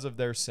because of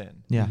their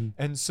sin. Yeah. Mm-hmm.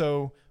 And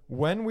so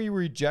when we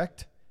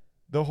reject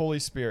the Holy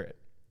Spirit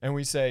and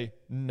we say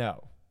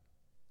no,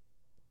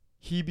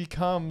 he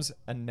becomes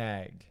a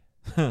nag.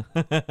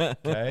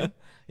 Okay?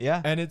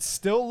 Yeah. And it's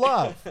still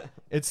love.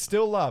 It's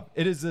still love.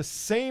 It is the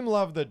same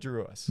love that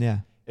drew us. Yeah.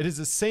 It is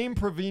the same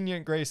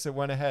prevenient grace that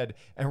went ahead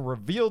and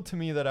revealed to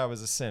me that I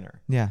was a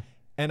sinner. Yeah.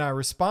 And I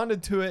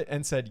responded to it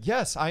and said,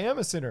 yes, I am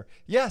a sinner.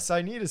 Yes,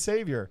 I need a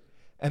savior.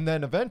 And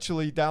then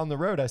eventually down the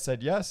road, I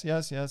said, yes,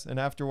 yes, yes. And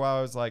after a while,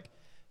 I was like,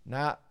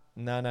 no.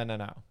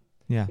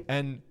 Yeah.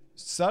 And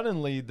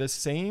suddenly the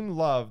same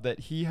love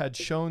that he had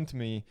shown to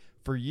me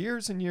for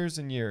years and years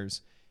and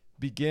years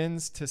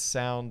begins to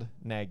sound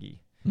naggy.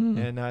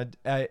 And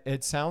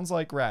it sounds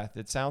like wrath.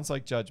 It sounds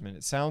like judgment.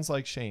 It sounds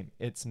like shame.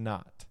 It's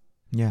not.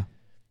 Yeah.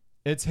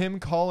 It's him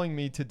calling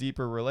me to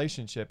deeper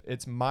relationship.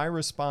 It's my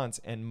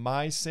response and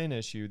my sin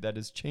issue that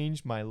has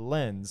changed my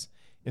lens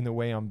in the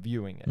way I'm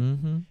viewing it.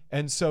 Mm-hmm.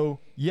 And so,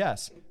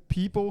 yes,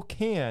 people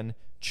can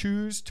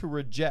choose to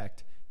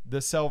reject the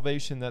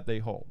salvation that they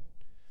hold.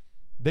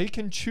 They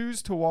can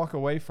choose to walk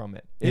away from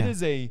it. It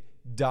is a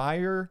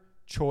dire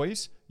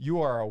choice.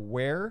 You are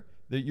aware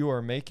that you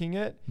are making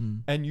it,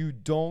 and you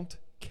don't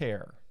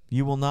care.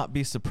 You will not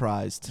be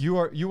surprised. You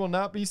will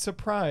not be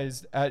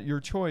surprised at your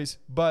choice,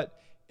 but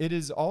it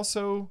is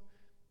also,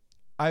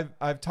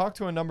 I've talked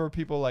to a number of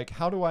people like,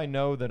 how do I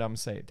know that I'm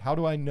saved? How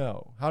do I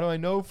know? How do I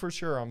know for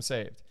sure I'm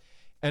saved?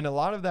 And a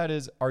lot of that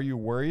is, are you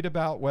worried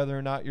about whether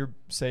or not you're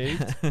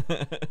saved?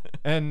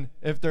 And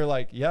if they're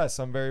like, yes,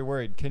 I'm very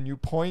worried. Can you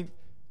point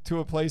to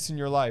a place in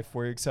your life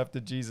where you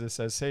accepted Jesus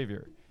as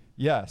Savior?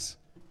 Yes.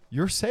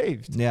 You're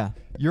saved. Yeah.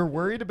 You're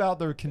worried about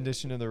the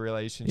condition of the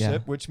relationship, Yeah.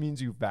 which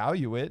means you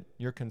value it.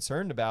 You're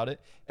concerned about it.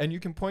 And you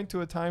can point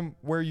to a time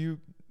where you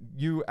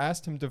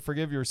asked him to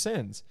forgive your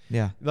sins.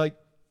 Yeah. Like,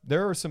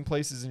 there are some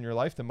places in your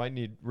life that might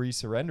need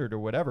resurrendered or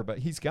whatever, but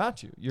he's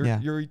got you.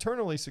 You're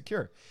eternally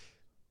secure.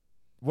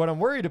 What I'm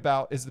worried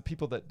about is the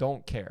people that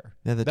don't care.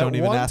 Yeah, that don't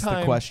even one ask the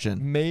time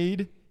question.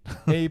 Made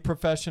a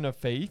profession of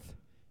faith,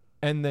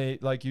 and they,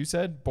 like you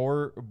said,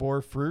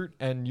 bore fruit,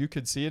 and you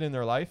could see it in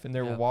their life, and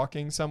they were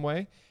walking some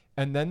way,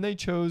 and then they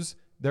chose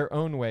their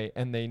own way,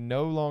 and they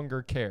no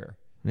longer care.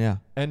 Yeah.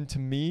 And to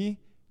me,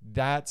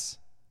 that's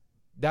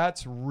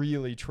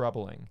really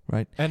troubling.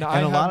 Right. And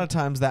a lot of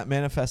times that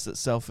manifests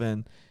itself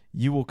in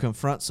you will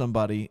confront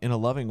somebody in a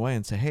loving way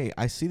and say, hey,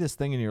 I see this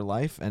thing in your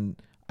life and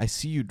I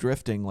see you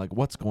drifting. Like,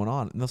 what's going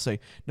on? And they'll say,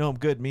 no, I'm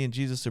good. Me and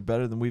Jesus are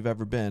better than we've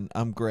ever been.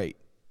 I'm great.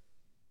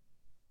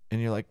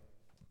 And you're like,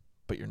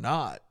 but you're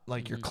not.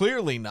 Like, you're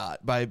clearly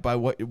not by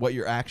what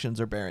your actions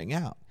are bearing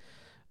out.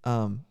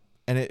 And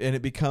they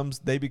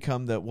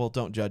become the, well,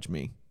 don't judge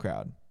me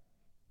crowd.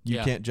 You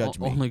can't judge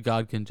me. Only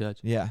God can judge.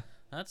 Yeah.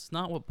 That's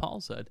not what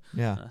Paul said.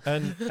 Yeah.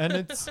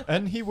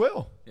 And he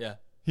will. Yeah.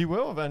 He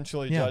will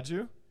eventually judge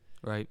you.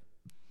 Right.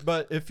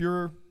 But if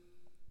you're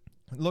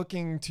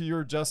looking to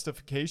your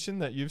justification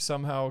that you've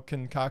somehow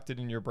concocted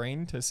in your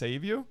brain to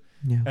save you,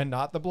 and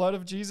not the blood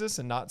of Jesus,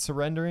 and not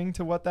surrendering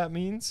to what that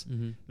means,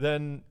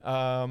 then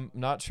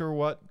not sure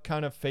what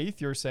kind of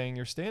faith you're saying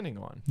you're standing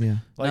on. Yeah.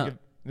 Like,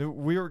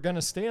 we are going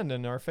to stand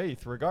in our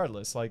faith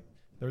regardless. Like,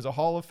 there's a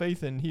hall of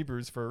faith in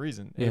Hebrews for a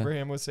reason. Yeah.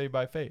 Abraham was saved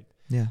by faith.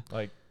 Yeah.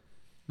 Like,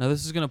 now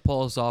this is going to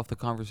pull us off the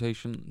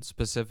conversation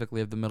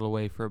specifically of the middle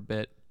way for a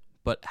bit,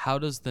 but how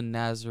does the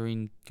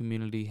Nazarene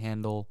community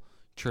handle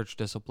church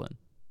discipline?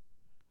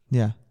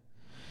 Yeah.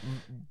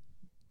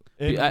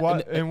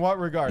 in what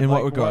regard? In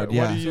what Like, regard? What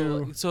Yeah. do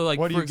you, So like,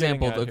 what are for you getting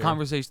example, at the here?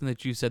 conversation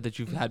that you said that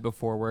you've had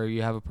before where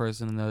you have a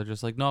person and they're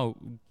just like, no,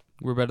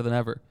 we're better than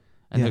ever.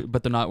 And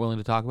but they're not willing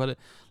to talk about it.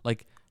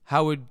 Like,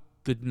 how would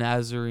the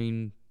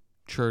Nazarene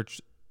church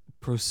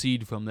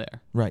proceed from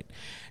there? Right.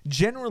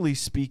 Generally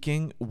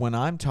speaking, when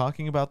I'm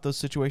talking about those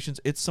situations,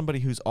 it's somebody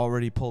who's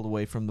already pulled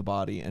away from the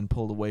body and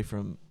pulled away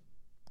from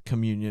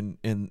communion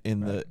in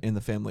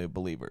the family of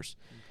believers.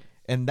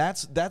 And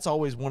that's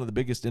always one of the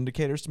biggest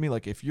indicators to me.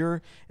 Like, if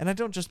you're, and I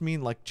don't just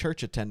mean like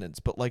church attendance,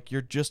 but like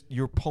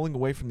you're pulling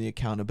away from the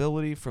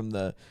accountability, from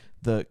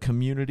the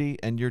community,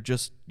 and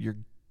you're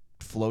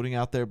floating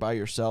out there by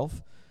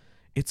yourself.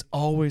 It's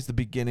always the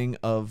beginning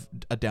of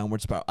a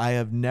downward spiral. I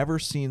have never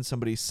seen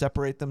somebody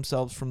separate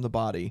themselves from the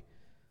body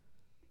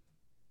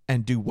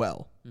and do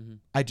well. Mm-hmm.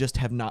 I just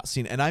have not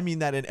seen, and I mean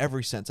that in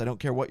every sense. I don't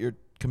care what your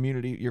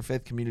community, your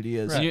faith community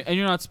is. Right. And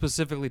you're not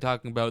specifically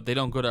talking about they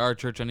don't go to our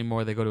church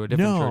anymore, they go to a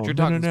different church. You're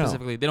talking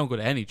specifically they don't go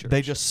to any church.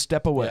 They just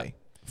step away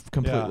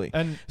completely. Yeah.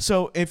 And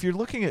so if you're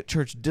looking at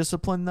church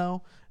discipline,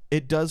 though,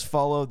 it does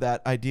follow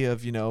that idea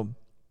of,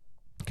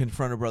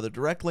 confront a brother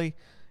directly,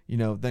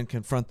 then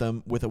confront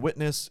them with a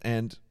witness,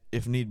 and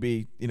if need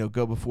be,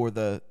 go before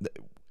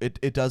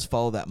it does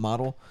follow that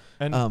model.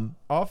 And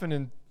often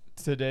in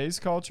today's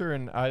culture,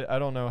 and I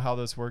don't know how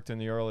this worked in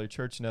the early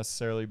church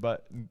necessarily,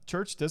 but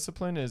church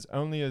discipline is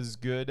only as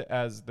good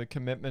as the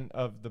commitment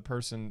of the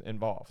person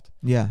involved.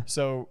 Yeah.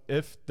 So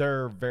if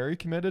they're very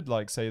committed,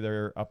 like say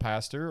they're a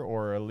pastor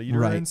or a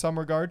leader in some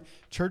regard,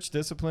 church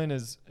discipline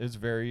is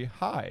very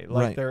high.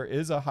 Like there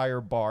is a higher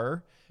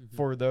bar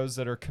for those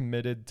that are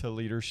committed to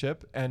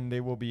leadership, and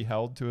they will be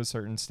held to a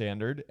certain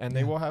standard, and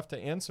they will have to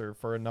answer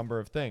for a number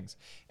of things.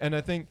 And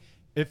I think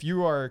if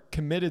you are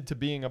committed to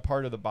being a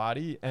part of the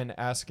body and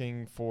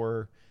asking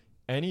for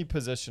any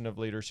position of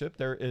leadership,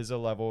 there is a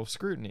level of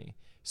scrutiny.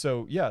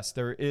 So yes,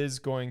 there is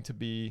going to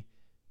be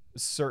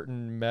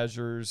certain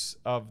measures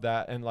of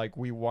that, and like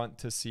we want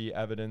to see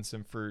evidence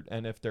and fruit.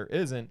 And if there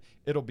isn't,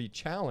 it'll be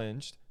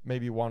challenged,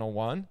 maybe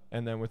one-on-one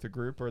and then with a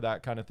group or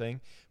that kind of thing.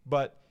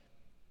 But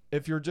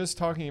if you're just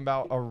talking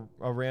about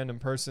a random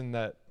person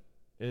that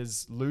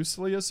is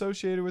loosely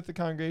associated with the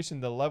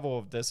congregation, the level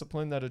of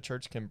discipline that a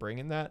church can bring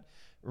in that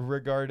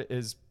regard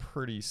is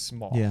pretty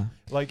small. Yeah.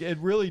 Like, it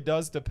really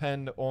does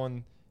depend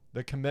on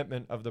the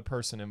commitment of the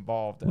person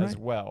involved as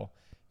well.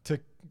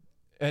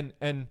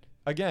 And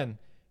again,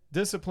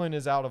 discipline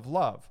is out of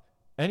love.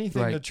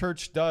 Anything the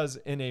church does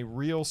in a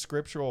real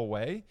scriptural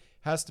way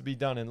has to be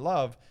done in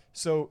love.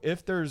 So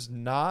if there's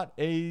not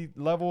a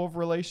level of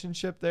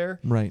relationship there,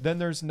 then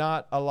there's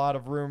not a lot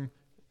of room.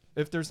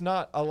 If there's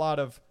not a lot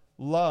of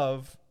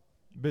love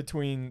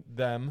between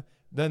them,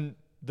 then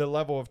the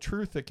level of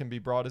truth that can be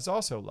brought is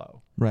also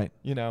low. Right.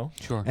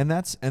 Sure. And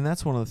that's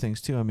one of the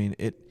things too. I mean,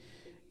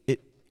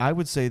 I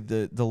would say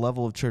the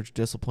level of church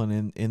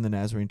discipline in the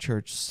Nazarene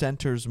church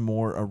centers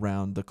more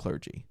around the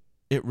clergy.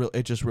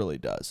 It just really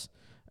does.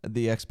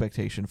 The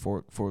expectation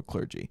for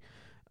clergy.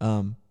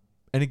 And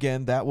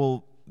again, that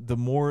will the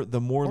more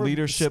or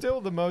leadership, still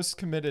the most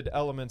committed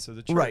elements of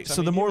the church. right?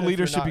 So the more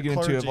leadership you get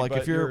into, of like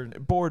if you're a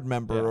board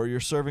member Yeah. or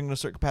you're serving in a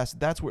certain capacity,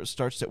 that's where it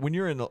starts to. When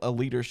you're in a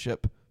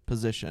leadership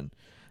position,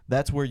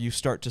 that's where you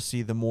start to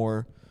see the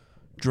more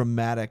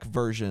dramatic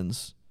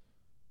versions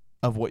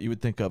of what you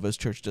would think of as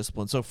church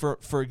discipline. So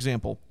for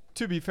example,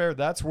 to be fair,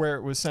 that's where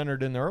it was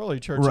centered in the early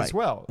church as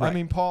well. Right. I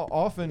mean, Paul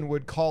often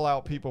would call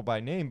out people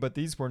by name, but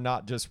these were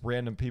not just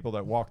random people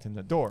that walked in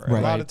the door. Right.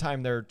 A lot of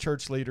time they're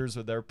church leaders,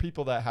 or they're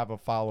people that have a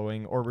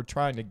following or were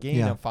trying to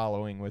gain a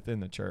following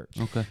within the church.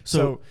 Okay.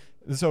 So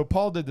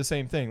Paul did the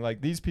same thing. Like,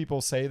 these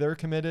people say they're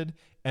committed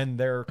and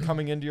they're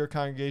coming into your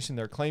congregation.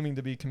 They're claiming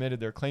to be committed.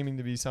 They're claiming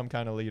to be some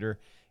kind of leader.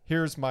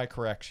 Here's my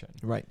correction.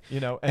 right.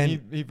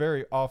 And he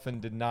very often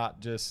did not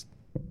just,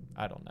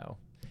 I don't know.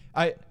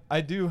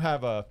 I do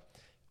have a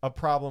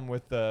problem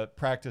with the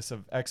practice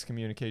of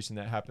excommunication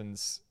that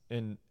happens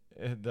in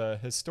the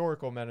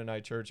historical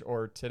Mennonite church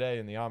or today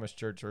in the Amish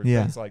church or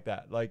Yeah. things like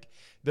that. Like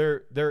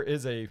there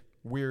is a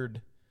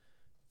weird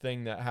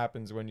thing that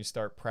happens when you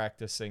start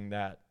practicing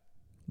that.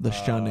 The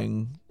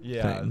shunning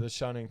Yeah, thing. the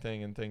shunning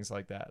thing and things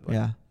like that. Like,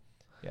 Yeah.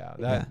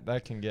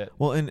 that can get.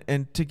 Well,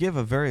 and to give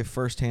a very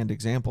firsthand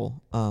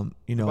example,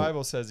 you know, The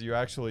Bible says you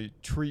actually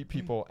treat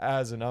people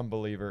as an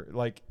unbeliever.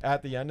 Like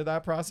at the end of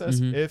that process,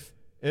 Mhm.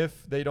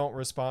 if they don't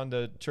respond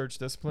to church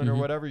discipline or Mhm.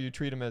 whatever, you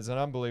treat them as an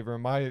unbeliever.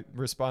 And my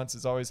response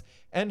is always,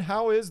 and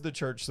how is the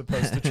church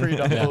supposed to treat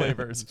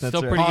unbelievers? That's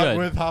Still right. pretty good.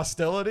 With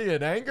hostility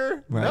and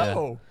anger? Right.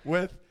 No.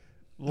 With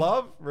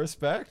love,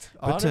 respect,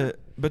 honor.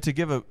 But to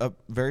give a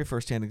very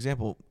firsthand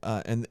example,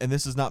 and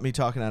this is not me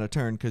talking out of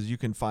turn, because you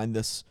can find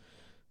this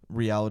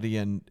reality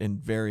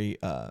in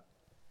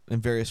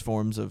various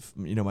forms of,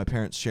 you know, my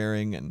parents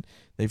sharing, and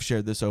they've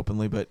shared this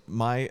openly. But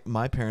my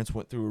parents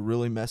went through a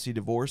really messy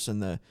divorce in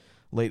the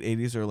late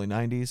 80s, early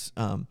 90s.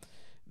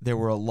 There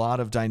were a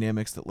lot of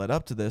dynamics that led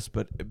up to this,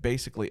 but it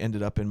basically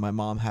ended up in my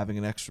mom having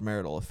an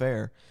extramarital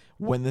affair.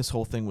 When this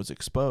whole thing was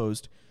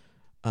exposed,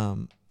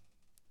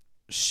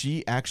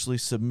 she actually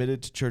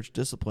submitted to church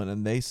discipline,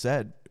 and they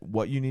said,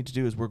 what you need to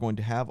do is we're going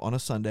to have on a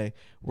Sunday,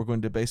 we're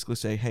going to basically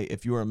say, hey,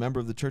 if you are a member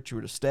of the church, you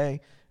were to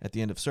stay at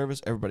the end of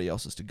service, everybody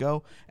else is to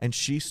go. And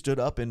she stood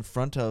up in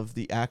front of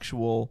the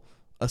actual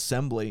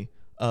assembly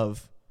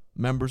of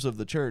members of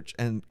the church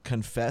and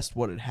confessed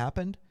what had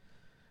happened,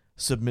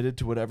 submitted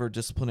to whatever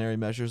disciplinary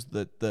measures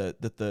that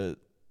the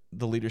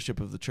leadership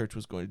of the church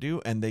was going to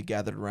do, and they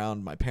gathered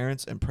around my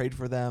parents and prayed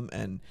for them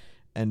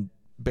and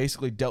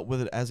basically dealt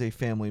with it as a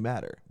family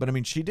matter. But I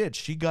mean, she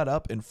got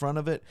up in front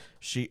of it.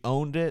 She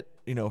owned it,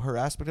 you know, her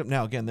aspect of it.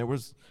 Now, again, it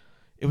was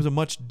a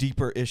much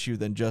deeper issue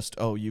than just,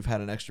 oh, you've had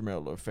an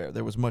extramarital affair.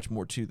 There was much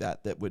more to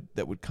that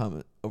would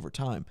come over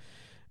time.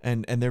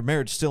 And their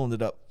marriage still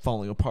ended up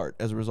falling apart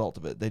as a result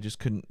of it. They just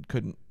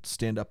couldn't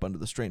stand up under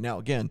the strain. Now,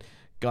 again,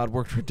 God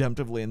worked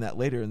redemptively in that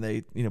later, and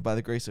they, you know, by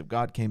the grace of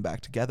God, came back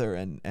together,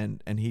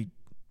 and he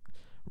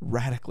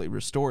radically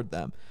restored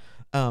them.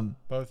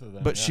 Both of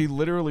them. But yeah. she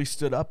literally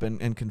stood up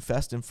and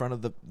confessed in front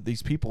of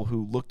these people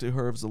who looked to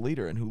her as a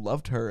leader and who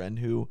loved her and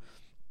who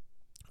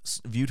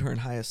viewed her in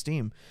high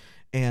esteem.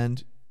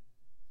 And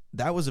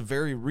that was a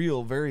very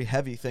real, very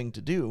heavy thing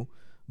to do,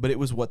 but it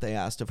was what they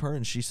asked of her,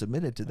 and she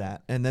submitted to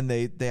that. And then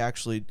they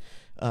actually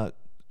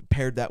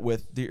paired that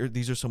with,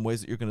 these are some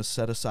ways that you're going to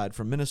set aside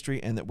from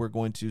ministry, and that we're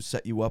going to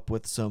set you up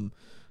with some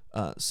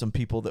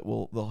people that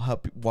they'll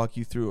help walk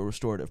you through a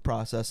restorative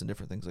process and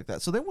different things like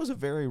that. So there was a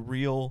very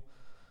real,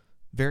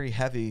 very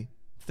heavy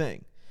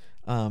thing.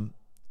 And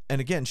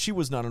again, she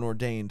was not an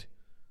ordained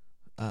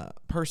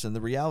person.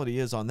 The reality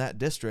is, on that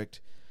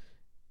district,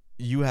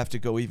 you have to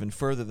go even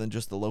further than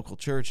just the local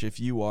church. If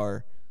you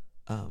are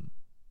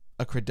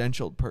a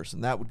credentialed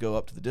person, that would go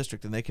up to the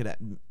district, and they could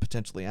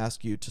potentially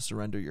ask you to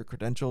surrender your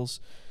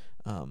credentials,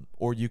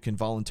 or you can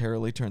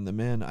voluntarily turn them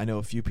in. I know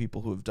a few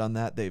people who have done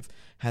that. They've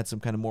had some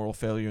kind of moral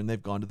failure, and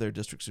they've gone to their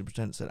district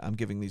superintendent and said, I'm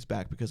giving these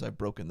back because I've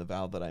broken the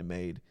vow that I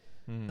made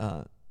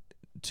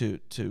to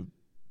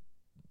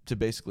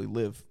basically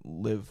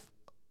live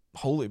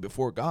holy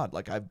before God.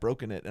 Like, I've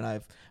broken it, and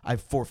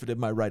I've forfeited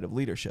my right of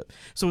leadership.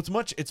 So it's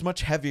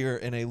much heavier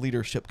in a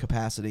leadership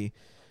capacity,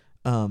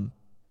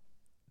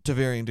 to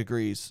varying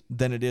degrees,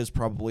 than it is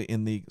probably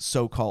in the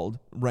so-called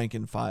rank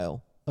and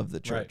file of the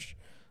church.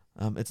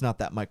 Right. It's not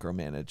that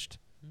micromanaged.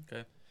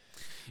 Okay.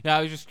 Yeah,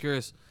 I was just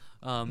curious,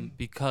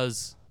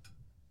 because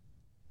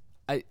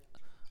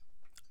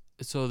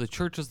so the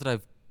churches that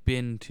I've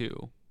been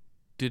to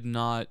did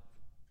not,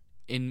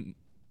 from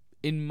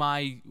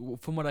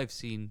what I've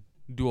seen,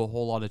 do a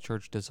whole lot of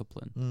church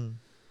discipline.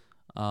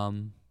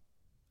 And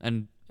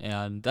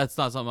that's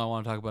not something I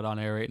want to talk about on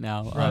air right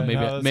now. Right.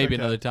 Maybe okay.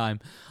 another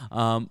time.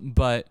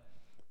 But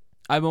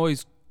I'm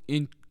always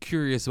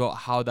curious about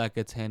how that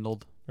gets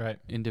handled. Right.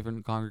 In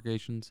different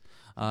congregations,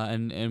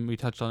 and we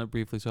touched on it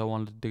briefly, so I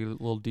wanted to dig a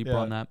little deeper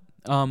on that.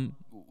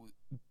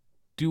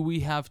 Do we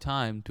have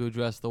time to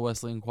address the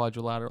Wesleyan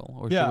Quadrilateral,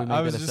 or should we make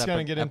I was it a just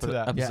going separate to get into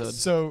that.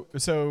 episode?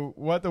 Yes. So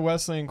what the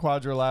Wesleyan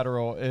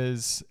Quadrilateral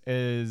is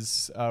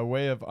a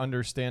way of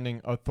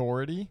understanding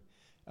authority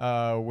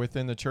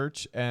within the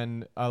church,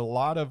 and a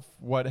lot of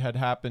what had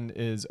happened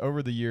is,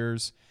 over the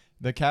years,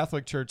 the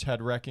Catholic Church had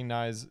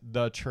recognized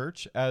the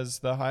church as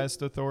the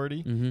highest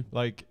authority. Mm-hmm.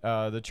 Like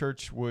the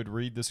church would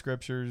read the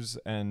scriptures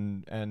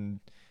and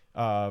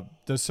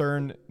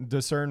discern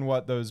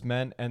what those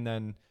meant, and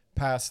then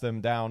pass them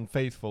down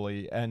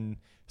faithfully. And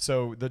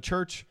so the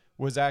church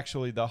was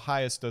actually the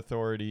highest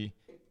authority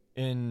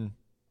in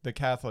the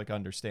Catholic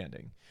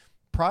understanding.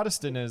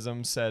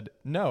 Protestantism said,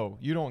 no,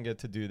 you don't get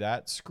to do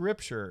that.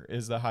 Scripture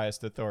is the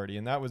highest authority.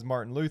 And that was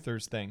Martin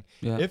Luther's thing.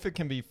 Yeah. If it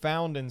can be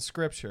found in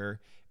Scripture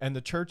and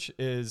the church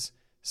is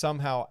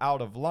somehow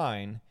out of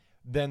line,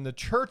 then the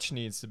church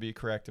needs to be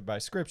corrected by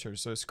Scripture.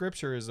 So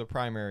Scripture is the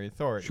primary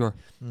authority. Sure.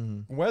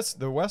 Mm-hmm.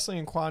 The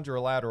Wesleyan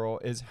Quadrilateral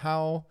is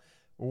how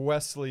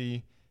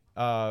Wesley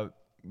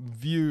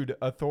viewed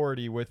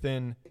authority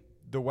within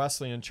the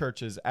Wesleyan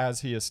churches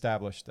as he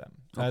established them,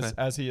 Okay.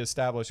 as he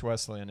established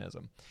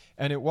Wesleyanism.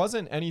 And it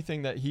wasn't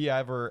anything that he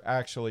ever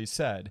actually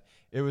said.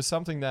 It was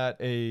something that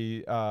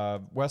a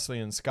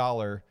Wesleyan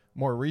scholar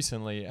more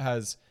recently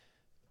has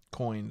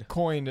Coined.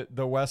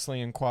 the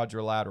Wesleyan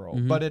quadrilateral.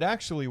 Mhm. But it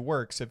actually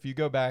works. If you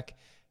go back,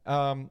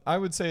 I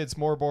would say it's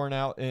more borne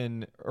out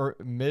in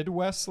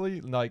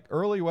mid-Wesley. Like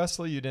early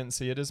Wesley, you didn't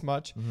see it as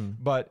much.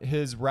 But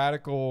his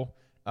radical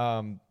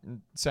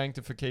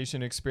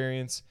sanctification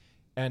experience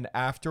and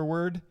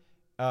afterward,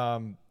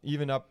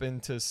 even up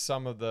into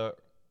some of the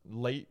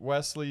late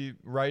Wesley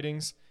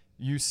writings,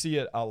 you see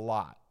it a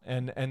lot.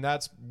 And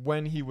that's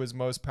when he was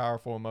most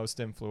powerful and most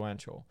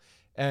influential.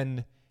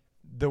 And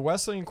the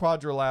Wesleyan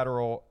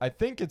quadrilateral, I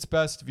think it's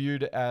best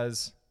viewed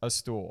as a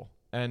stool.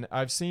 And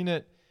I've seen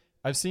it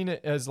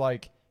as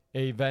like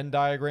a Venn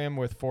diagram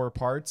with 4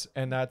 parts,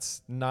 and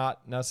that's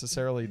not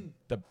necessarily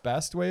the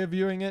best way of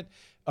viewing it.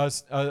 A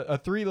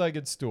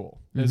 3-legged stool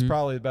is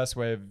probably the best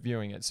way of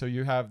viewing it. So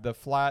you have the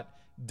flat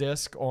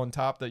disc on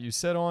top that you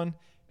sit on,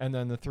 and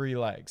then the 3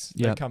 legs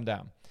that come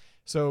down.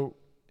 So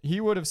he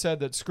would have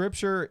said that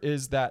Scripture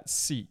is that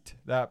seat,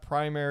 that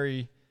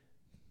primary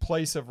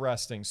place of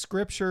resting.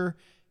 Scripture,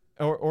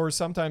 or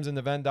sometimes in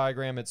the Venn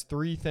diagram, it's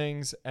 3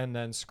 things and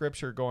then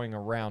Scripture going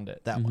around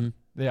it. That one.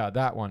 Yeah,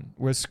 that one.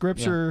 With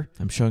Scripture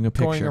I'm showing a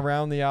picture. going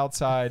around the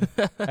outside,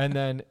 and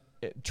then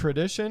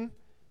tradition,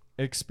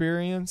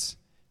 experience,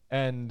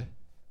 and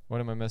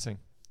what am I missing?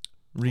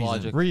 Reason.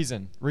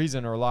 Logic.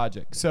 Reason or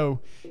logic.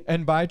 So,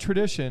 and by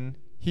tradition,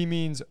 he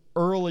means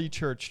early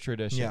church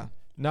tradition. Yeah.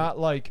 Not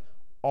like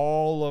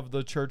all of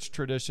the church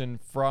tradition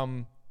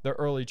from the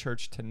early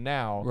church to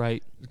now,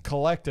 Right.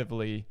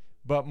 collectively,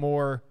 but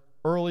more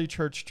early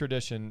church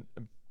tradition,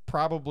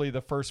 probably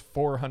the first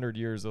 400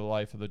 years of the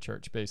life of the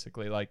church,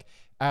 basically. Like,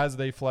 as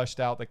they fleshed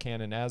out the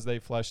canon, as they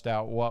fleshed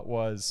out what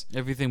was...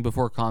 Everything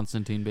before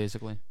Constantine,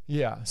 basically.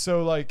 Yeah.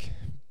 So, like,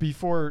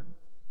 before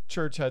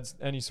church had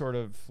any sort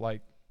of,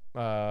 like,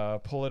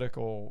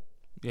 political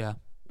Yeah.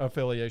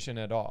 affiliation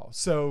at all.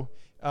 So,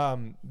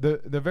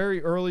 the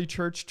very early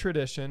church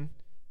tradition,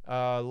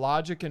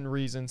 logic and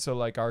reason, so,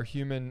 like, our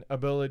human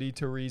ability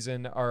to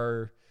reason,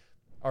 our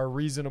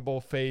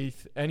reasonable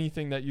faith,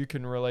 anything that you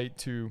can relate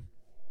to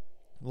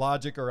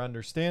logic or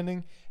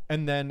understanding,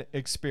 and then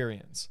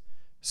experience.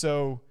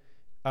 So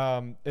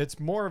it's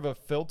more of a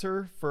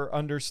filter for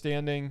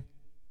understanding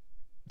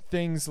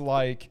things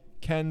like,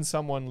 can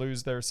someone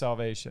lose their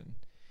salvation?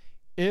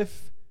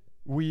 If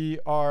we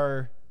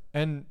are,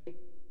 and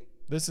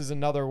this is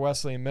another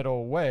Wesleyan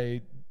middle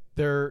way,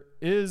 there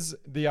is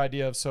the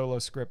idea of sola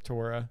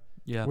scriptura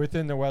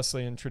within the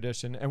Wesleyan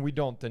tradition, and we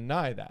don't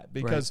deny that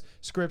because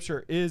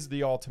Scripture is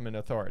the ultimate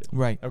authority.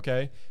 Right.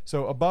 Okay?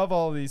 So above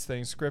all these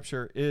things,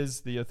 Scripture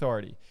is the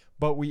authority.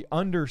 But we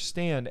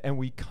understand and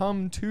we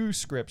come to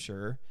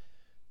Scripture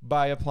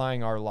by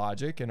applying our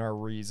logic and our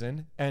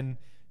reason and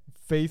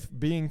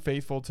being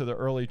faithful to the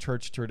early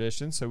church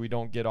tradition so we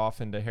don't get off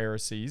into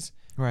heresies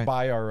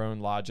by our own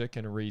logic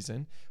and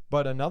reason.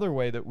 But another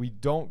way that we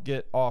don't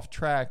get off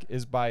track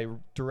is by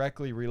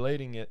directly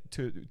relating it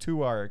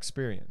to our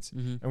experience.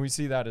 And we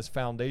see that as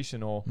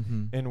foundational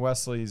in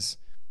Wesley's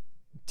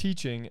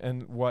teaching,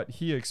 and what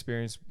he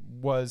experienced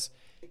was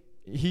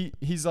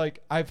he's like,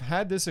 I've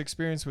had this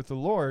experience with the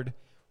Lord.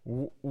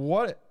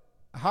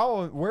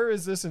 Where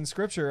is this in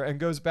Scripture? And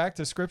goes back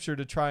to Scripture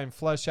to try and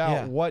flesh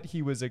out what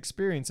he was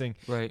experiencing.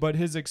 Right. But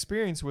his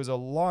experience was a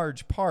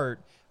large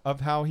part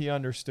of how he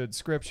understood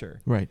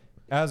Scripture. Right.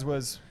 As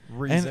was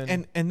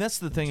reason. And that's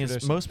the thing tradition.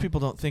 is, most people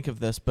don't think of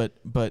this, but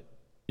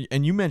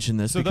and you mentioned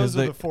this So because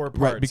those are the 4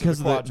 parts because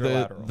of the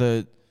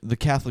quadrilateral. the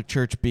Catholic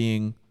Church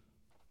being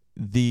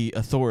the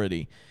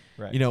authority.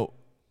 Right. You know,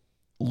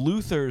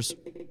 Luther's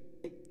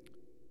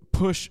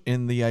push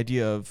in the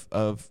idea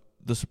of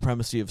the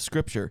supremacy of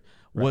Scripture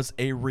was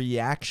a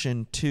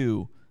reaction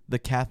to the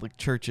Catholic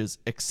Church's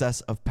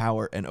excess of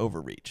power and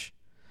overreach.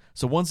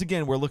 So once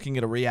again, we're looking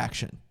at a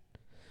reaction.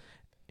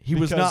 He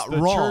was not the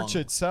wrong. Church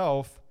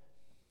itself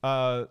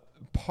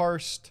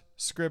parsed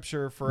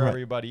Scripture for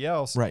everybody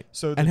else. Right.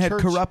 So and had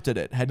church, corrupted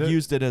it, had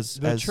used it as...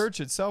 The church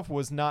itself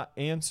was not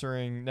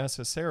answering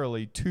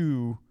necessarily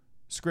to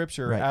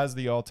Scripture as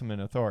the ultimate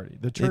authority.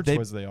 The church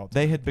was the ultimate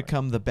They had authority.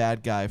 become the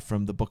bad guy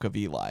from the Book of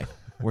Eli,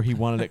 where he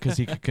wanted it because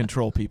he could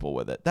control people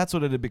with it. That's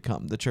what it had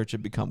become. The church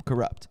had become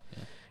corrupt.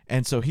 Yeah.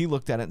 And so he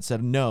looked at it and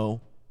said,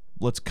 no,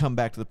 let's come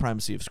back to the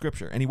primacy of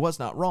Scripture. And he was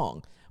not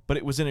wrong, but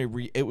it was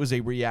it was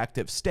a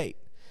reactive state.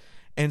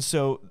 And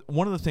so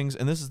one of the things,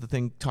 and this is the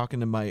thing, talking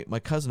to my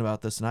cousin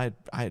about this, and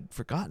I had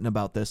forgotten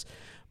about this,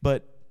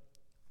 but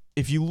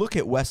if you look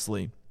at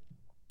Wesley,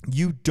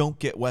 you don't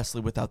get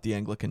Wesley without the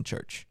Anglican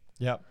Church.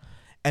 Yep.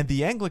 And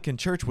the Anglican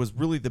Church was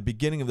really the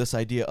beginning of this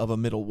idea of a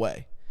middle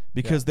way,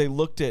 because they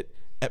looked at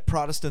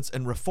Protestants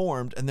and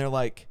Reformed, and they're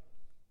like,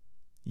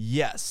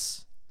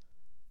 yes,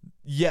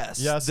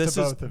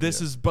 this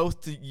is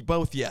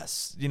both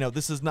yes. You know,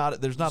 this is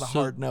not, there's not a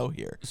hard no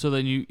here. So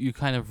then you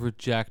kind of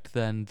reject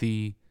then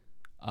the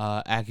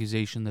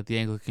accusation that the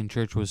Anglican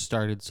Church was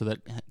started so that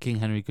King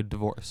Henry could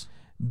divorce.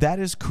 that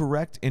is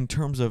correct in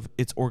terms of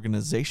its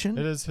organization.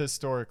 It is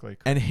historically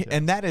correct,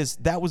 and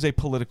that was a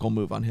political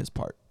move on his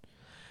part.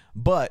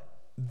 But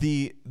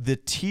the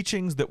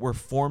teachings that were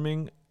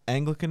forming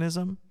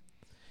Anglicanism,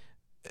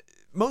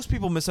 most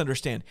people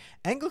misunderstand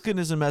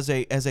Anglicanism as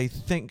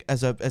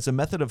a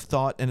method of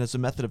thought and as a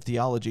method of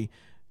theology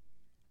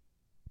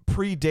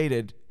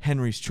predated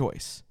Henry's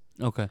choice.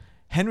 Okay.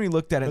 Henry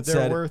looked at it but and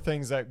there said, were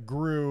things that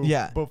grew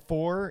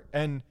before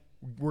and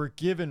were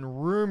given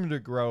room to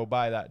grow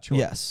by that choice.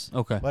 yes.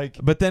 Okay. Like,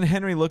 But then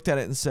Henry looked at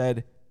it and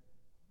said,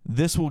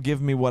 this will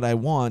give me what I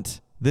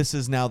want. This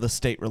is now the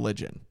state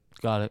religion.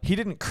 Got it. He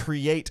didn't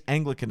create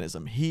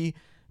Anglicanism. He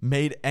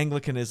made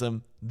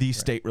Anglicanism the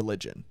state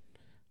religion,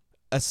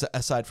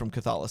 aside from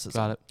Catholicism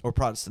Got it. or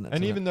Protestantism.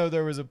 and even though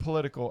there was a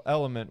political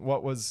element,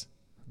 what was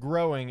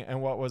growing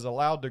and what was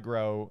allowed to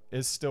grow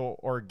is still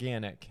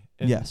organic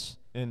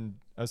in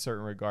a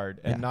certain regard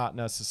and Yeah. not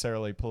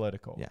necessarily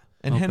political. Yeah.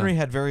 And Okay. Henry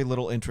had very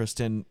little interest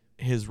in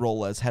his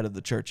role as head of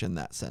the church in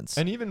that sense.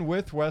 And even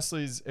with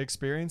Wesley's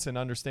experience and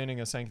understanding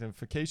of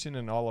sanctification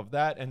and all of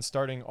that, and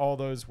starting all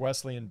those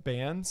Wesleyan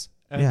bands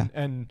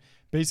and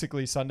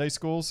basically Sunday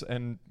schools,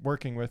 and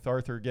working with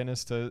Arthur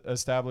Guinness to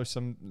establish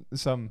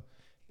some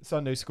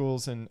Sunday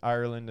schools in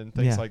Ireland and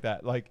things like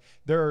that. Like,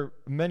 there are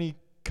many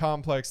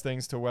complex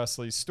things to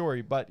Wesley's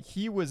story, but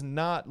he was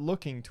not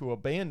looking to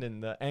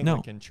abandon the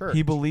Anglican church.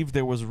 He believed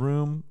there was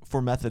room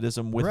for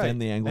Methodism within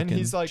the Anglican and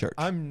he's like, church.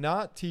 I'm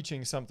not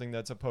teaching something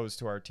that's opposed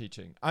to our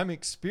teaching. I'm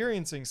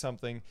experiencing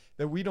something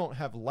that we don't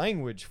have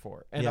language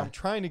for, and I'm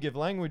trying to give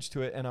language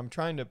to it, and I'm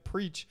trying to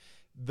preach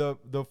the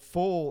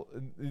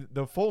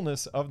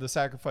fullness of the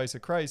sacrifice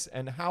of Christ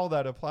and how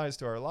that applies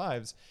to our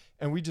lives,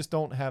 and we just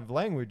don't have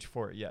language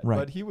for it yet. Right.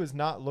 But he was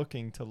not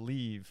looking to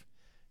leave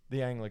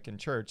the Anglican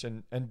church,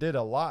 and did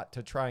a lot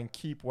to try and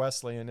keep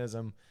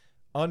Wesleyanism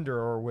under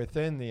or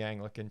within the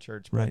Anglican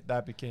church, but Right.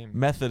 that became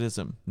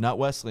Methodism, not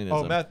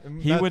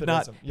Wesleyanism. he would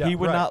not. Yeah, he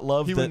would right. not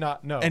love He that would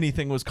not, no.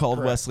 anything was called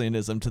Correct.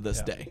 Wesleyanism to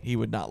this Yeah. day. He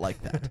would not like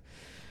that.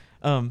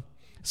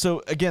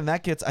 So again, I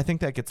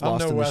think that gets I'm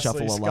lost no in the Wesley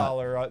shuffle a lot.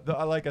 scholar.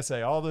 Like I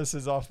say, all this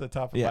is off the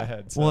top of my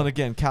head. So. Well, and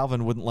again,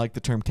 Calvin wouldn't like the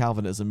term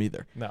Calvinism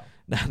either. No.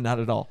 Not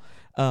at all.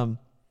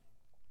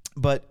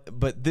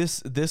 But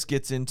this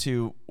gets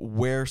into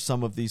where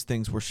some of these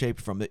things were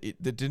shaped from.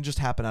 It didn't just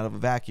happen out of a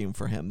vacuum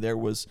for him. There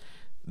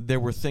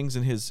were things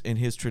in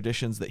his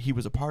traditions that he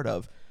was a part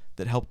of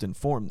that helped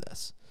inform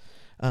this.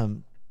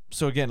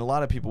 So again, a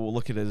lot of people will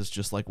look at it as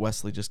just like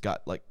Wesley just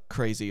got like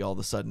crazy all of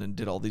a sudden and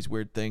did all these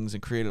weird things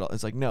and created all.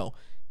 It's like, no,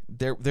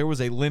 there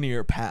was a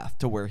linear path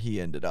to where he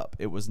ended up.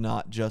 It was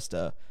not just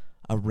a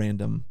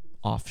random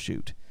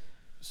offshoot.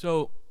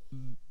 So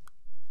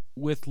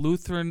with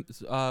Lutheran,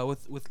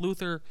 with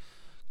Luther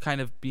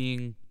kind of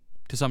being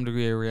to some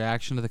degree a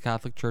reaction to the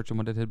Catholic Church and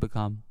what it had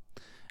become,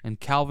 and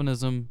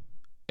Calvinism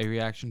a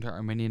reaction to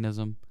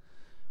Arminianism,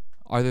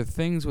 are there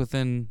things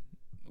within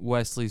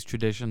Wesley's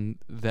tradition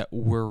that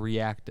were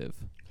reactive?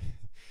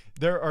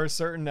 There are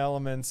certain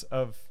elements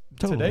of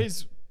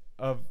today's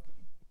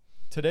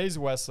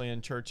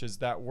Wesleyan churches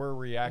that were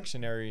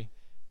reactionary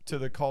to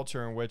the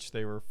culture in which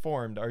they were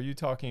formed. Are you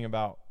talking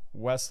about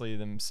Wesley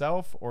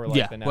himself, or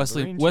like the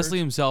Nazarene Church? Wesley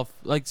himself.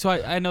 Like, so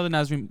I know the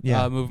Nazarene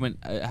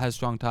movement has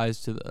strong ties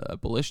to the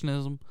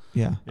abolitionism.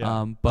 Yeah.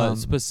 But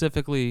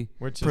specifically,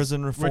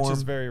 prison reform, which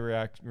is very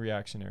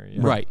reactionary.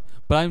 Yeah. Right.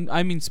 But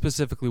I mean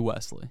specifically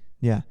Wesley.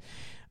 Yeah.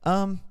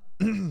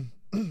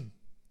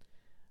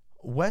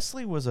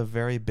 Wesley was a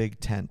very big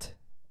tent.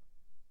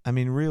 I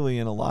mean, really,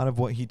 in a lot of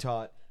what he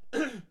taught,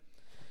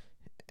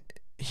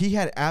 he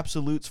had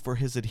absolutes for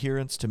his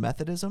adherence to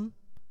Methodism,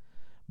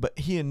 but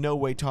he in no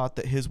way taught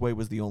that his way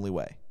was the only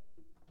way,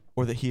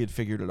 or that he had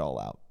figured it all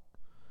out.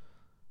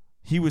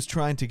 He was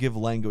trying to give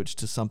language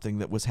to something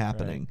that was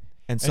happening,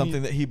 and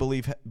something that he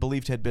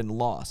believed had been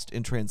lost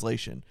in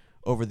translation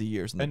over the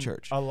years in the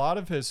church. A lot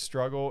of his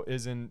struggle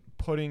is in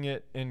putting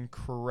it in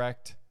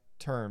correct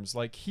terms.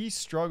 Like, he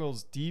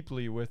struggles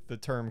deeply with the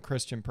term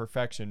Christian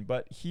perfection,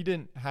 but he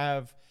didn't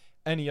have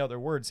any other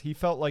words. He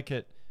felt like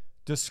it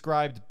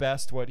described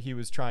best what he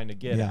was trying to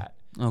get at.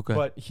 Okay.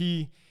 But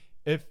he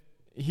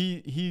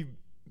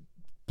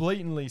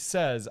blatantly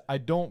says, I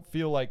don't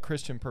feel like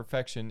Christian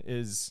perfection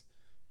is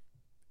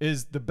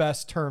the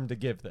best term to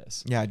give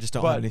this. Yeah, I just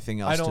don't have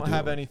anything else. I don't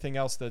have it with. anything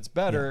else that's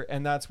better,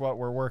 and that's what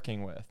we're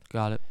working with.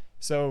 Got it.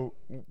 So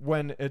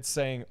when it's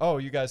saying, oh,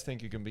 you guys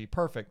think you can be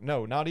perfect,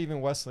 no, not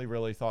even Wesley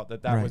really thought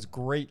that Right. was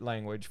great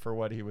language for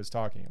what he was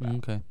talking about.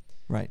 Okay.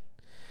 Right.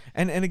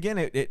 And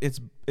again,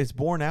 it's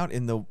borne out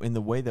in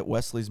the way that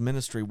Wesley's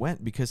ministry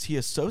went, because he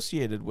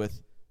associated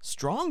with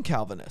strong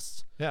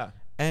Calvinists. Yeah.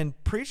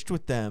 And preached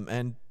with them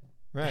and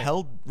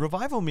held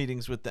revival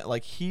meetings with them.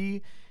 Like,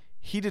 he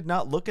did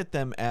not look at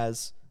them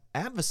as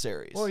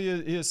adversaries. Well,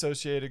 he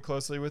associated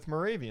closely with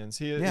Moravians.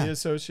 He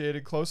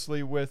associated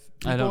closely with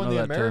people in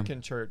the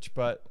American church.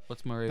 But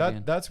what's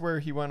Moravian? That's where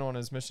he went on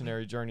his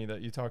missionary journey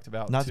that you talked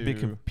about. Not to be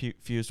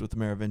confused with the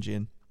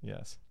Merovingian.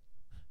 Yes.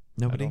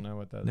 Nobody. I don't know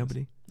what that is.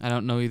 Nobody. I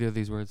don't know either of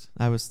these words.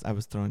 I was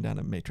throwing down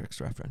a Matrix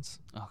reference.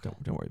 Okay.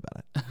 Don't worry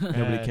about it.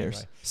 Nobody cares.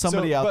 Anyway.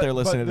 Somebody out there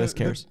listening to this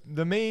cares.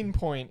 The main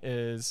point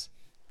is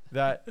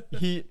that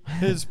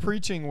his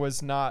preaching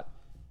was not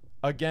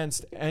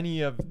against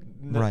any of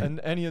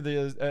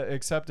the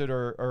accepted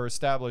or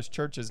established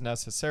churches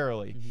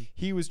necessarily. Mm-hmm.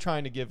 He was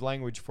trying to give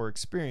language for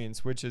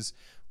experience, which is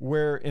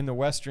where in the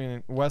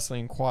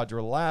Wesleyan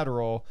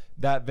quadrilateral,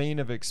 that vein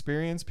of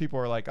experience, people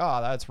are like,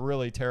 that's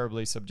really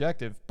terribly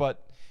subjective.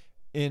 But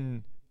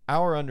in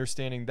our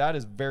understanding, that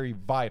is very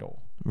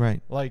vital.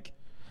 Right. Like,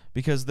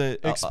 because the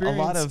experience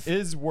a lot of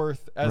is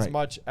worth as Right.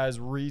 much as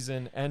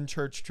reason and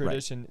church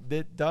tradition.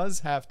 That does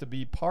have to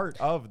be part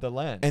of the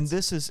lens. and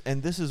this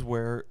is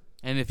where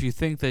And if you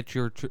think that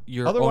your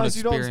own Otherwise,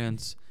 you don't-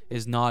 experience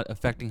is not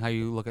affecting how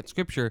you look at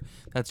Scripture,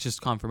 that's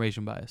just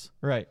confirmation bias.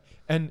 right.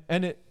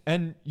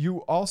 And you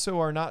also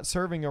are not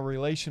serving a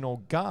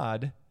relational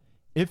God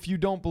if you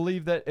don't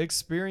believe that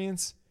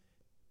experience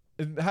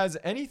has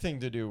anything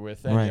to do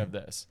with any Right. of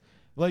this.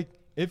 Like,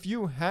 if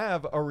you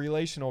have a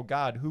relational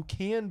God who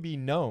can be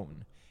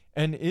known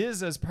and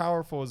is as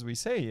powerful as we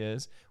say he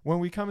is, when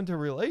we come into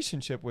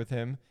relationship with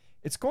him,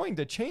 it's going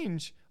to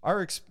change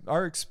our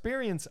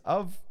experience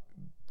of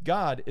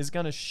God is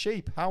going to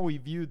shape how we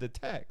view the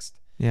text.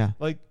 yeah.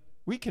 Like,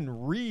 we can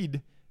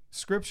read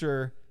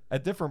scripture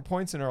at different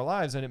points in our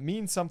lives and it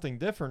means something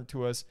different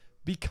to us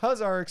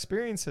because our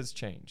experience has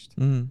changed.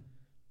 Mm-hmm.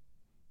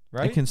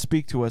 Right? It can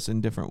speak to us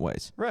in different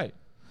ways. Right.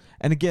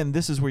 And again,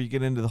 this is where you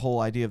get into the whole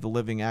idea of the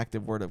living,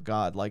 active Word of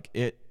God. Like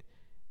it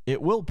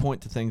will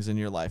point to things in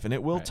your life, and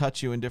it will Right.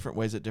 touch you in different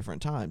ways at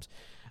different times.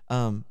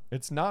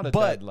 It's not a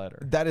But dead letter.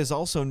 that is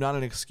also not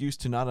an excuse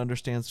to not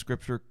understand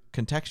Scripture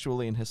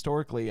contextually and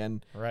historically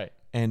and Right.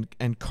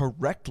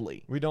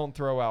 correctly. We don't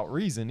throw out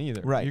reason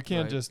either. Right. You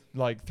can't Right. just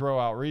like throw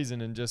out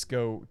reason and just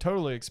go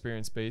totally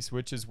experience based,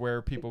 which is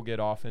where people get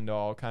off into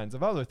all kinds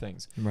of other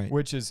things. Right.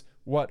 Which is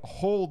what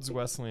holds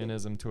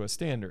Wesleyanism to a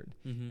standard.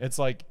 Mm-hmm. It's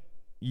like,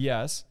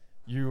 yes,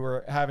 you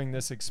are having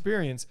this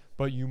experience,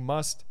 but you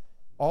must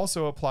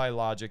also apply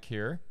logic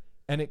here,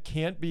 and it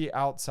can't be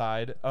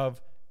outside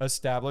of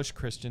established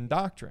Christian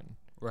doctrine.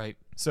 Right.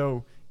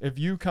 So if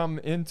you come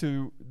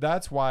into,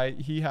 that's why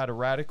he had a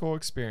radical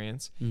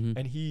experience, Mm-hmm.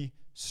 and he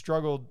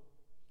struggled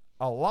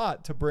a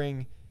lot to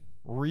bring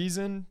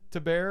reason to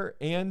bear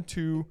and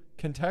to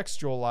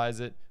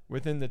contextualize it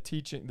within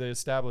the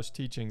established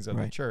teachings of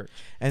the Right. church.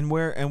 And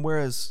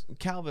whereas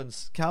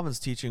Calvin's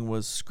teaching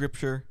was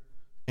Scripture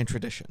and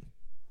tradition.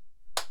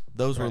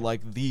 Those were Right.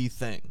 like the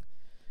thing.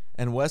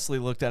 And Wesley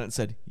looked at it and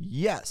said,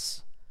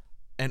 yes,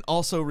 and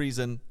also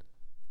reason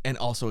and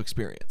also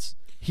experience.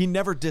 He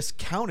never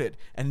discounted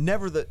and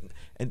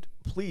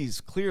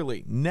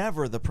clearly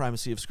never the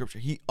primacy of Scripture.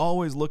 He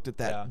always looked at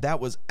that. Yeah. That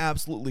was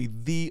absolutely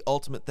the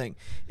ultimate thing.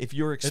 If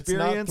your It's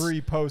experience, not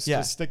three posts Yeah.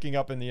 just sticking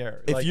up in the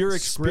air. If Like, your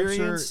Scripture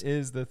experience-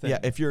 is the thing. yeah,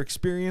 if your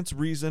experience,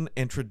 reason,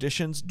 and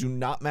traditions do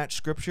not match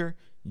Scripture,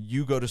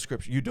 you go to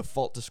Scripture. You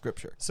default to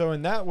Scripture. So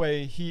in that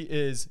way, he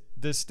is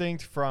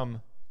distinct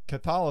from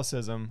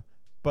Catholicism,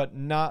 but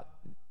not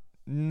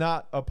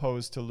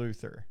opposed to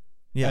Luther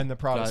Yeah. and the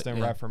Protestant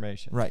yeah.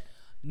 Reformation. Right.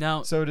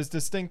 Now, So it is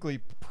distinctly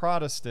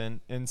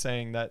Protestant in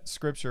saying that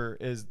Scripture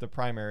is the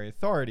primary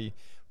authority,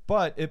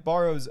 but it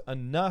borrows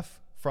enough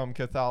from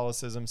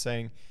Catholicism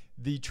saying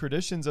the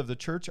traditions of the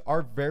church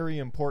are very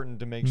important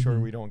to make sure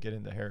we don't get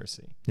into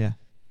heresy. Yeah.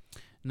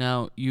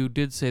 Now, you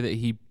did say that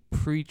he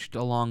preached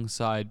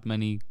alongside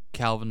many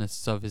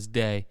Calvinists of his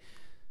day.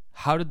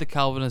 How did the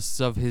Calvinists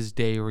of his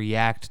day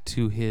react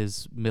to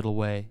his middle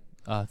way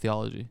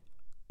theology?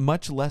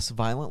 Much less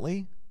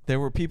violently. There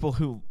were people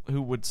who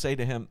would say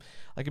to him,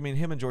 like, I mean,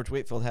 him and George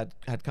Whitefield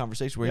had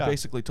conversations where Yeah. he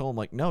basically told him,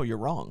 like, no, you're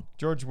wrong.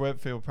 George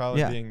Whitefield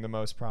probably Yeah. being the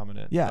most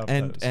prominent. Yeah, of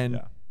and those. and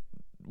Yeah.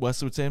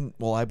 Wesley would say,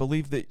 well, I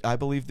believe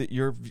that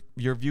your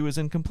view is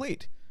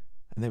incomplete,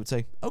 and they would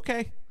say,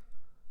 okay.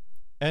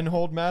 And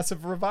hold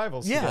massive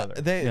revivals Yeah,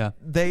 together.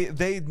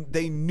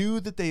 they knew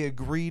that they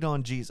agreed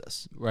on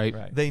Jesus. Right.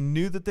 Right. They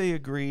knew that they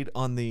agreed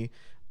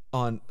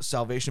on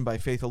salvation by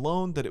faith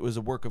alone, that it was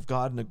a work of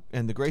God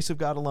and the grace of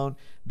God alone.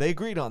 They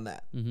agreed on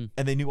that, Mm-hmm.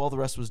 and they knew all the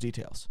rest was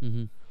details.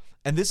 Mm-hmm.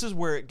 And this is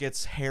where it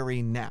gets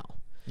hairy now,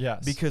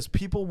 Yes. because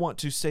people want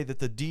to say that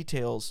the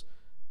details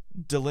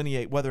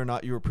delineate whether or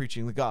not you were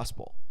preaching the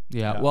gospel.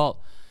 Yeah. Yeah.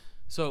 Well,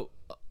 so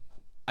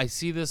I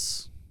see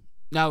this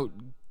now.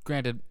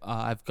 Granted,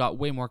 I've got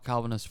way more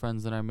Calvinist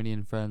friends than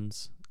Arminian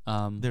friends.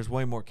 There's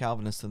way more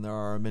Calvinists than there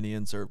are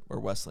Arminians or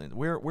Wesleyans.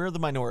 We're the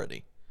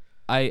minority.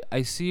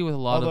 I see with a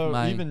lot Although of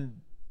my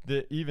even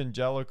the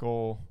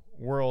evangelical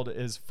world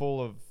is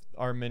full of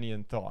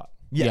Arminian thought,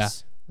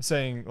 Yes.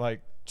 saying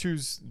like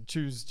choose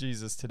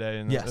Jesus today,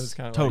 and Yes, it's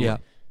kind of totally. yeah.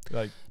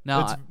 like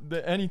Now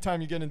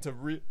anytime you get into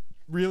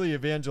really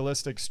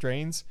evangelistic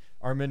strains,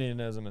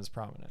 Arminianism is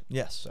prominent.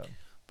 Yes. So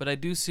But I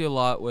do see a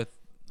lot with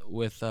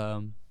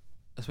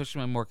especially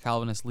my more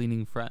Calvinist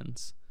leaning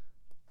friends,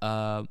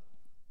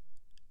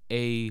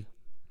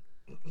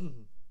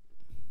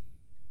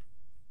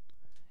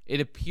 it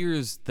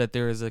appears that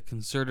there is a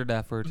concerted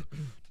effort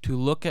to to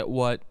look at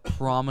what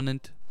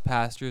prominent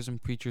pastors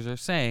and preachers are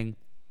saying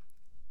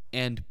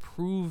and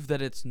prove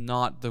that it's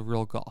not the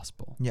real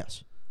gospel.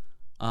 Yes.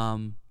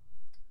 And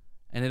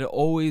it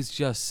always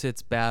just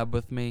sits bad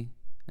with me.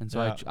 And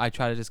so I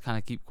try to just kind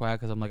of keep quiet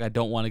because I'm like, I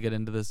don't want to get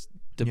into this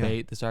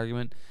debate, this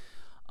argument.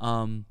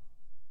 But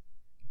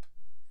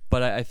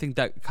I think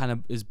that kind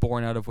of is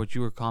born out of what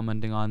you were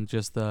commenting on,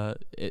 just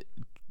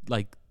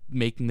like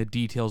making the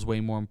details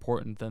way more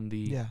important than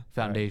the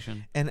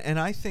foundation. Right. And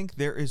I think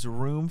there is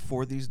room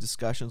for these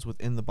discussions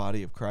within the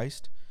body of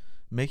Christ.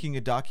 Making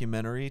a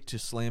documentary to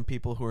slam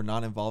people who are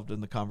not involved in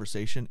the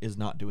conversation is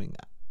not doing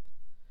that.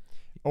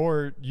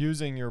 Or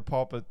using your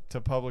pulpit to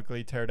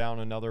publicly tear down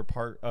another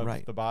part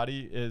of the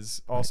body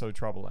is also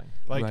troubling.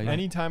 Like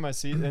anytime I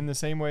see, in the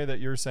same way that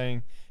you're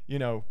saying, you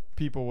know,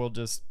 people will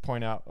just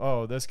point out,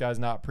 oh, this guy's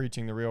not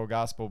preaching the real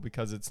gospel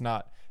because it's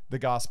not the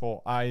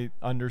gospel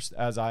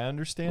as I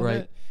understand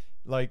it.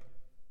 Like,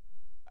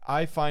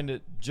 I find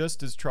it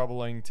just as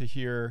troubling to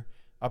hear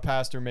a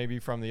pastor maybe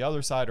from the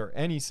other side or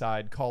any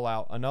side call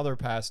out another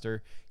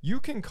pastor. You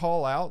can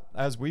call out,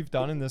 as we've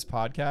done in this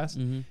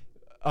podcast,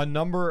 a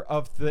number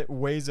of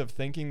ways of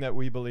thinking that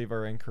we believe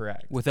are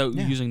incorrect without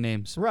using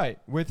names. Right,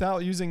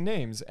 without using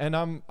names. And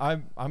I'm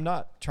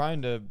not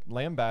trying to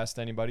lambaste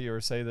anybody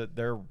or say that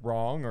they're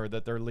wrong or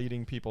that they're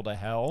leading people to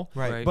hell.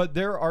 Right. But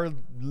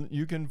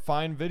you can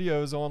find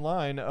videos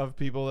online of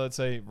people that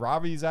say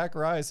Ravi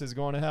Zacharias is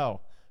going to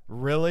hell.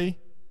 Really?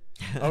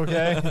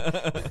 Okay.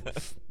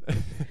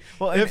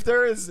 Well, if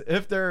there is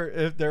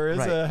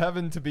a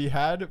heaven to be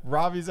had,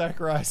 Ravi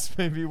Zacharias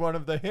may be one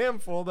of the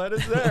handful that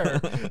is there.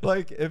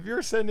 Like, if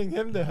you're sending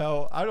him to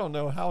hell, I don't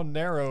know how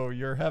narrow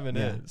your heaven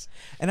is.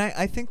 And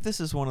I think this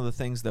is one of the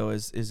things, though,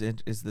 is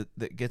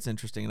that gets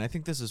interesting. And I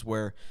think this is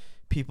where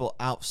people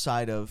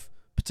outside of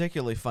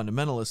particularly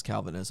fundamentalist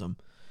Calvinism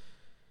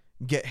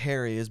get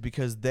hairy, is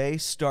because they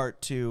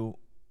start to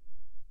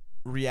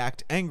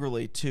react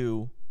angrily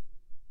to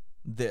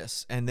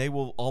this, and they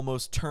will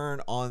almost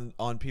turn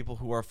on people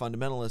who are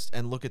fundamentalists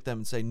and look at them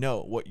and say, no,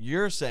 what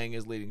you're saying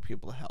is leading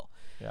people to hell.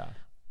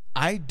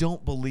 I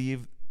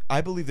believe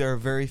there are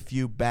very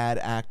few bad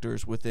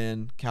actors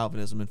within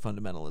Calvinism and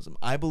fundamentalism.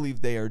 I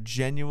believe they are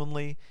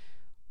genuinely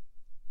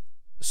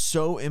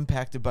so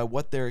impacted by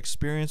what their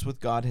experience with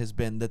God has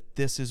been that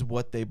this is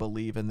what they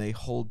believe, and they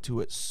hold to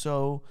it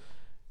so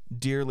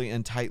dearly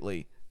and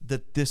tightly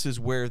that this is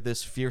where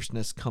this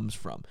fierceness comes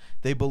from.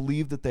 They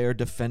believe that they are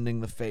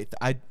defending the faith.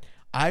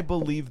 I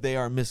believe they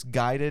are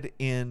misguided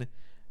in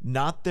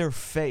not their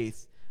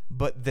faith,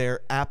 but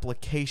their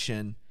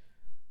application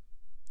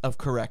of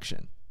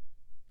correction.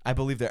 I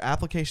believe their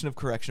application of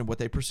correction, what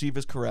they perceive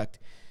as correct,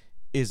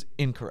 is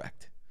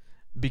incorrect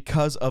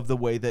because of the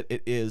way that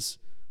it is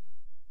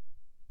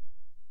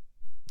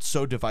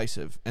so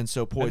divisive and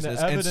so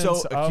poisonous and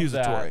so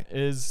accusatory. That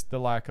is the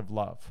lack of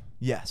love.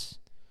 Yes.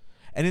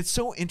 And it's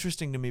so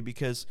interesting to me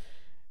because,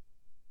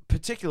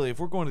 particularly if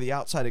we're going to the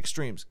outside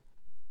extremes,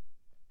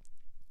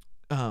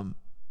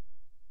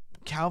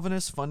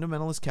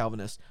 fundamentalist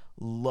Calvinists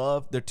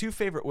love their two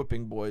favorite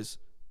whipping boys,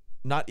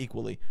 not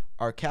equally,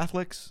 are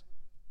Catholics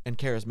and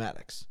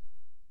charismatics.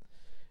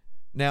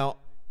 Now,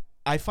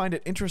 I find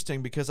it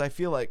interesting because I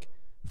feel like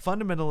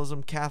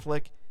fundamentalism,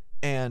 Catholic,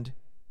 and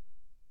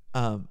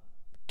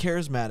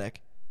charismatic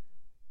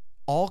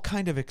all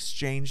kind of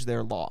exchange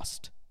their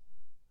lost.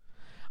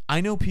 I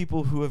know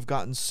people who have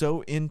gotten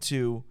so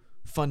into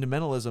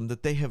fundamentalism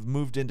that they have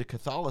moved into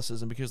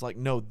Catholicism because, like,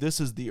 no, this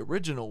is the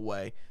original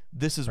way.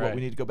 This is what we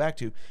need to go back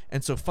to.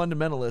 And so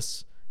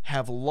fundamentalists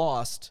have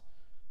lost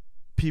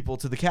people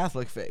to the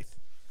Catholic faith.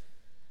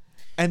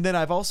 And then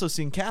I've also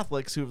seen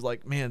Catholics who've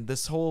like, man,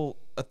 this whole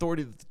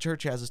authority that the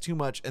church has is too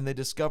much, and they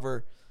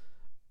discover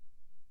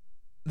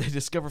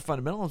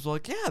fundamentalism.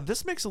 Like, yeah,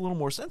 this makes a little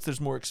more sense.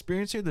 There's more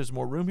experience here. There's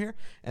more room here.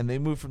 And they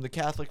move from the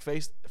Catholic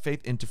faith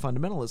into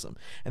fundamentalism.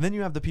 And then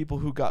you have the people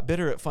who got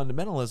bitter at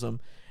fundamentalism,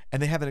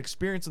 and they have an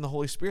experience in the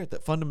Holy Spirit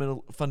that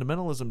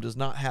fundamentalism does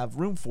not have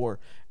room for,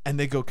 and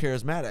they go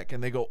charismatic,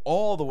 and they go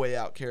all the way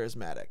out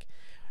charismatic.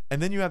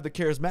 And then you have the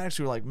charismatics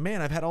who are like,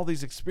 man, I've had all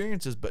these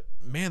experiences, but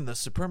man, the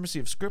supremacy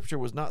of Scripture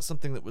was not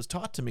something that was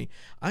taught to me.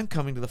 I'm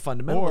coming to the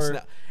fundamentalists now.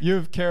 Or you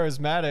have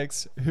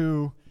charismatics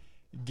who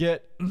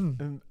get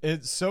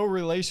it's so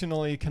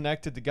relationally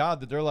connected to God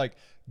that they're like,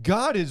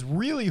 God is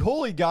really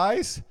holy,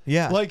 guys.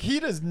 Yeah. Like,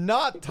 he does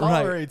not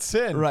tolerate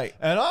sin. Right.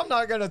 And I'm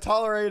not going to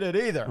tolerate it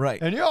either.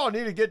 Right. And you all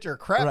need to get your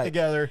crap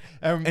together.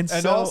 And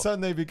so, all of a sudden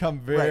they become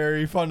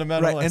very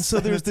fundamentalist. Right. And so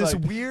there's this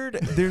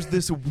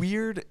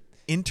weird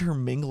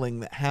intermingling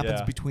that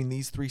happens between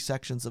these three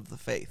sections of the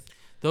faith.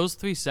 Those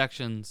three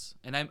sections,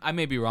 and I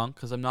may be wrong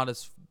because I'm not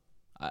as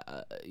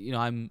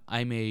I'm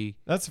a.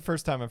 That's the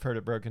first time I've heard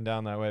it broken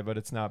down that way, but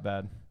it's not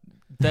bad.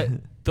 That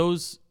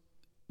those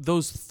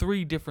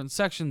three different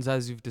sections,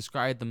 as you've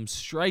described them,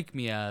 strike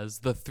me as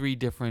the three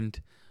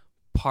different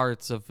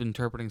parts of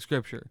interpreting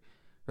Scripture.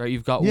 Right?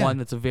 You've got one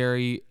that's a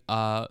very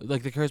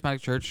like the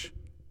charismatic church.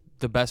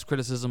 the best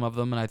criticism of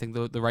them, and I think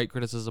the right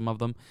criticism of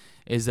them,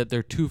 is that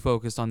they're too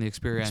focused on the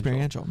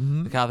experiential.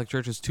 Mm-hmm. The Catholic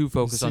Church is too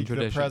focused on Seek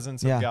tradition. the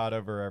presence of God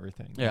over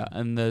everything. Yeah,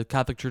 and the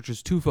Catholic Church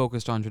is too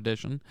focused on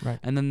tradition. Right.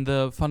 And then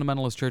the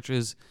Fundamentalist Church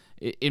is,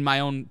 in my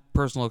own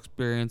personal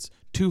experience,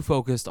 too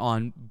focused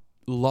on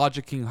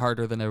logicking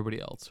harder than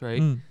everybody else,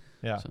 right?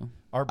 Yeah. So,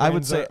 Our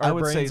brains, I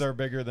would say are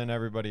bigger than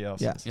everybody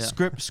else's. Yes.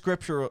 Yeah.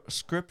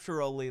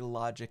 Scripturally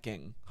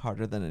logicking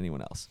harder than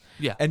anyone else.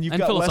 yeah. And you've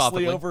got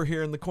philosophically. Wesley over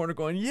here in the corner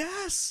going,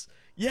 yes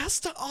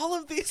to all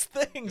of these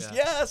things. Yeah.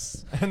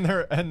 Yes. And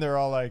they're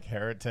all like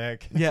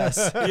heretic.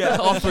 Yes. Yeah.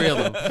 all three of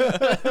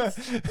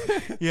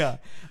them. Yeah.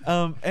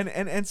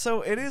 And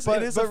so it is.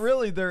 But a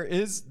really, there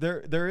is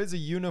a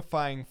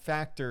unifying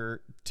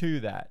factor to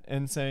that,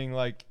 and saying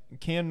like,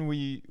 can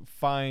we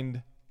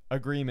find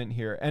agreement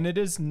here? And it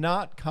is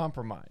not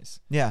compromise.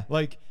 Yeah.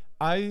 Like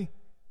I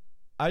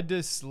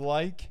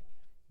dislike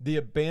the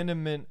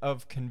abandonment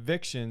of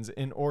convictions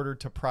in order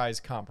to prize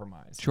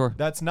compromise. Sure.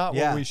 That's not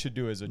Yeah. what we should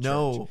do as a church.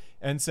 No.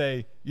 And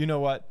say, you know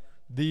what,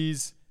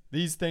 these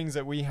things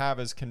that we have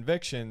as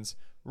convictions,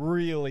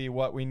 really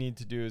what we need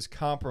to do is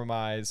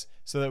compromise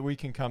so that we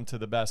can come to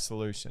the best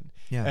solution.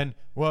 Yeah. And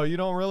well, you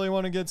don't really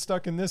want to get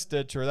stuck in this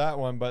ditch or that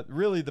one, but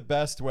really the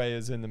best way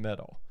is in the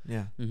middle.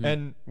 Yeah. Mhm.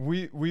 And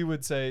we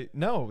would say,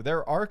 no,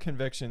 there are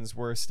convictions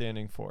worth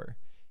standing for.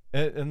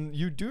 And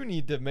you do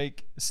need to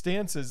make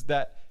stances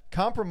that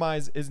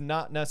compromise is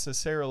not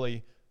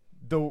necessarily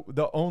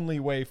the only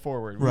way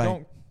forward. Right. We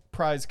don't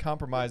prize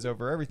compromise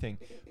over everything,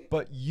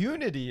 but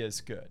unity is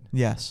good.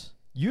 Yes.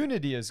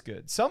 Unity is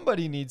good.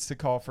 Somebody needs to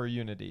call for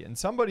unity, and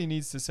somebody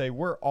needs to say,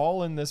 we're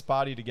all in this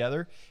body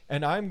together,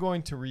 and I'm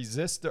going to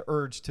resist the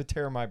urge to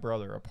tear my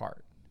brother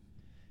apart.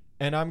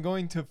 And I'm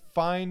going to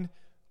find,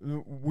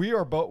 we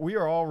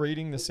are all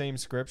reading the same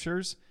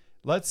scriptures.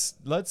 Let's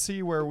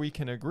see where we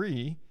can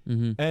agree,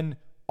 and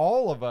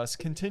all of us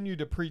continue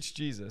to preach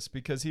Jesus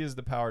because he is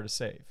the power to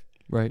save.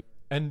 Right.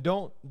 And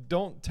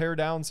don't tear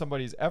down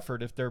somebody's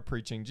effort if they're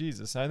preaching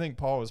Jesus. And I think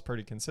Paul was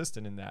pretty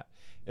consistent in that.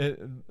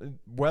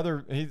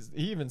 Whether he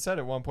even said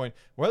at one point,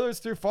 whether it's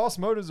through false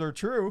motives or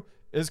true,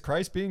 is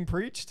Christ being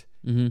preached?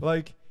 Mm-hmm.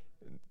 Like,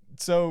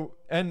 so,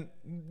 and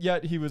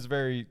yet he was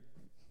very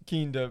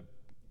keen to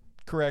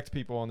correct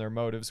people on their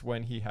motives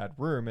when he had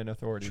room and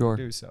authority Sure.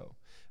 to do so.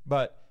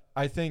 But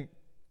I think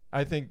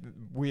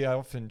we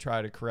often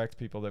try to correct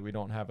people that we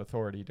don't have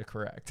authority to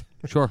correct.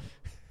 Sure.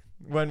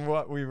 When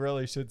what we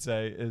really should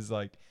say is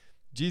like,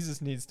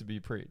 Jesus needs to be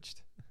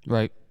preached.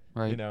 Right.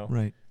 Right. You know?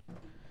 Right.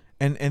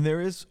 And there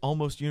is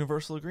almost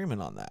universal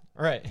agreement on that.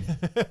 Right.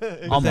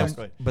 Almost.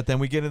 Exactly. But then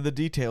we get into the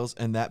details,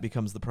 and that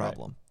becomes the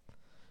problem.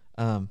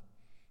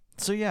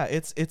 So yeah,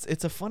 it's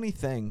a funny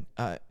thing.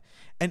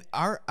 And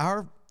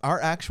our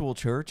actual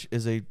church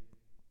is a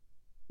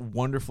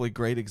wonderfully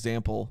great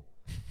example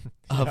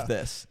of Yeah.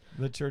 this.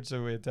 The church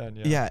that we attend,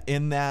 yeah. Yeah,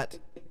 in that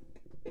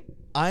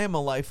I am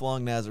a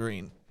lifelong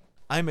Nazarene.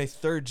 I'm a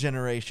third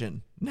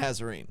generation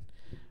Nazarene.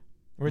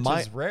 Which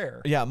is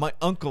rare. Yeah, my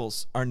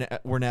uncles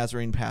were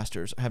Nazarene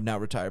pastors, have now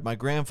retired. My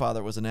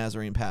grandfather was a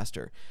Nazarene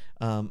pastor.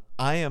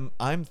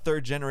 I'm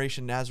third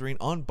generation Nazarene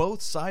on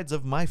both sides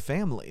of my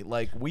family.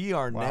 Like, we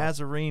are Wow.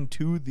 Nazarene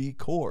to the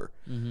core.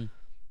 Mm-hmm.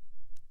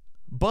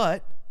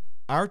 But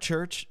our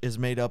church is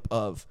made up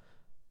of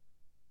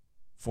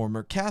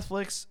former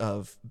Catholics,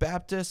 of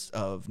Baptists,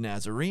 of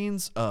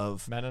Nazarenes,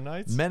 of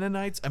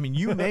Mennonites, I mean,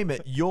 you name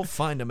it, you'll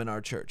find them in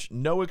our church.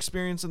 No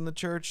experience in the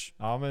church,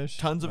 Amish,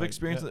 tons of like,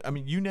 experience. yeah. I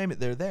mean, you name it,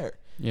 they're there.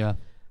 Yeah.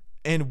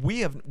 And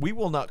we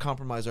will not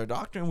compromise our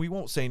doctrine. We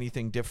won't say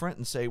anything different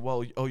and say,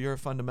 well, oh, you're a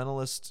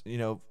fundamentalist,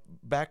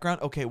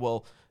 background. Okay,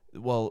 well,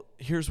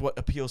 here's what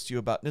appeals to you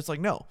about. And it's like,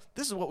 no,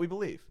 this is what we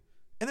believe,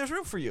 and there's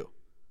room for you.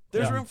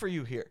 There's Yeah. room for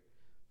you here,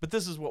 but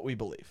this is what we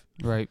believe.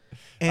 Right.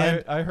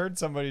 And I heard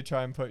somebody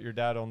try and put your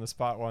dad on the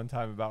spot one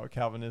time about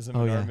Calvinism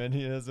Oh, and yeah.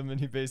 Arminianism, and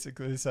he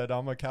basically said,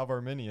 I'm a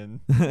Calvarminian.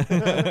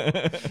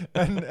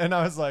 and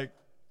I was like,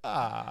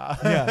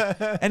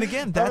 Yeah. And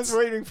again, I was that's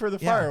waiting for the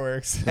yeah.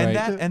 fireworks. and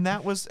Right.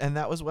 that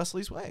was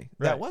Wesley's way.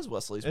 Right. That was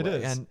Wesley's It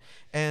way. is.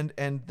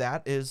 And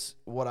that is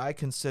what I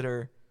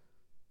consider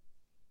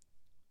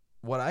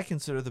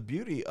the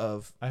beauty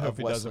of I hope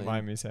he doesn't Wesleyan.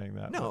 mind me saying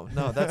that. No,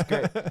 that's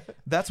great.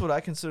 That's what I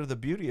consider the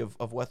beauty of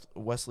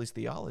Wesley's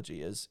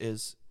theology is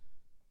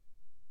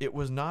it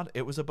was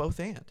a both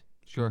and.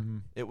 Sure.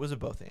 Mhm. It was a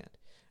both and.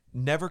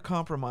 Never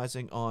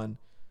compromising on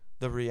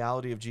the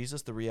reality of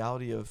Jesus, the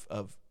reality of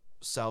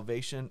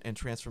salvation and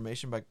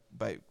transformation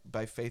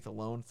by faith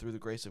alone, through the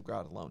grace of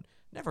God alone.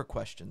 Never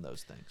question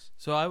those things.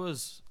 So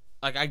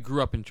I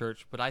grew up in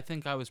church, but I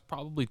think I was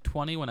probably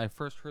 20 when I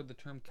first heard the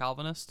term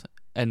Calvinist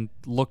and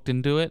looked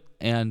into it.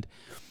 And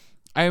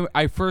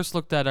I first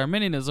looked at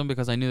Arminianism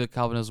because I knew that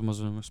Calvinism was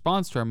in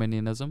response to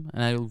Arminianism.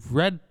 And I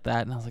read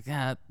that and I was like,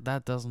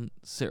 that doesn't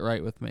sit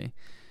right with me.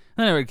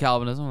 And then I read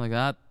Calvinism. I'm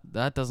like,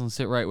 that doesn't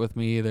sit right with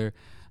me either.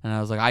 And I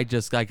was like, I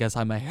guess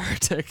I'm a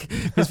heretic.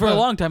 Because for a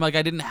long time, I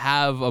didn't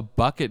have a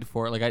bucket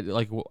for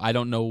it. I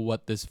don't know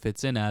what this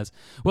fits in as.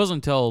 It wasn't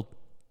until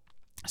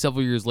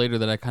several years later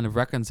that I kind of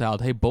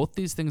reconciled, hey, both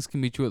these things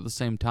can be true at the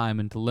same time,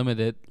 and to limit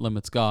it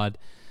limits God.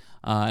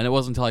 And it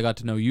wasn't until I got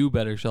to know you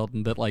better,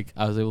 Shelton, that like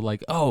I was able to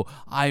like, oh,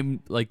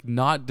 I'm like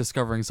not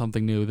discovering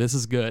something new. This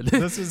is good.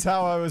 This is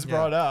how I was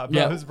brought up.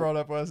 Yeah. I was brought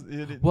up was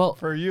Well,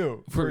 for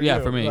you. for you.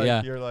 me, like,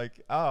 yeah. You're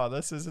like, oh,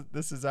 this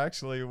is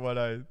actually what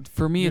I.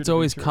 For me, knew it's to be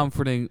always true.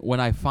 comforting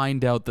when I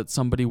find out that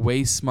somebody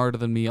way smarter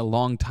than me a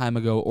long time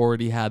ago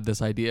already had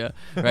this idea,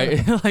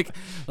 right?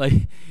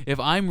 like if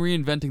I'm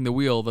reinventing the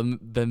wheel,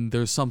 then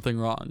there's something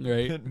wrong,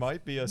 right? It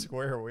might be a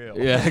square wheel.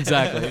 Yeah,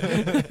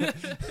 exactly.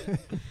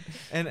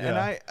 And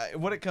Yeah. I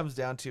what it comes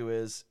down to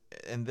is,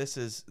 and this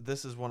is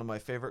one of my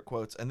favorite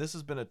quotes, and this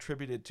has been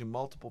attributed to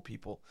multiple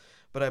people,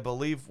 but I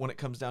believe when it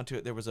comes down to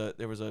it, there was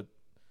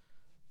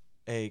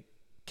a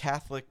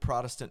Catholic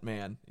Protestant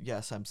man.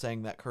 Yes, I'm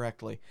saying that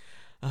correctly.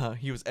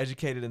 He was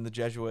educated in the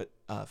Jesuit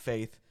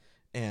faith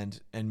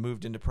and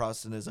moved into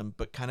Protestantism,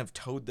 but kind of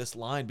towed this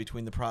line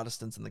between the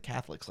Protestants and the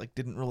Catholics, like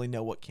didn't really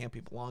know what camp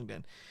he belonged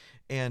in,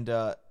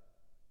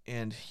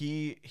 and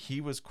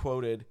he was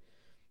quoted.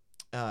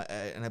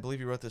 And I believe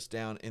you wrote this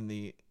down in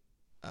the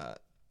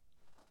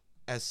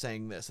as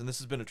saying this, and this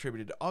has been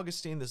attributed to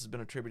Augustine. This has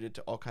been attributed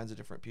to all kinds of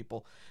different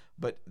people,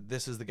 but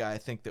this is the guy I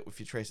think that if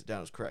you trace it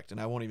down is correct, and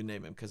I won't even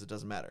name him because it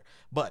doesn't matter.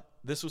 But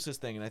this was his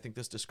thing, and I think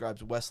this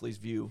describes Wesley's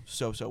view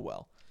so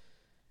well.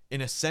 In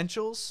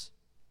essentials,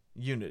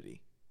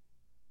 unity.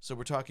 So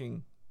we're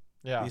talking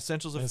Yeah. the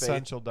essentials of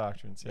Essential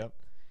doctrines. Yep.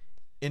 faith.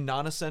 In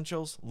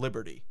non-essentials,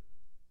 liberty,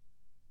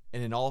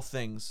 and in all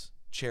things,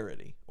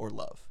 charity or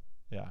love.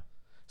 Yeah.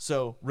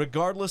 So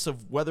regardless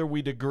of whether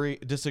we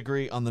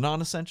disagree on the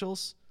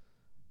non-essentials,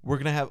 we're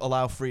going to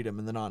allow freedom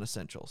in the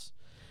non-essentials.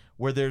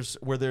 Where there's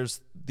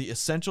the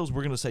essentials,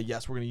 we're going to say,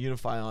 yes, we're going to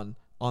unify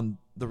on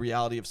the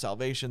reality of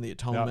salvation, the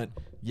atonement.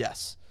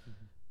 Yes.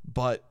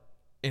 But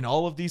in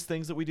all of these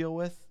things that we deal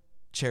with,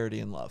 charity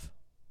and love.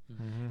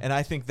 Mm-hmm. And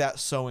I think that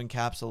so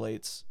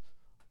encapsulates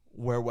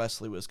where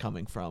Wesley was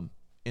coming from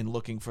in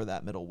looking for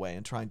that middle way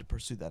and trying to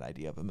pursue that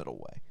idea of a middle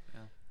way.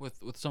 Yeah.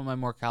 With some of my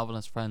more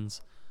Calvinist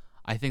friends,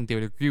 I think they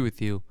would agree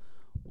with you,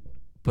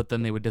 but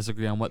then they would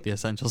disagree on what the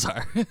essentials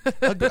are.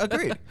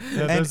 Agreed.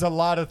 Yeah, there's a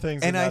lot of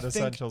things in I that think,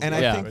 essentials. and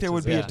way, I think which there would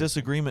is be a interesting.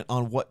 disagreement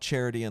on what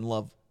charity and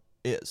love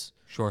is.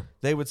 Sure.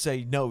 They would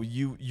say, no,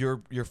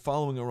 you're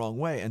following the wrong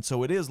way, and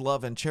so it is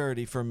love and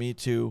charity for me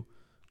to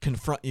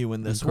confront you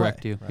in this way.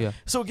 Correct you. Right. Yeah.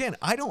 So again,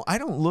 I don't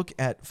look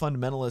at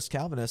fundamentalist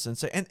Calvinists and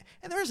say, and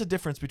there is a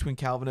difference between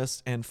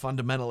Calvinists and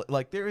fundamental.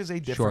 Like there is a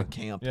different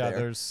camp Yeah, there.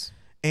 there's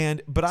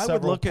But I would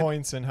several look at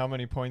points and how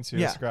many points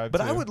you ascribe but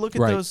to. I would look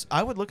at Right. those.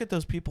 I would look at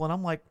those people, and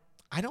I'm like,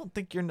 I don't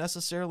think you're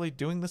necessarily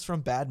doing this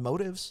from bad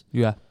motives.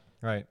 Yeah.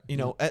 Right. You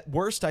know, at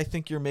worst, I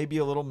think you're maybe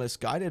a little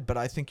misguided, but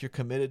I think you're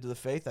committed to the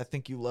faith. I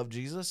think you love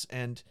Jesus,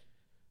 and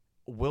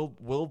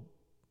we'll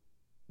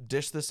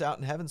dish this out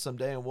in heaven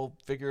someday, and we'll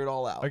figure it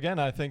all out. Again,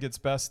 I think it's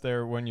best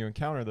there when you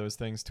encounter those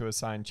things to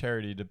assign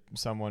charity to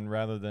someone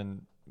rather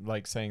than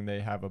like saying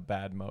they have a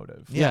bad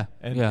motive. Yeah.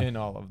 And yeah. in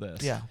all of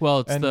this. Yeah. Well,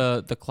 it's And-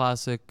 the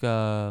classic.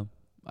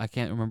 I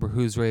can't remember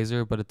whose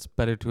razor, but it's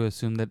better to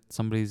assume that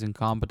somebody's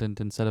incompetent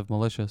instead of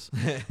malicious,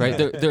 right?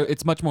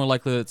 It's much more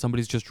likely that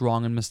somebody's just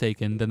wrong and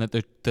mistaken than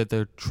that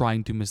they're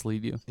trying to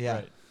mislead you.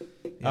 Yeah. Right.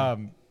 Yeah.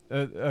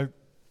 A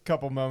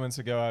couple moments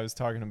ago, I was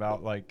talking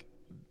about like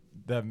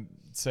them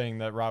saying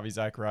that Ravi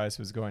Zacharias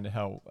was going to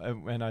hell,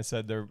 and I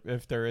said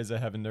if there is a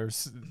heaven,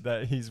 there's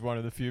that he's one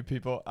of the few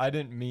people. I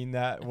didn't mean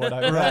that. What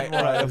I meant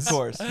right, was, of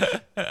course.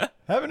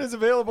 heaven is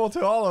available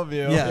to all of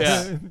you.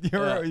 Yes.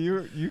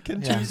 You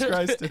can Yeah. choose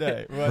Christ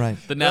today. But Right.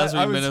 The But I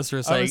Nazarene was- minister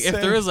I saying, was if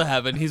there saying- is a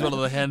heaven, he's one of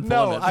the handful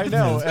No, in it. I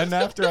know. And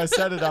after I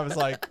said it, I was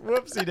like,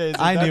 whoopsie daisy.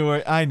 I knew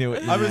what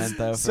you I was meant,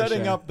 though, for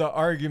setting sure. up the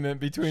argument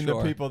between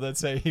Sure. the people that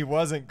say he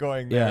wasn't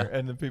going Yeah. there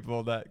and the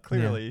people that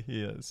clearly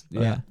he is.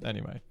 But Yeah.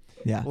 Anyway,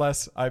 Yeah.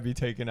 lest I be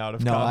taken out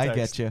of No, context. I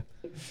get you.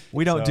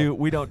 We don't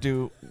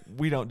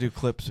do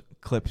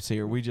clips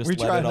here. We just We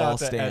let try it all not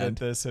to edit stand.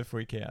 this if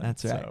we can.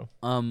 That's right.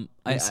 So,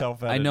 I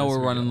self-edit know as we're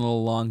we running go. a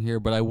little long here,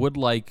 but I would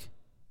like,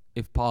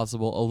 if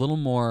possible, a little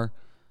more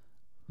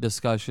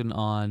discussion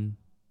on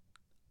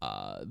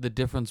the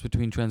difference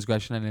between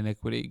transgression and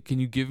iniquity. Can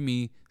you give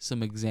me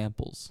some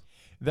examples?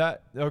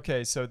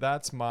 so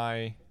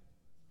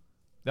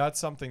that's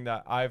something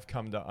that I've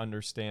come to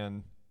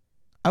understand.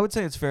 I would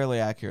say it's fairly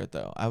accurate,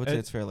 though. I would say It-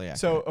 it's fairly accurate.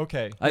 So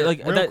okay, I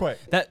like real that, quick.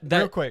 That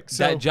real quick.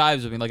 So that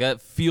jives with me. Like that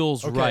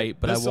feels okay, right,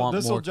 but I want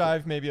this more. will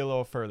jive maybe a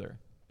little further.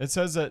 It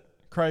says that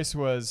Christ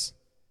was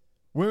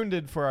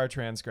wounded for our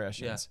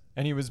transgressions,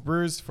 and he was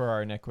bruised for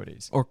our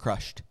iniquities, or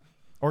crushed.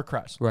 or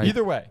crushed. Right.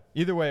 Either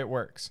way it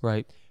works.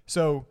 Right.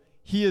 So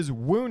he is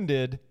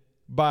wounded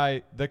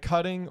by the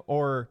cutting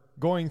or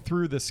going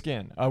through the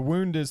skin. A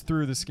wound is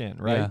through the skin,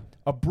 right? Yeah.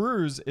 A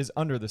bruise is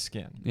under the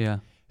skin. Yeah.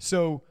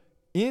 So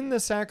in the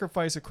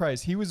sacrifice of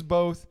Christ, he was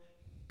both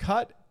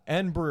cut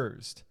and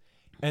bruised.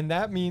 And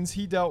that means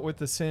he dealt with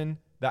the sin,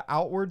 the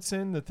outward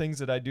sin, the things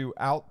that I do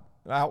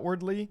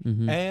outwardly,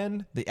 Mhm.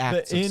 and The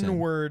acts of sin.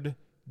 inward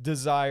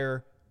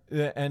desire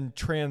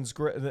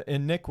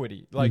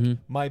iniquity, like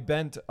my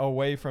bent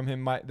away from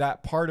him,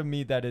 that part of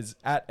me that is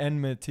at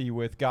enmity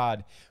with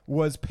God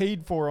was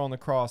paid for on the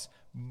cross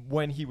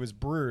when he was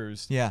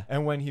bruised. Yeah.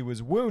 And when he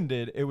was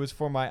wounded, it was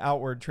for my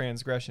outward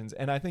transgressions.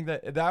 And I think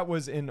that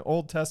was in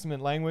Old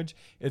Testament language.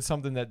 It's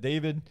something that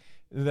David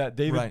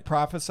Right.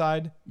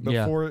 prophesied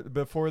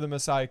before the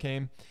Messiah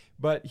came.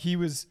 But he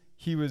was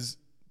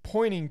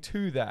pointing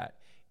to that,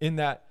 in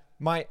that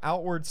my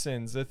outward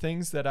sins, the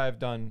things that I've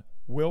done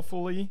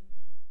willfully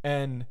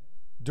and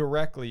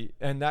directly,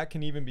 and that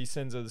can even be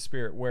sins of the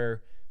spirit,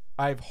 where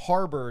I've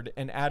harbored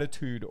an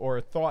attitude or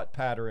a thought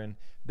pattern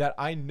that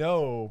I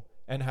know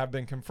and have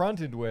been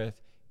confronted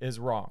with is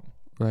wrong.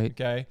 Right.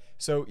 Okay.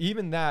 So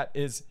even that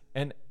is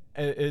an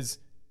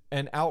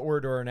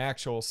outward or an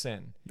actual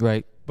sin.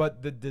 Right.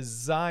 But the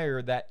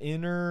desire, that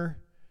inner,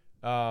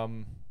 how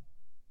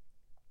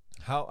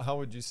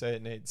would you say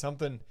it, Nate?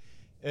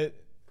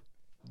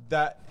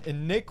 That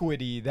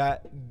iniquity,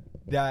 that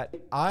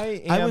I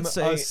am would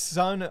say, a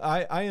son.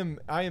 I am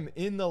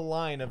in the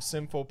line of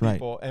sinful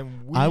people, Right.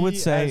 and we I would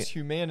say, as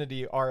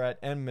humanity are at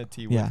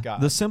enmity yeah, with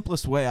God. the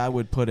simplest way I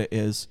would put it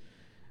is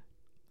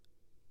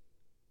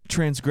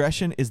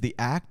transgression is the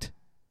act,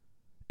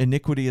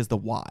 iniquity is the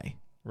why.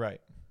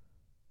 Right.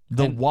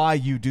 The And- why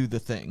you do the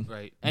thing.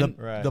 Right. The, And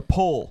Right. the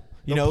pull.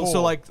 You The know, so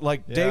pull.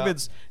 like Yeah.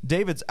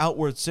 David's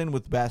outward sin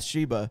with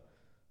Bathsheba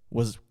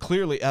was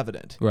clearly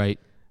evident. right.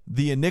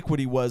 The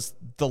iniquity was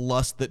the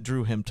lust that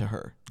drew him to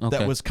her, Okay.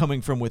 that was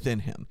coming from within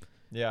him.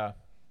 Yeah.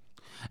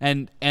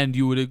 And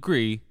you would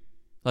agree,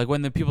 like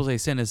when the people say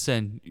sin is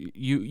sin,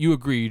 you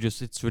agree, it's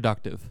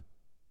reductive.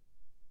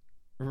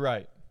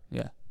 Right.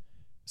 Yeah.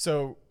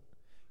 So,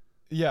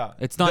 yeah.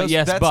 It's not Those-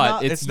 yes, that's but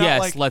not- it's it's not yes.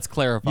 like- let's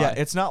clarify. Yeah,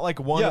 it's not like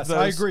one Yes, of those.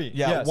 I agree.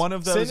 Yeah, Yes. one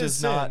of those Sin is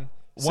is not. sin.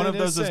 One of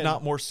Sin is those is sin.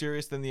 not more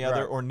serious than the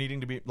other, Right. or needing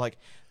to be like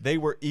they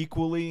were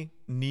equally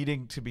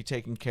needing to be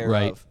taken care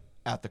Right. of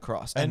at the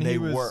cross, And they he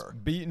was were.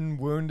 beaten,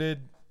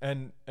 wounded,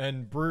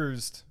 and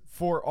bruised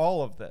for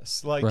all of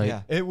this. Like Right.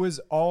 Yeah.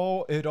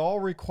 it all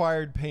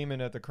required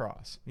payment at the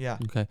cross. Yeah,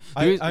 Okay.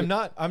 The reas- I'm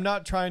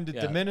not trying to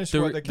yeah. diminish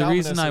the, what the the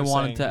reason Calvinists I are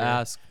wanted to saying here,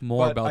 ask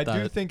more but about I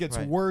that. do think it's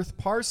Right. worth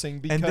parsing,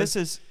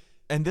 because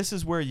and this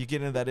is where you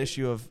get into that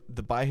issue of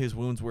the by his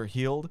wounds we're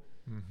healed.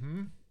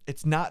 Mhm.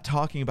 It's not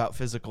talking about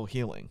physical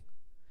healing.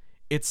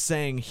 It's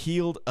saying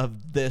healed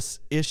of this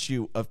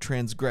issue of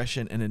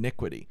transgression and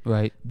iniquity.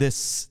 right.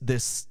 This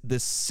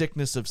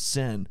sickness of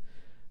sin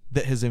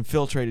that has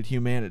infiltrated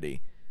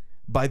humanity.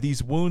 By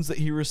these wounds that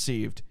he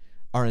received,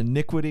 our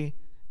iniquity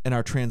and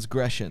our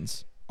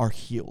transgressions are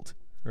healed.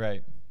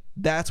 Right.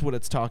 That's what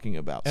it's talking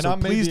about. And so I'm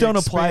please maybe don't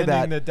apply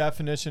expanding that. the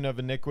definition of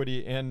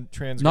iniquity and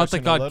transgression. Not that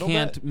a God little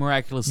can't bit.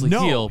 miraculously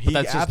No, heal, but he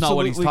that's just not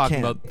what he's absolutely talking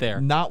can. about there.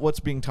 Not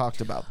what's being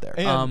talked about there.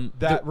 And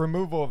that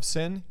removal of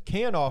sin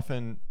can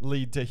often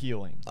lead to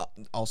healing.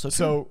 Also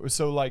true.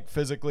 So like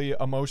physically,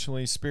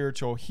 emotionally,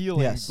 spiritual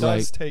healing Yes.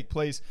 does Right. take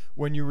place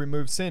when you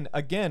remove sin.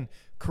 Again,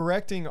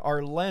 correcting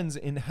our lens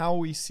in how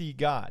we see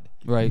God.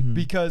 Right. Mm-hmm.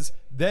 Because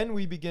then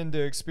we begin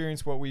to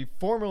experience what we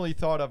formerly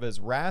thought of as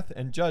wrath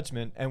and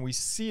judgment, and we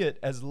see it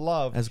as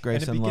love, As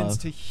grace and it and begins love.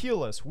 to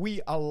heal us. We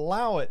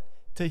allow it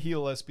to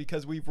heal us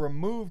because we've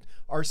removed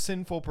our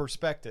sinful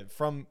perspective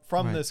from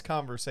Right. this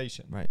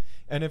conversation. Right.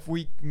 And if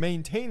we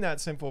maintain that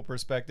sinful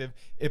perspective,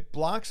 it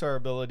blocks our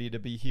ability to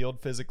be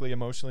healed physically,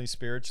 emotionally,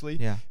 spiritually,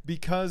 Yeah.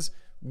 because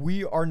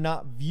we are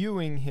not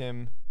viewing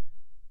him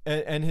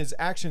and his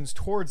actions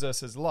towards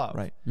us as love.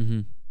 Right.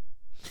 Mm-hmm.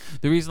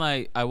 The reason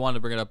I want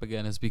to bring it up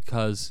again is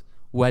because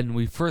when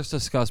we first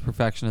discussed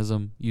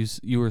perfectionism,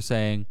 you were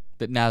saying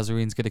that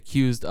Nazarenes get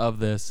accused of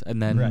this,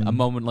 and then Right. a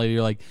moment later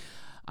you're like,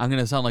 I'm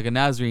gonna sound like a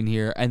Nazarene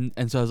here, and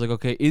so I was like,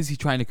 okay, is he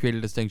trying to create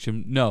a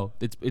distinction? No,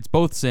 it's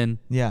both sin.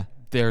 Yeah.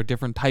 There are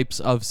different types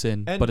of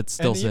sin, but it's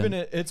still and sin. even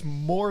it's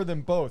more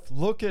than both.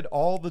 Look at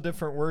all the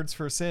different words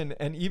for sin,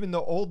 and even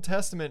the Old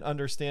Testament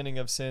understanding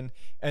of sin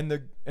and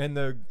the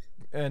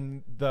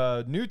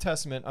New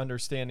Testament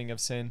understanding of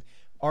sin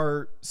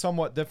are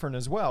somewhat different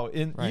as well.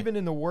 Right. Even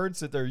in the words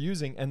that they're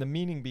using, and the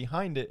meaning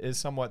behind it is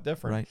somewhat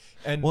different. Right.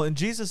 And Well, and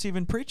Jesus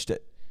even preached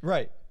it.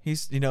 right.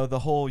 He's, the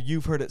whole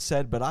 "you've heard it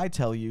said, but I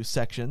tell you"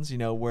 sections,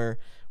 where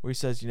he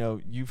says,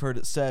 you've heard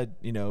it said,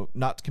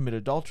 not to commit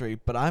adultery,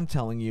 but I'm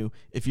telling you,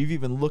 if you've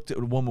even looked at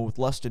a woman with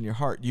lust in your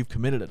heart, you've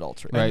committed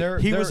adultery. Right.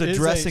 And He was there is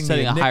addressing the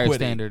Setting a iniquity. higher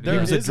standard, He yeah.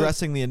 was There is a-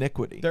 addressing the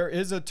iniquity. There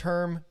is a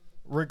term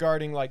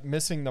regarding like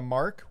missing the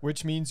mark,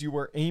 which means you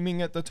were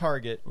aiming at the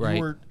target.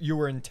 Right. You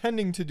were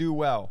intending to do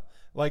well.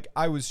 Like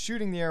I was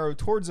shooting the arrow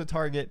towards the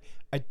target,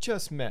 I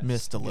just missed.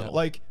 Missed a little.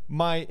 Like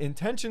my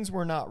intentions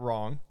were not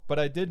wrong, but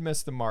I did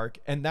miss the mark,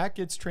 and that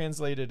gets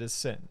translated as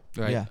sin.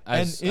 right. Yeah.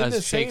 As, And in as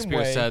the same Shakespeare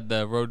way- said,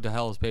 the road to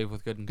hell is paved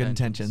with good Good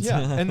intentions.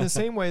 intentions. Yeah, and the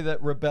same way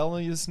that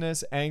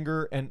rebelliousness,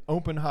 anger, and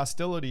open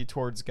hostility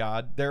towards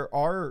God, there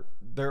are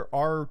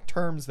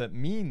terms that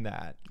mean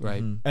that.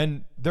 Right.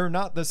 And they're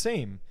not the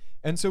same.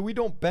 And so we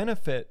don't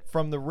benefit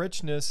from the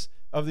richness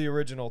of the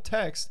original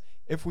text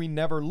if we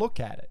never look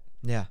at it.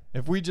 Yeah.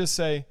 If we just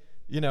say,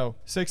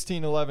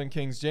 1611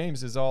 King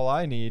James is all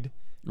I need,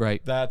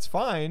 Right. that's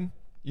fine.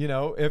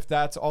 if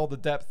that's all the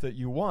depth that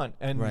you want.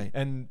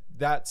 And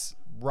that's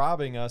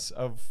robbing us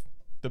of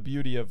the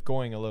beauty of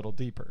going a little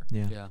deeper.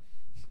 Yeah.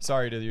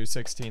 Sorry to you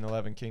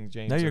 1611 King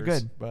James. No, you're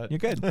good. But You're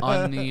good.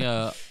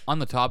 on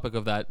the topic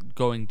of that,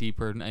 going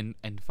deeper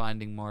and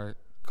finding more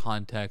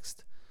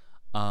context,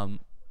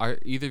 are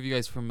either of you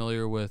guys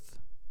familiar with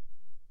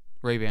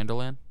Ray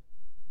Vanderlaan?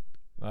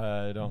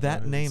 I don't That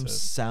know who name this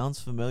is. sounds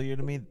familiar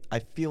to me. I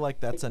feel like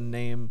that's a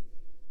name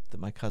that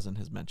my cousin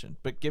has mentioned.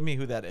 But give me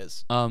who that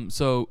is.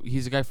 So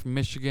he's a guy from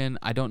Michigan.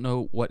 I don't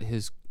know what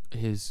his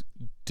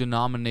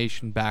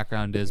denomination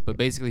background is, but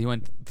basically he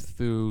went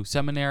through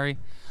seminary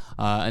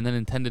and then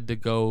intended to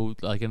go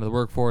like into the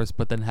workforce,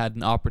 but then had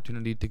an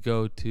opportunity to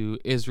go to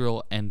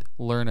Israel and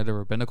learn at a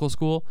rabbinical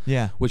school,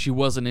 which he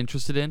wasn't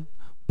interested in.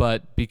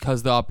 But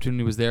because the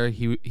opportunity was there,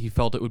 he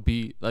felt it would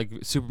be like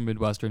super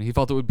Midwestern. He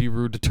felt it would be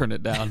rude to turn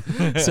it down.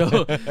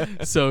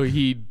 So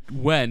he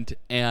went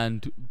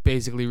and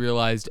basically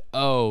realized,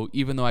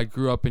 even though I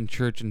grew up in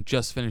church and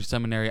just finished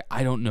seminary,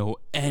 I don't know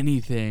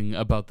anything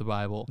about the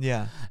Bible.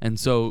 Yeah. And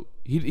so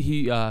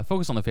he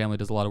focused on the family,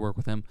 does a lot of work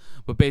with him.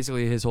 But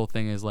basically his whole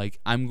thing is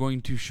like, I'm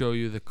going to show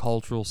you the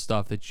cultural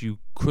stuff that you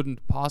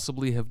couldn't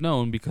possibly have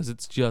known because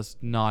it's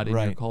just not in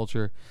your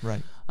culture.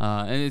 Right.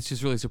 And it's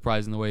just really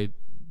surprising the way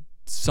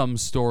some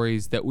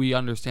stories that we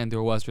understand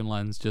through a Western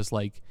lens, just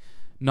like,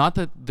 not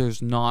that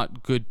there's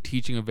not good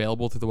teaching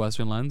available through the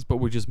Western lens, but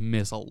we just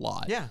miss a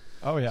lot. Yeah.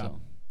 Oh yeah. So,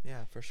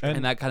 Yeah, for sure.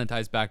 and that kind of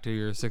ties back to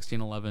your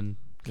 1611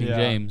 King Yeah.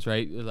 James,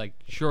 right? Like,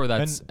 sure,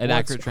 that's And an what's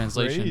accurate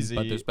translation, crazy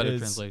but there's better is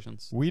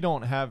translations. We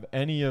don't have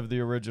any of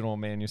the original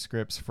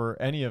manuscripts for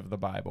any of the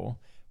Bible,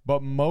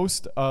 but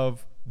most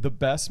of the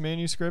best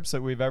manuscripts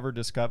that we've ever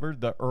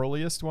discovered, the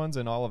earliest ones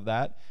and all of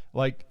that,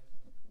 like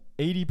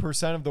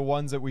 80% of the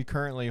ones that we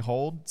currently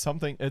hold,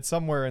 it's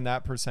somewhere in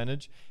that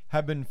percentage,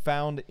 have been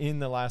found in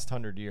the last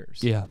 100 years.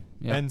 Yeah.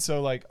 And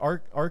so like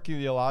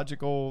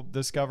archaeological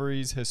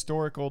discoveries,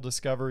 historical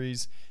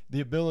discoveries,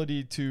 the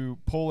ability to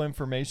pull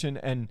information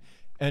and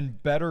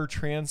better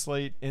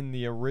translate in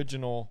the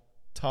original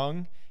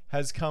tongue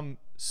has come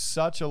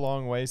such a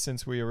long way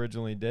since we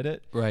originally did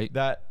it. Right.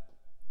 That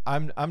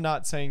I'm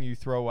not saying you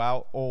throw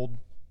out old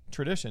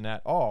tradition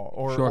at all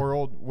or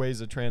old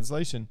ways of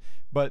translation,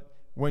 but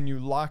when you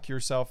lock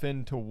yourself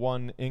into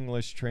one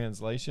English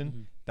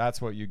translation,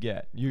 that's what you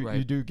get.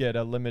 You do get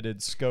a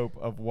limited scope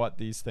of what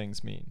these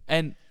things mean.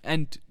 And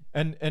to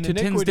iniquity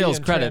Tinsdale's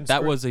and credit,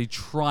 that was a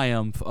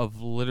triumph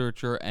of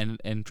literature and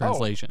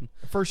translation.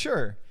 For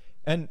sure.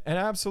 And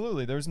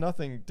absolutely, there's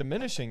nothing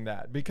diminishing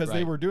that because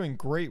they were doing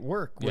great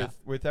work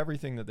with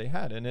everything that they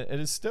had. And it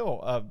is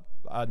still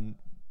a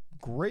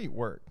great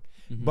work,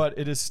 but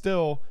it is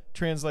still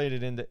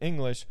translated into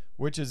English,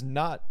 which is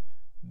not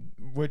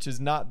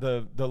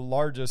the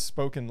largest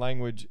spoken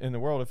language in the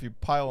world. If you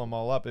pile them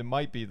all up, it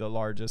might be the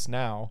largest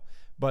now,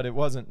 but it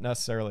wasn't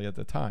necessarily at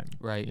the time.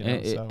 Right. You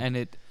know,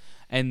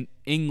 and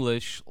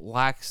English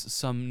lacks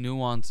some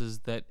nuances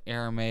that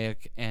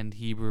Aramaic and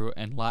Hebrew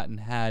and Latin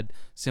had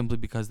simply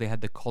because they had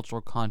the cultural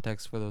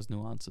context for those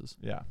nuances.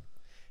 Yeah.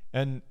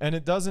 And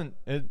it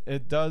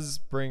does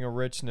bring a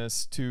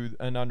richness to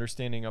an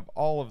understanding of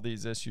all of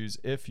these issues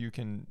if you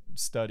can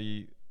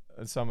study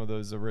some of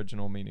those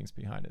original meanings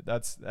behind it.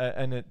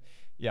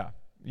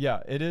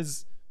 It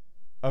is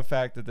a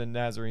fact that the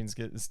Nazarenes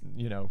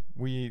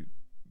we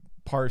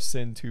parse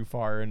sin too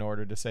far in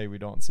order to say we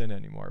don't sin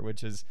anymore,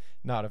 which is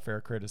not a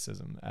fair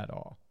criticism at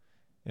all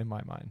in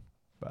my mind.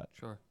 But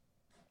sure.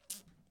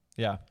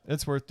 Yeah,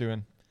 it's worth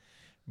doing.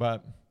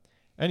 But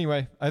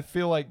anyway, I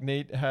feel like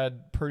Nate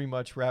had pretty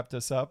much wrapped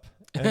us up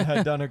and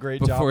had done a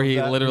great job Before he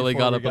of literally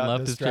before got we up and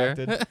left his chair.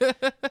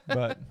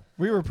 But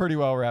we were pretty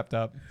well wrapped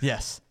up.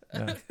 Yes.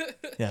 Yeah.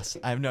 Yes.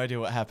 I have no idea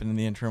what happened in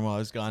the interim while I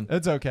was gone.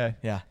 It's okay.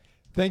 Yeah.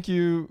 Thank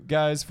you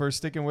guys for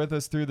sticking with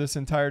us through this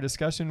entire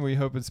discussion. We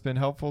hope it's been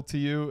helpful to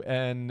you.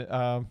 And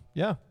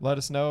let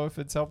us know if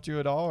it's helped you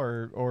at all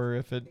or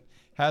if it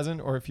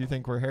hasn't, or if you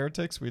think we're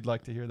heretics. We'd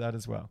like to hear that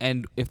as well.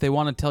 And if they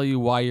want to tell you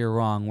why you're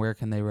wrong, where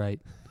can they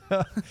write?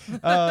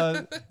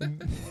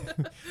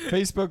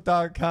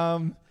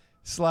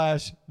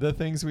 Facebook.com/The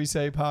Things We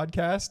Say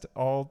podcast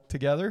all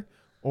together,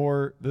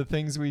 or the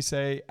things we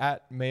say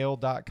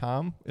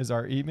 @mail.com is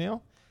our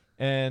email.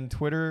 And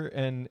Twitter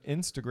and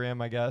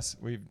Instagram, I guess.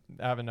 We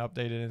haven't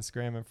updated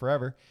Instagram in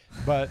forever,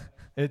 but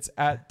it's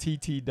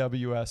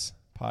 @TTWS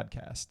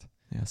podcast.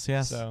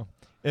 Yes. So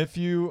if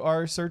you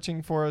are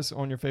searching for us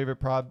on your favorite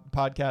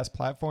podcast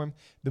platform,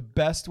 the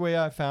best way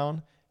I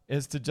found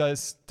is to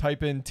just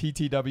type in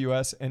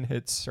TTWS and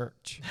hit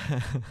search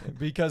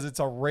because it's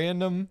a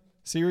random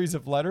series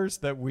of letters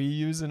that we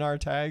use in our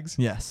tags.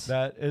 Yes.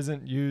 That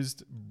isn't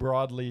used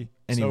broadly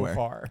Anywhere. so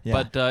far.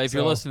 Yeah. But if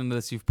you're listening to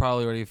this, you've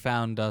probably already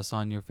found us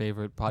on your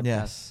favorite podcast.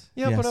 Yes.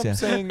 Yeah, but I'm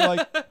saying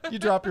like you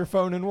drop your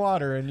phone in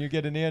water and you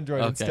get an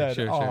Android instead.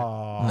 Sure.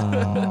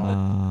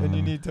 Aww. And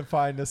you need to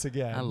find us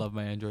again. I love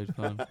my Android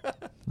phone.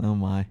 Oh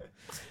my.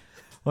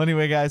 Well,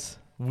 anyway, guys,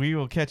 we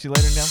will catch you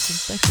later, Nelson.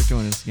 Thanks for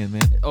joining us again,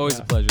 man. Always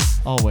a pleasure.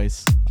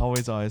 Always. All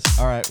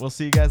right. We'll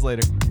see you guys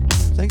later.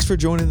 Thanks for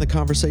joining the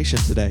conversation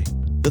today.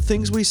 The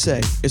Things We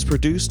Say is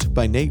produced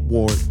by Nate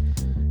Ward.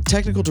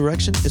 Technical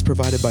direction is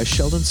provided by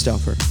Sheldon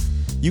Stauffer.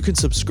 You can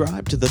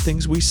subscribe to The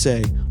Things We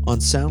Say on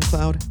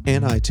SoundCloud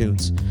and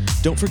iTunes.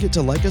 Don't forget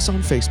to like us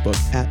on Facebook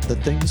at The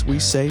Things We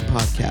Say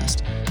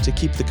Podcast to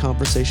keep the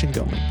conversation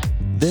going.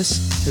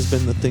 This has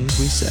been The Things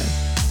We Say.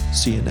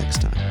 See you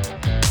next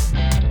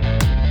time.